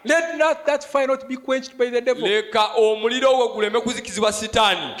 Let not that fire not be quenched by the devil. Leka omuliro gwe guleme kuzikizibwa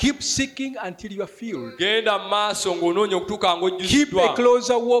sitaani. Keep seeking until you are filled. Genda mu maaso ng'onoonya okutuuka Keep a ng'ojjuziddwa.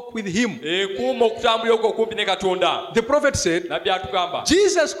 closer walk with him. Kuuma okutambulira okwo okumpi ne Katonda. The prophet said, Nabbi atugamba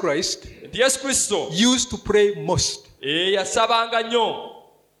Jesus Christ nti Yesu Kristo used to pray most. yasabanga nnyo.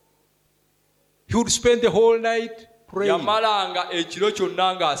 He would spend the whole night praying. Yamalanga ekiro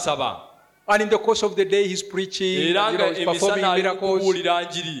kyonna ng'asaba. And in the course of the day, he's preaching, era nga he's performing emisana ali miracles. kubuulira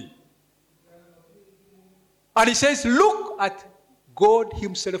njiri. And he says, look at God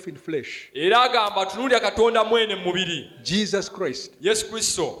himself in flesh. Era agamba tunuulira Katonda mwene mu mubiri, Jesus Christ. Yesu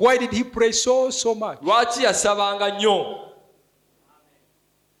Kristo. Why did he pray so much? Lwaki yasabanga nnyo?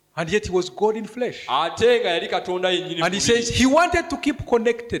 And yet he was God in flesh. Ate nga yali Katonda yennyini mu And he mubiri. says he wanted to keep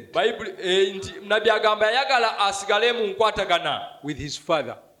connected Nabbi agamba yayagala asigale mu nkwatagana with his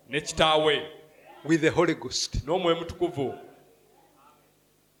Father, ne kitaawe with the Holy Ghost. n'Omwoyo Mutukuvu.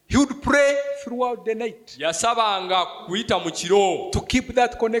 He would pray throughout the night Yasabanga kuyita mu kiro to keep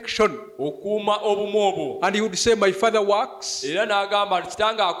that connection. okuuma obumu obwo. And he would say, my Father works, Era n'agamba nti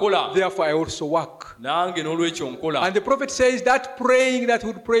kitange akola, therefore I also work. nange n'olwekyo nkola. And the prophet says that praying that he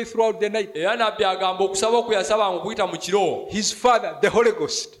would pray throughout the night, Era nabbi agamba okusaba okwo yasabanga okuyita mu kiro, his Father, the Holy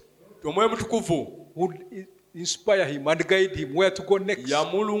Ghost, Omwoyo Mutukuvu would inspire him and guide him where to go next,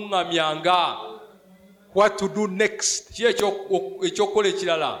 yamuluŋŋamyanga what to do next, ki ekyokukola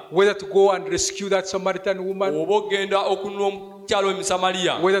ekirala, whether to go and rescue that Samaritan woman, oba ogenda okununula omukyalo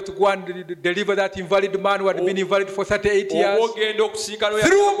Omusamaliya, whether to go and deliver that invalid man who had been invalid for 38 oba years. ogenda okusinkana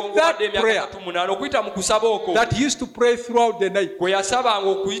Through that prayer. 38 okuyita mu kusaba okwo That he used to pray throughout the night. kwe yasabanga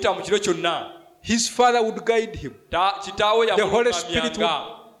okuyita mu kiro kyonna, His Father would guide him. kitaawe The Holy Spirit yamuluŋŋamyanga,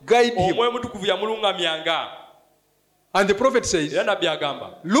 would guide him. Omwoyo Mutukuvu yamuluŋŋamyanga. And the prophet says, Era nabbi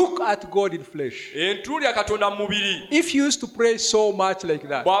agamba look at God in flesh. entuulira Katonda mu mubiri. If you used to pray so much like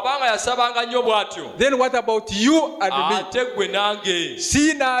that, Bw'abanga yasabanga nnyo bw'atyo, then what about you and me? ate gwe nange,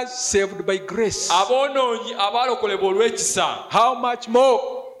 Sinners saved by grace. aboonoonyi abaalokolebwa olw'ekisa, How much more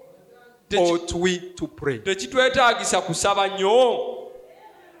Teki- ought we to pray? tekitwetaagisa kusaba nnyo?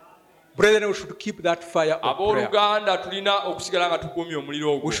 Brethren, we should keep that fire of prayer. Abooluganda tulina okusigala nga tukuumye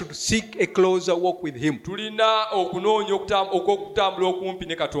omuliro ogwo. We should seek a closer walk with him. Tulina okunoonya okutambula okumpi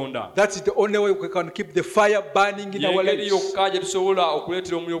ne Katonda. That's the only way we can keep the fire burning in our Y'engeri lives. yokka gye tusobola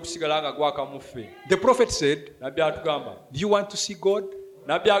okuleetera omuliro okusigala nga gwaka mu ffe. The prophet said, Nabbi atugamba, do you want to see God?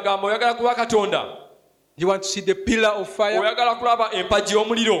 nabbi agamba oyagala kulaba Katonda, Do you want to see the pillar of fire? oyagala kulaba empagi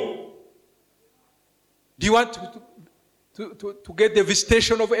y'omuliro, Do you want to get the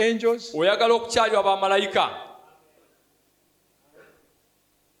visitation of angels? oyagala okukyalibwa bamalayika.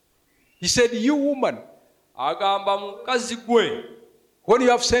 He said, you woman, Agamba mukazi gwe, when you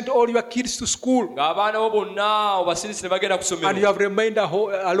have sent all your kids to school ng'abaana bo bonna obasindise ne bagenda ku and you ssomero, have remained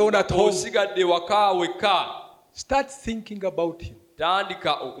alone at home, osigadde waka wekka, start thinking about him.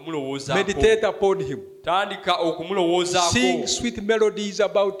 tandika okumulowoozaako, Meditate upon him. tandika okumulowoozaako, Sing sweet melodies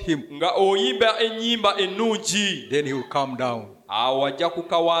about him. nga oyimba ennyimba ennungi, Then he will come down. awo ajja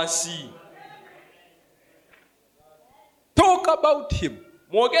kukka wansi. Talk about him.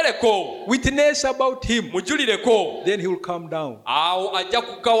 Mwogereko, Witness about him. mujulireko, Then he will come down. awo ajja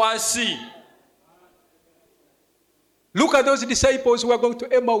kukka wansi. Look at those disciples who are going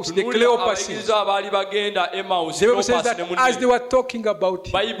to Emmaus, the Tunuulira Cleopas. abayigirizwa abaali bagenda Emmaus, The Bible says Cleopas that ne as they munne, were talking about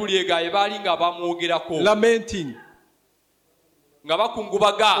him, Bayibuli egaye baali nga bamwogerako, lamenting, nga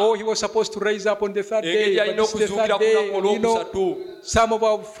bakungubaga, oh, he was supposed to rise up on the third day. engeri But yalina it's the okuzuukira third ku lunaku day. You know, olwokusatu. some of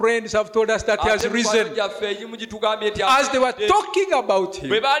our friends have told us that he has Ate risen. mikwano gyaffe egimu gitugambye nti As they were afudde. talking about bwe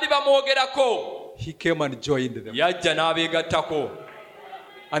him, baali bamwogerako, he came and joined them. yajja n'abeegattako.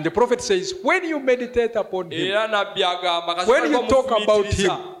 And the prophet says, when you meditate upon him, Era nabbi agamba When you talk about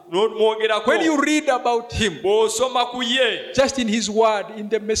kasomufumiitiriza n'omwogerako, when you read about him, bw'osoma ku ye, just in his word, in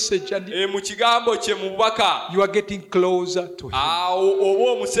the message, and mu kigambo kye mu bubaka, you are getting closer to him. awo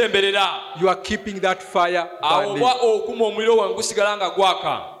oba omusemberera, You are keeping that fire awo burning. oba okuma omuliro wange gusigala nga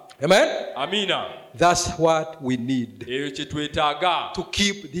gwaka. Amen? Amiina. That's what we need Eyo kye twetaaga, to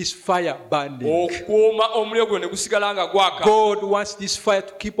keep this fire burning. okuuma omuliro guno ne gusigala nga gwaka. God wants this fire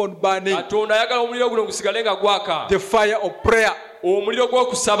to keep on burning. Katonda ayagala omuliro guno gusigale nga gwaka. The fire of prayer, Omuliro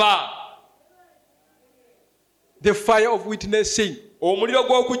gw'okusaba, the fire of witnessing. omuliro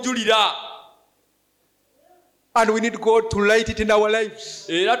gw'okujulira. And we need God to light it in our lives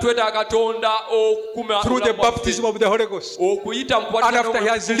Era twetaaga Katonda okukuma through the obulamu bwaffe, baptism of the Holy Ghost. okuyita mu And kukwatagana after he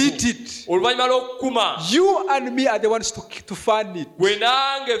has lit n'Omwoyo it, oluvannyuma lw'okukuma, you and me are the ones to fan it gwe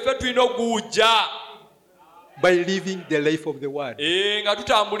nange ffe tulina oguwujja, by living the life of the word. nga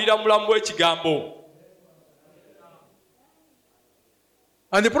tutambulira mu bulamu bw'ekigambo.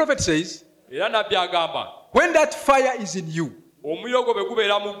 And the prophet says, Era nabbi agamba, when that fire is in you, omuliro gwo bwe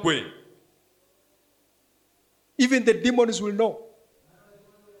gubeera mu ggwe, even the demons will know,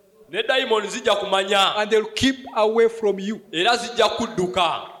 ne dayimoni zijja kumanya, and they'll keep away from you. era zijja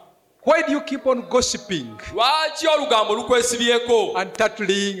kudduka. Why do you keep on gossiping lwaki olugambo lukwesibyeko and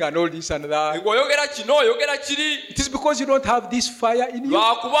tattling and all this and that? ng'oyogera kino oyogera kiri? It is because you don't have this fire in you.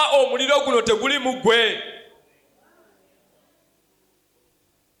 lwakuba omuliro guno teguli mu ggwe.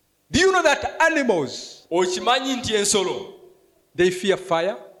 Do you know that animals, okimanyi nti ensolo they fear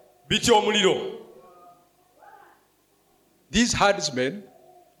fire? bitya omuliro? These herdsmen,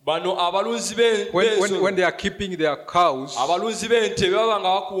 bano abalunzi when they are keeping their cows, abalunzi b'ente baba nga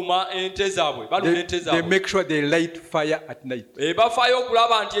bakuuma ente zaabwe balunda ente they zaabwe make sure they light fire at night bafaayo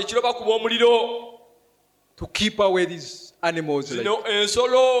okulaba nti ekiro bakuba omuliro to keep away these animals, like zino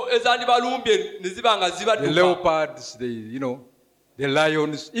ensolo ezandibalumbye ne ziba nga the zibadduka. leopards, the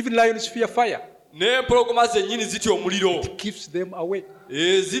lions. Even lions fear fire. n'empologoma zennyini zitya omuliro. It keeps them away.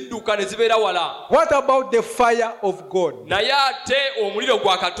 Zidduka ne zibeera wala. What about the fire of God? naye ate omuliro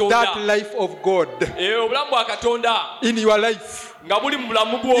gwa That katonda, life of God obulamu bwa katonda in your life. nga buli mu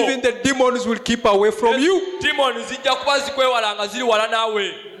bulamu bwo. Even the demons will keep away from you. dimoni zijja kuba zikwewala nga ziri wala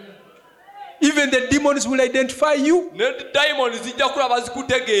naawe. Even the demons will identify you. ne dayimoni zijja kulaba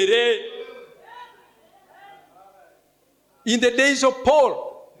zikutegeere. In the days of Paul,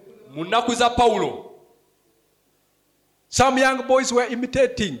 mu nnaku za Pawulo some young boys were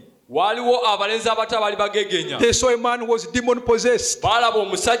imitating. waaliwo abalenzi abato abaali bagegenya. They saw a man who was demon possessed, baalaba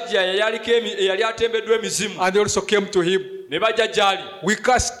omusajja eyali atembeddwa emizimu and they also came to him. ne bajja gy'ali. We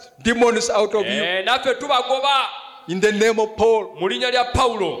cast demons out of you naffe tubagoba in the name of Paul. mu linnya lya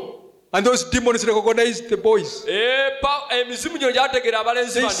Pawulo. And those demons recognized the boys. emizimu gino gyategeera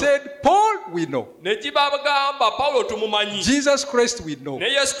abalenzi They bano said, Paul, we know. ne gibagamba Pawulo tumumanyi Jesus Christ, we know. ne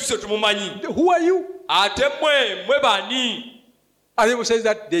Yesu Kristo tumumanyi. Who are you? ate mmwe bani? And the Bible says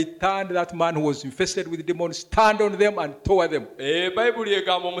that they turned that man who was infested with demons, turned on them and tore them. Bayibuli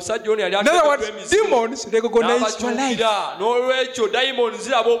egamba omusajja ono yali In other words, demons recognize your life. n'abakyukira. n'olwekyo dayimoni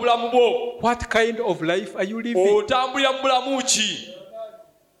ziraba obulamu bwo. What kind of life are you living? otambulira mu bulamu ki?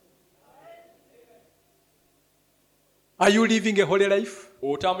 Are you living a holy life?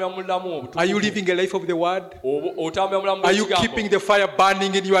 otambulira mu bulamu Are you living a life of the word? otambulira mu bulamu Are you keeping bw'ekigambo? the fire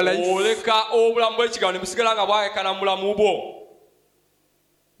burning in your life? oleka obulamu bw'ekigambo ne busigala nga bwayekana mu bulamu bwo.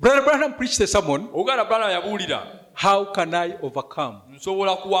 Brother Branham preached a sermon, Oganda Branham yabuulira How Can I Overcome?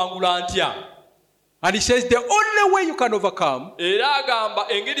 nsobola kuwangula ntya. And he says the only way you can overcome, era agamba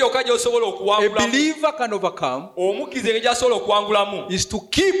engeri yokka gy'osobola a okuwangulamu, believer can overcome, omukkiriza engeri gy'asobola okuwangulamu is to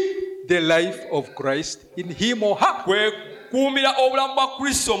keep the life of Christ in him or her. kwe kuumira obulamu bwa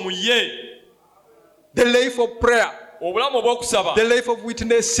Kristo mu ye, The life of prayer, obulamu obw'okusaba, the life of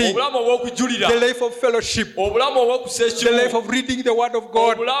witnessing, obulamu obw'okujulira, the life of fellowship, obulamu obw'okusa the life ekimu, of reading the word of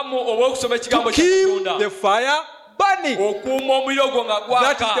God, obulamu obw'okusoma to ekigambo kya keep Katonda, the fire burning. okuuma omuliro gwo nga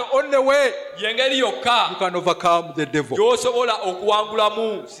That is gwaka. the only way Y'engeri you yokka can overcome the devil. gy'osobola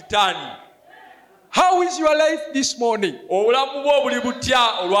okuwangulamu sitaani. How is your life this morning? Obulamu bwo buli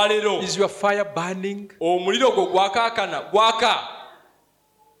butya olwaleero? Is your fire burning? Omuliro gwo gwaka.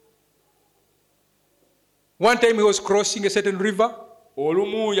 One time he was crossing a certain river,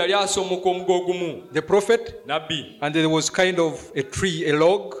 Olumu yali asomoka omugo ogumu, the prophet, nabbi, and there was kind of a tree, a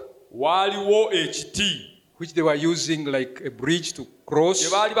log, waaliwo ekiti which they were using like a bridge to cross. kye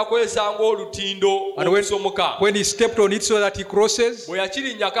baali bakozesa ng'olutindo And okusomoka. when he stepped on it so that he crosses, Bwe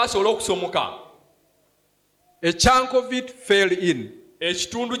yakirinnyako asobole okusomoka, a chunk of it fell in,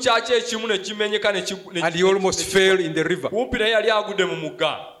 ekitundu kyakyo ekimu ne kimenyeka and he almost fell in the river. kumpi naye yali agudde mu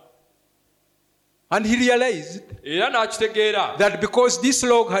mugga. And he realized Era n'akitegeera that because this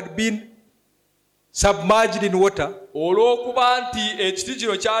log had been submerged in water, olw'okuba nti ekiti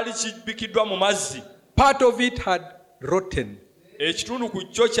kino kyali kibbikiddwa mu mazzi, part of it had rotten. ekitundu ku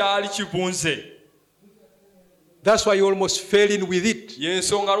kyo kyali kivunze. That's why he almost fell in with it.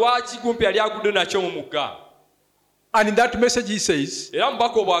 Y'ensonga lwaki kumpi yali agudde nakyo mu mugga. And in that message he says, Era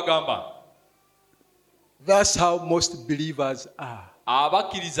mubaka obwagamba that's how most believers are.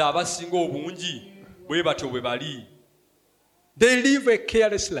 abakkiriza abasinga obungi bwe batyo bwe bali. They live a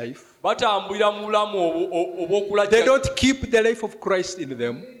careless life. Batambulira mu bulamu They obw'okulajja, don't keep the life of Christ in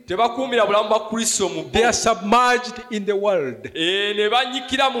them. tebakuumira bulamu bwa Kristo mu They bo. are submerged in the world. Ne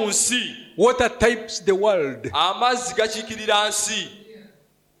bannyikira mu nsi, Water types the world. amazzi gakiikirira nsi,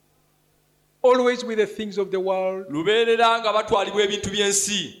 Always with the things of the world, lubeerera nga batwalibwa ebintu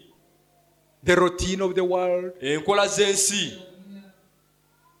by'ensi, the routine of the world. enkola z'ensi.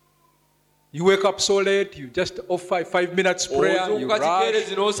 You wake up so late, you just offer 5 minutes prayer, you Ozuukuka rush.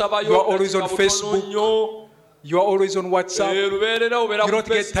 kikeerezi n'osabayo You are always on akaseera butono Facebook. nnyo, You are always on WhatsApp. lubeerera obeera You don't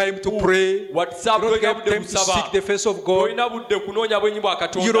ku get time to Facebook, pray. WhatsApp You don't tolina get budde time to kusaba, seek the face of God. tolina budde kunoonya bwenyi bwa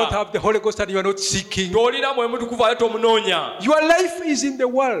You don't Katonda, have the Holy Ghost and you are not seeking. tolina mwoyo mutukuvu ate tomunoonya. Your life is in the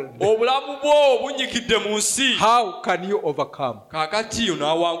world. Obulamu bwo bunyikidde mu nsi. How can you overcome Kaakati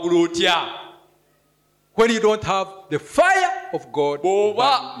onaawangula otya when you don't have the fire of God?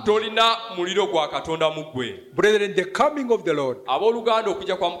 bw'oba tolina muliro gwa Katonda mu ggwe? Brethren, the coming of the Lord Abooluganda,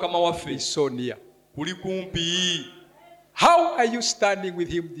 okujja kwa Mukama waffe is so near. kuli kumpi. How are you standing with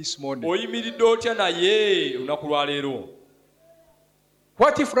him this morning? Oyimiridde otya naye olunaku lwa leero?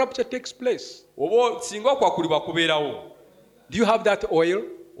 What if rapture takes place? Oba singa okwakulibwa kubeerawo, Do you have that oil?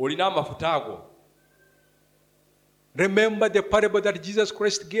 olina amafuta ago? Remember the parable that Jesus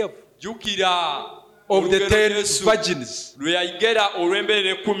Christ gave Jjukira of the olugero 10 Yesu virgins. lwe yayigera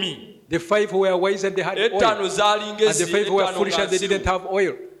olw'embeerera 10. The 5 who were wise and they had Etaano oil. zaali And the ngezi, 5 who were etaano foolish nga and they didn't nsiru. have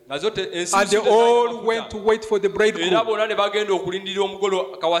oil. Nazo ensiru And they zitezaalina all mafuta. went to wait for the Era bridegroom. bonna ne bagenda okulindirira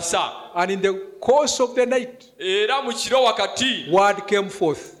omugole kawasa. And in the course of the night, Era mu kiro wakati word came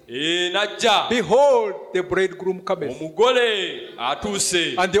forth. n'ajja, Behold, the bridegroom cometh. omugole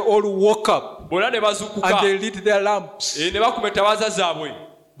atuuse. And they all woke up Bonna ne and bazukuka, they lit their lamps. ne bakuma ettabaaza zaabwe.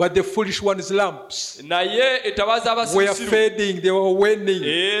 But the foolish ones' lamps Naye ettabaaza were abasirusiru fading, they were waning.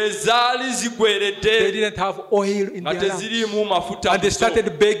 ezaali They zigweredde didn't have oil in nga their lamps. teziriimu mafuta And they muzo.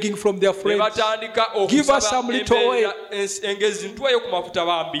 started begging from their Ne friends. batandika Give us okusaba some little embeera engezi, ntweyo ku mafuta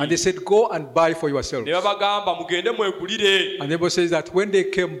bambi. And they said, go and buy for yourselves. Ne babagamba mugende mwegulire. And the Bible says that when they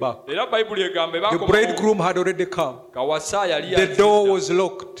came back, Era Bayibuli egamba the bakomawo, bridegroom had already come. kawasa yali The door yazidda, was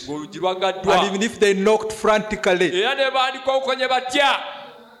locked. ng'oluggi And lwaggaddwa. even if they knocked frantically, Era ne bandika okonye batya.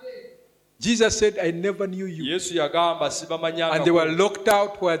 Jesus said, I never knew you. Yesu yagamba sibamanyanga. And they were locked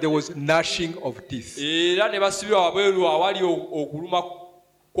out where there was gnashing of teeth. Era ne basibirwa wabweru awali okuluma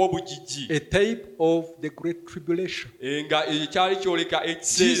kw'obujiji. A type of the great tribulation. Nga ekyali kyoleka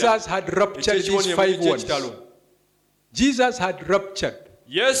ekiseera Jesus had raptured these 5 ones. ekyekitalo. Jesus had raptured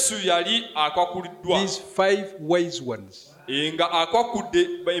Yesu yali akwakuliddwa these 5 wise ones nga akwakudde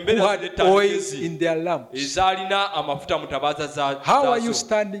who embeera had z'ettaano oil ezi in their lamps. ezaalina amafuta mu tabaaza How are you zaazo.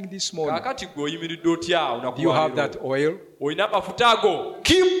 standing this morning? Kaakati gwe oyimiridde otya olunaku Do you lwa have leero? that oil? Olina amafuta ago?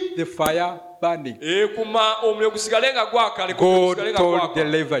 Keep the fire burning. Ekuma omuliro gusigale nga gwaka, leka omuliro God gusigale nga told the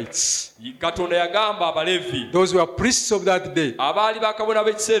gwaka. Levites, Katonda yagamba Abaleevi, those were priests of that day. abaali bakabona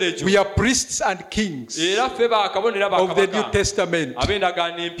b'ekiseera ekyo, We are priests and kings era ffe bakabona era of the New bakabaka Testament.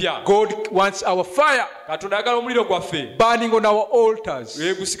 ab'endagaano empya. God wants our fire Katonda ayagala omuliro gwaffe burning on our altars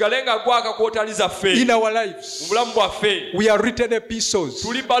gusigale nga gwaka ku otali zaffe in our mu lives. bulamu bwaffe. We are written epistles.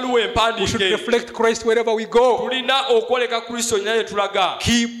 Tuli bbaluwa We should empandiike, reflect Christ wherever we go. tulina okwoleka Kristo nnyina ye tulaga.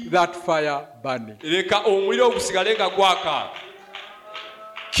 Keep that fire burning. Leka omuliro gusigale nga gwaka.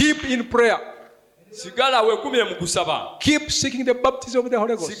 Keep in prayer. Sigala weekumire mu kusaba. Keep seeking the baptism of the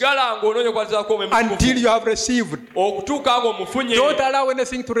Holy Ghost Sigala ng'onoonya okwatizako Omwoyo until Mutukuvu you have received. okutuuka ng'omufunye. Don't allow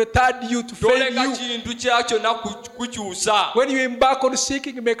anything to retard you, to fail Toleka you. kintu kya kyonna kukyusa. When you embark on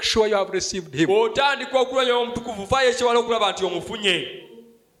seeking, make sure you have received Him. Bw'otandika okunoonya Omutukuvu, faayo ekyewala okulaba nti omufunye.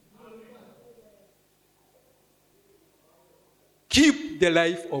 Keep the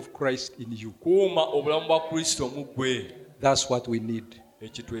life of Christ in you. Kuuma obulamu bwa Kristo mu ggwe. That's what we need.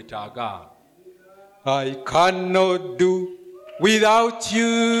 Ekitwetaaga. I cannot do without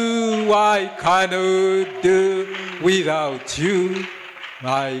you. I cannot do without you.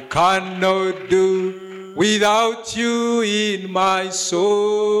 I cannot do without you in my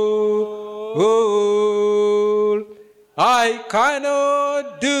soul. I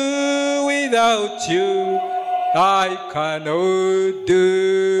cannot do without you. I cannot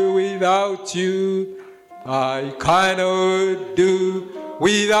do without you. I cannot do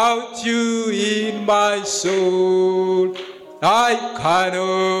without you in my soul. I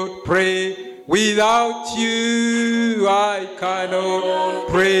cannot pray without you. I cannot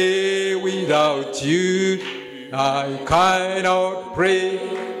pray without you. I cannot pray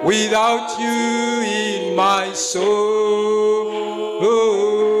without you in my soul.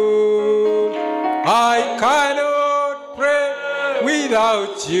 I cannot pray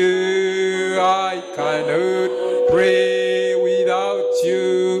without you. I cannot pray without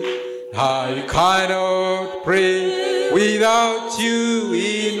you. I cannot pray without you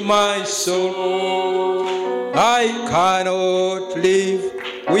in my soul. I cannot live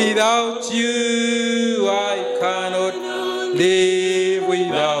without you. I cannot live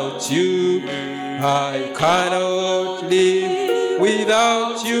without you. I cannot live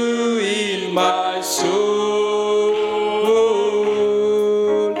without you in my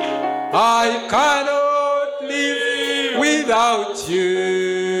soul. I cannot live without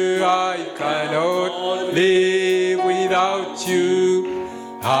you. I cannot live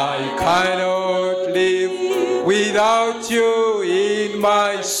I cannot live without you in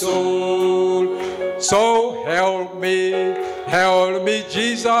my soul. So help me,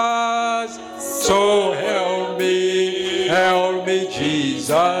 Jesus. So help me,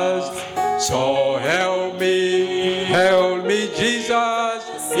 Jesus. So help me,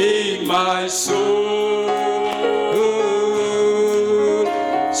 Jesus, in my soul.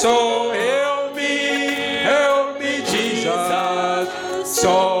 So help me, Jesus.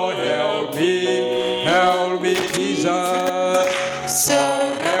 So help me, Jesus. So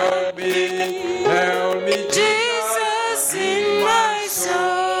help me, Jesus, in my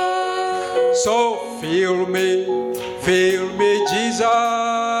soul. So fill me,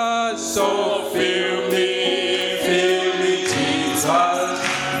 Jesus. So fill me, Jesus.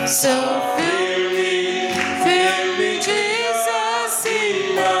 So fill me, Jesus,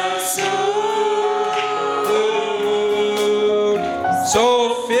 in my soul. So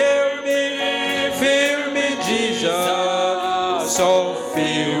fill me, Jesus. So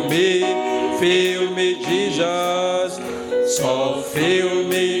fill me, Jesus. So fill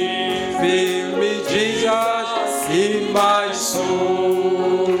me, Jesus, in my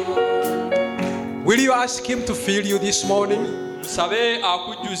soul. Will you ask him to fill you this morning? Musabe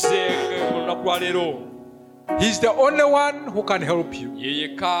akujjuze olunaku lwa leero. He's the only one who can help you. Ye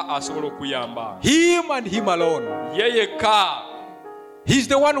yekka asobola okuyamba. Him and him alone. Ye yekka. He's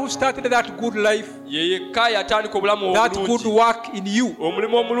the one who started that good life, Ye yekka yatandika obulamu that good obulungi. work in you.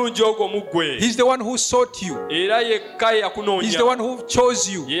 Omulimu omulungi ogwo mu ggwe. He's the one who sought you. Era yekka ye He's the one yakunoonya. who chose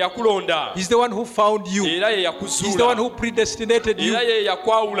you. Ye yakulonda. He's the one who found you. Era ye He's the one yakuzuula. who predestinated you. Era ye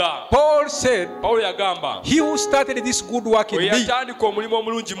yakwawula. Paul said, Pawulo yagamba, he who started this good work in we me, yatandika omulimu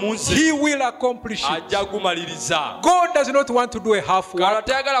omulungi mu nsi, he will accomplish it. ajja gumaliriza. God does not want to do a half Katonda work.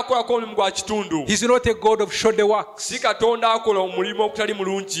 tayagala kukolako omulimu gwa kitundu. He's not a God of shoulder works. Si Katonda akola omulimu ogutali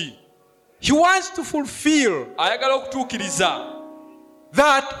mulungi. He wants to fulfill Ayagala okutuukiriza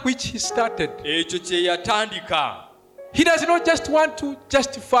that which he started. ekyo kye yatandika. He does not just want to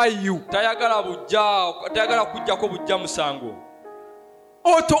justify you Tayagala kuggyako bujja musango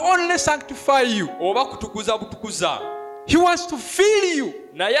or to only sanctify you. oba kutukuza butukuza. He wants to fill you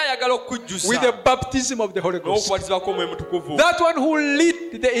Naye ayagala with the okukujjusa baptism of the Holy Ghost. n'okubatizibwa kw'Omwoyo Mutukuvu. That one who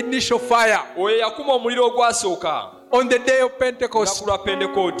lit the initial fire Oyo yakuma omuliro ogwasooka on the day of olunaku Pentecost. lwa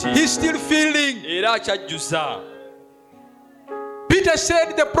Pentekooti, He's still filling. era akyajjuza. Peter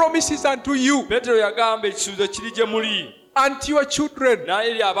said, the promises unto you Peetero yagamba ekisuubizo kiri gye muli and to your children naye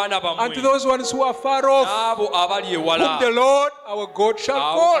eri abaana and to bammwe those ones who are far off, n'abo abali whom ewala, the Lord our God shall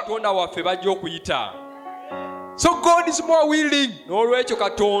awo call. Katonda waffe bajja okuyita. So God is more willing N'olwekyo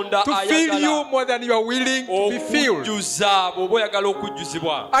Katonda to fill you ayagala more than you are willing to be filled. okujjuza bw'oba oyagala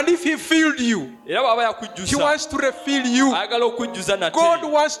okujjuzibwa. And if he filled you, Era bw'aba he yakujjuza, wants to refill you. ayagala okujjuza nate. God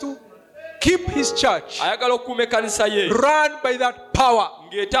wants to keep his church Ayagala okuuma ekkanisa ye run by that power,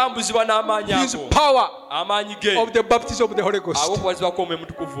 ng'etambuzibwa n'amaanyi his ago, power amaanyi ge of the baptism of the Holy Ghost. ag'okubatizibwa kw'Omwoyo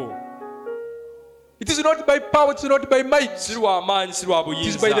Mutukuvu. It is not by power, it is not by might, Si lwa maanyi, si lwa it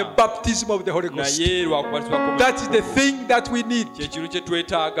is by the buyinza, baptism of the Holy Ghost. naye lwa kubatizibwa kw'Omwoyo That is the thing that we need. kye kintu kye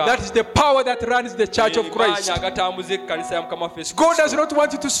twetaaga. That is the power that runs the church of Maanyi Christ. agatambuza ekkanisa ya Mukama waffe Yesu God does Kristo. not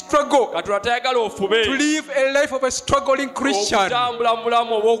want you to struggle, Katonda tayagala ofube to live a life of a struggling Christian. okutambula mu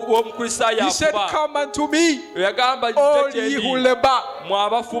bulamu obw'omukristaayo He said, afuba. come unto me, Yagamba all nze ye who gyendi labor, mwe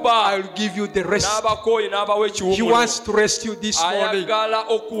abafuba I will give you the rest. n'abakooye n'abawa He ekiwummulo. wants to rest you this morning. Ayagala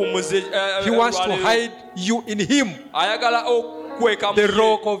okuwummuza He wants to olwaleero. hide you in Him, Ayagala okukweka mu the ye.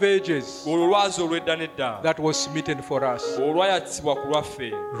 rock of ages olwo lwazi olw'edda n'edda that was smitten for us. olwayatisibwa ku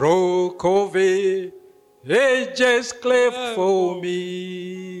lwaffe. Rock of ages cleft for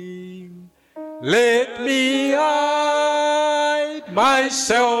me. Let me hide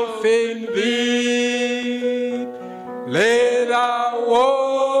myself in thee. Let the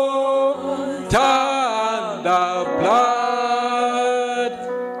water and the blood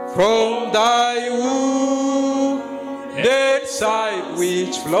from thy wounded side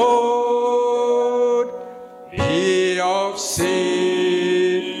which flowed be of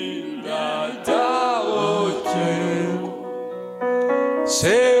sin that thou art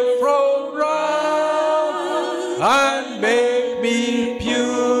save from wrath and make me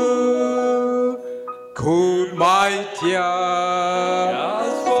pure. Could my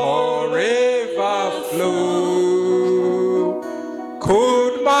tears forever flow?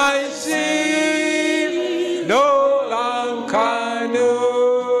 Could my sin no longer know?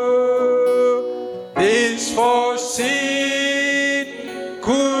 This for sin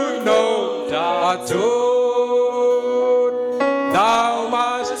could not atone. Thou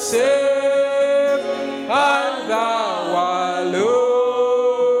must save and thou alone.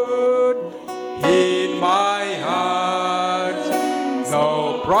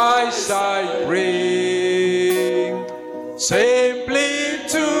 price I bring, simply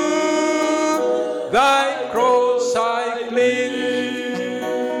to thy cross I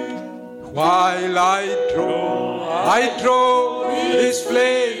cling. While I draw this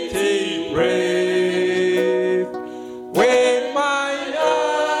fleeting breath, when my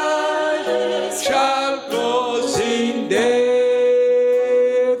eyes shall close in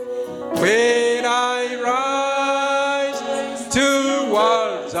death, when I rise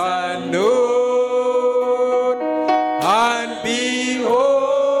towards unknown and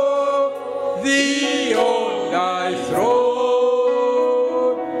behold thee on thy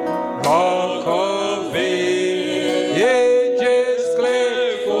throne, rock of ages,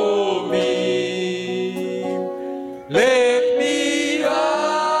 clear for me. Let me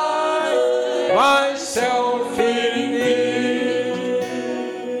hide myself in thee.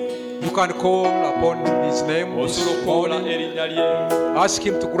 You can call upon his name this osobola morning. okwola erinnya lye. Ask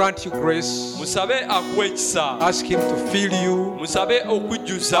him to grant you grace. Musabe akuwa ekisa. Ask him to fill you. Musabe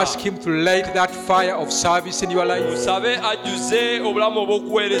okujjuza. Ask him to light that fire of service in your life. Musabe ajjuze obulamu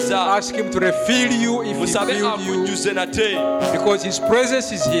obw'okuweereza. Ask him to refill you if he Musabe filled you, akujjuze nate. because his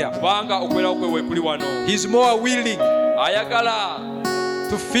presence is here. Kubanga okwera kwe weekuli wano. He's more willing Ayagala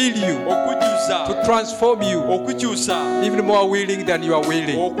to fill you, okujjuza. to transform you, Okukyusa. even more willing than you are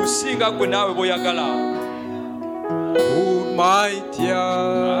willing. Okusinga gwe naawe bw'oyagala. Could my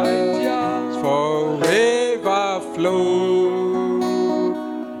tears forever flow?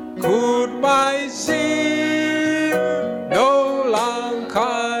 Could my sin no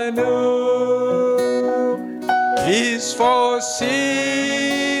longer know? His for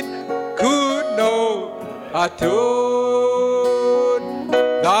sin could no atone.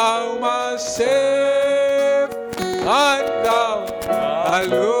 Thou must save, and thou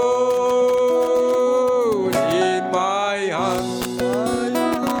alone in my hands.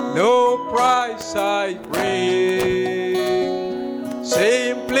 No price I bring,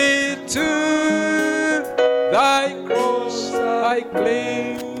 simply to thy cross I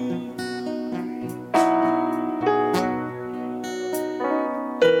cling.